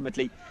 But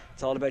ultimately,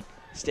 it's all about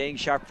staying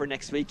sharp for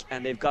next week.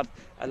 And they've got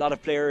a lot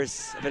of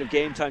players, a bit of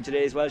game time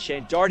today as well.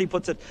 Shane Doherty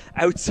puts it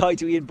outside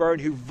to Ian Byrne,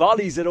 who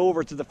volleys it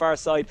over to the far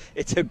side.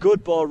 It's a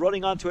good ball.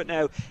 Running onto it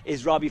now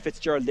is Robbie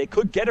Fitzgerald. They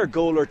could get a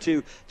goal or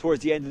two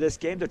towards the end of this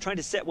game. They're trying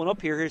to set one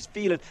up here. Here's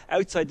Phelan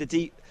outside the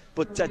deep.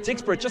 But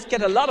Dicksboro just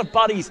get a lot of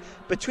bodies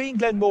between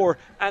Glenmore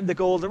and the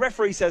goal. The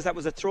referee says that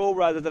was a throw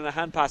rather than a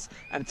hand pass,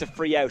 and it's a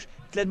free out.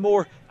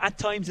 Glenmore at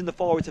times in the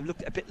forwards have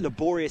looked a bit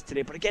laborious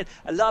today, but again,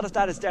 a lot of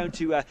that is down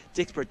to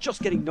Dicksboro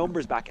just getting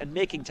numbers back and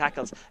making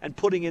tackles and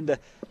putting in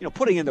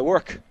the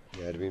work.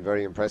 Yeah, they've been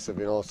very impressive.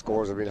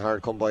 Scores have been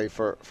hard come by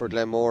for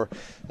Glenmore.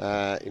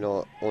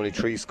 Only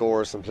 3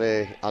 scores in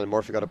play. Alan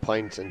Murphy got a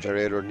point, and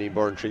Jerry Edward and Ian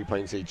Byrne 3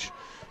 points each.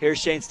 Here's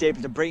Shane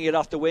Stapleton bringing it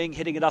off the wing,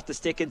 hitting it off the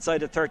stick inside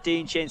the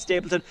 13. Shane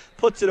Stapleton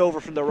puts it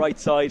over from the right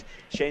side.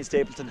 Shane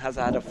Stapleton has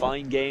had a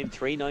fine game.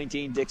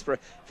 3-19 Dicksboro,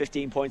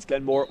 15 points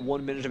Glenmore,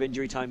 1 minute of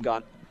injury time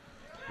gone.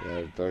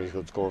 Yeah, very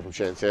good score from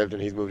Shane Stapleton.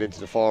 He's moved into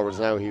the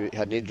forwards now. He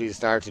had an injury to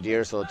start the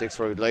year, so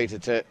Dicksboro would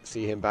delighted to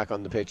see him back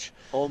on the pitch.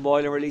 Owen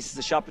Moylan releases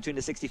the shot between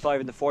the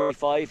 65 and the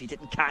 45. He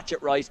didn't catch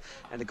it right,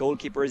 and the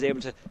goalkeeper is able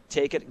to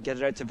take it and get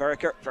it out to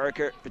Veriker.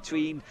 Veriker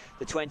between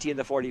the 20 and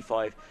the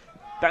 45.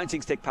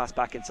 Bouncing stick pass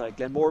back inside.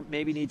 Glenmore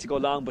maybe need to go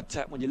long, but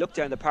when you look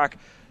down the park,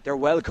 they're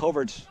well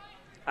covered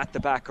at the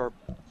back or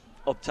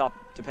up top,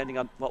 depending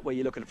on what way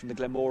you look at it from the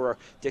Glenmore or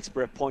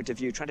Dicksboro point of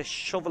view. Trying to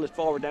shovel it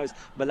forward now is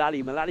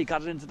Mullally. Mullally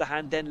got it into the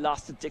hand, then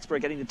lost it.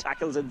 Dicksboro getting the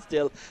tackles in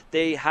still.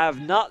 They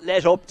have not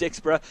let up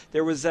Dicksboro.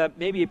 There was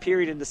maybe a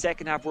period in the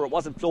second half where it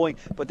wasn't flowing,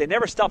 but they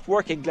never stopped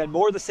working.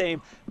 Glenmore the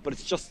same, but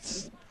it's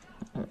just,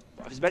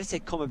 I was about to say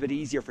come a bit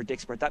easier for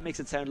Dicksboro. That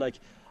makes it sound like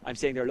I'm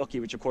saying they're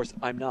lucky, which of course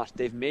I'm not.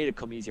 They've made it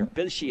come easier.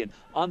 Bill Sheehan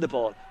on the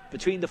ball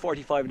between the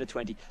 45 and the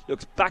 20,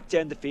 looks back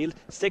down the field,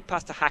 stick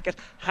pass to Hackett.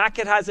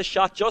 Hackett has a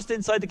shot just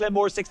inside the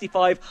Glenmore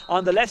 65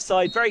 on the left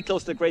side, very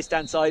close to the grey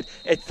stand side.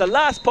 It's the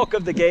last puck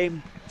of the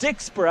game.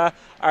 Dicksboro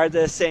are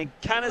the St.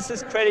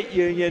 Canice's Credit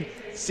Union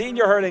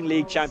Senior Hurling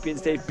League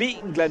champions. They've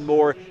beaten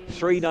Glenmore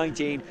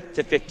 3-19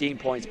 to 15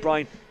 points.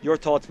 Brian, your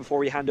thoughts before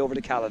we hand over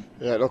to Callan?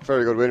 Yeah, look,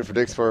 very good win for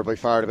Dicksboro. By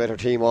far the better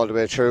team all the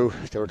way through.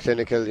 They were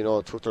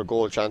clinical, took their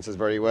goal chances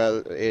very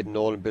well. Aidan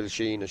Nolan, Bill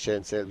Sheen and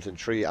Shane Stapleton,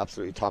 3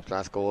 absolutely top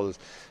class goals.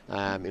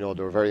 They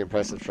were very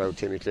impressive throughout.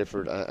 Timmy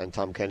Clifford and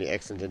Tom Kenny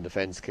excellent in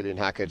defence. Killian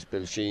Hackett,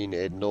 Bill Sheen,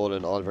 Aidan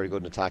Nolan all very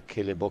good in attack.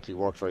 Killian Buckley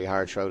worked very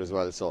hard throughout as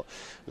well. So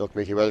look,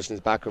 Mickey Welsh and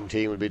his backroom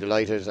team will be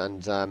delighted,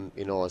 and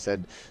I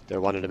said they're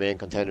one of the main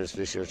contenders for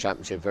this year's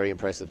championship. Very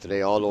impressive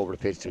today, all over the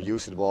pitch. Their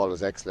use of the ball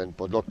was excellent.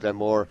 But look,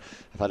 Glenmore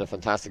have had a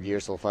fantastic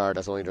year so far.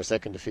 That's only their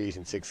second defeat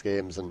in 6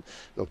 games, and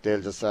look, they'll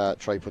just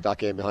try to put that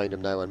game behind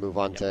them now and move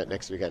on to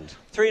next weekend.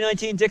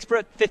 3-19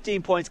 Dicksboro,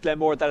 15 points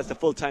Glenmore. That is the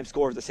full-time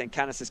score of the St.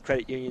 Canice's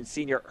Credit Union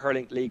Senior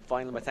Hurling League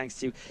final. My thanks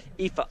to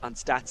Aoife on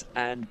stats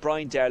and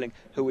Brian Darling,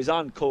 who was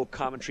on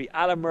co-commentary.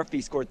 Alan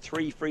Murphy scored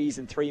 3 frees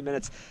in 3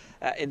 minutes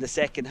in the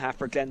second half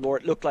for Glenmore.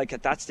 It looked like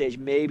at that stage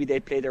maybe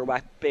they'd play their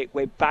way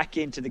back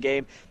into the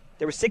game.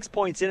 There were 6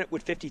 points in it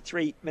with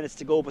 53 minutes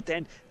to go, but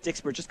then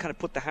Dicksboro just kind of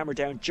put the hammer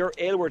down. Ger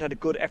Aylward had a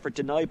good effort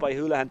denied by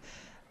Houlihan,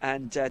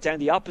 and down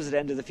the opposite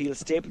end of the field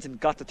Stapleton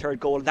got the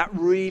third goal, and that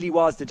really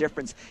was the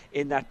difference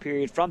in that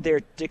period. From there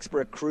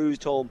Dicksboro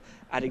cruised home,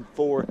 adding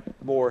 4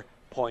 more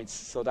points.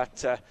 So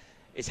that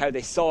is how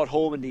they saw it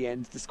home in the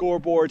end. The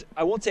scoreboard,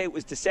 I won't say it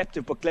was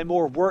deceptive, but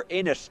Glenmore were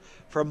in it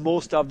for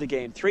most of the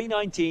game.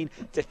 3-19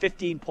 to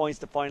 15 points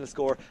the final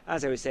score.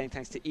 As I was saying,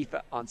 thanks to Aoife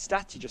on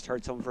stats. You just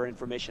heard some of her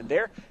information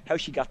there. How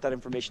she got that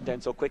information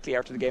down so quickly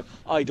after the game,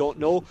 I don't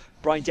know.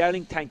 Brian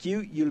Dowling, thank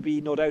you. You'll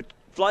be no doubt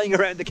flying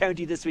around the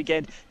county this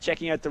weekend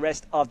checking out the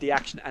rest of the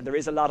action, and there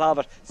is a lot of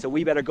it, so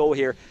we better go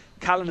here.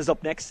 Callan is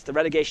up next, the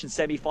relegation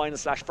semi-final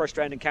 / first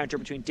round encounter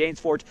between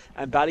Danesfort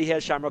and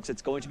Ballyhale Shamrocks.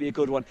 It's going to be a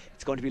good one.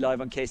 It's going to be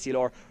live on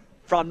KCLR.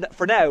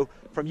 For now,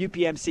 from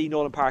UPMC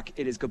Nowlan Park,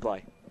 it is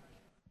goodbye.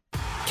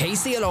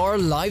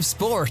 KCLR Live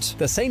Sport.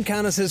 The St.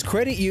 Canice's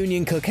Credit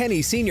Union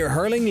Kilkenny Senior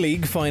Hurling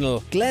League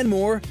final.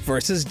 Glenmore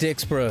versus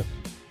Dicksboro.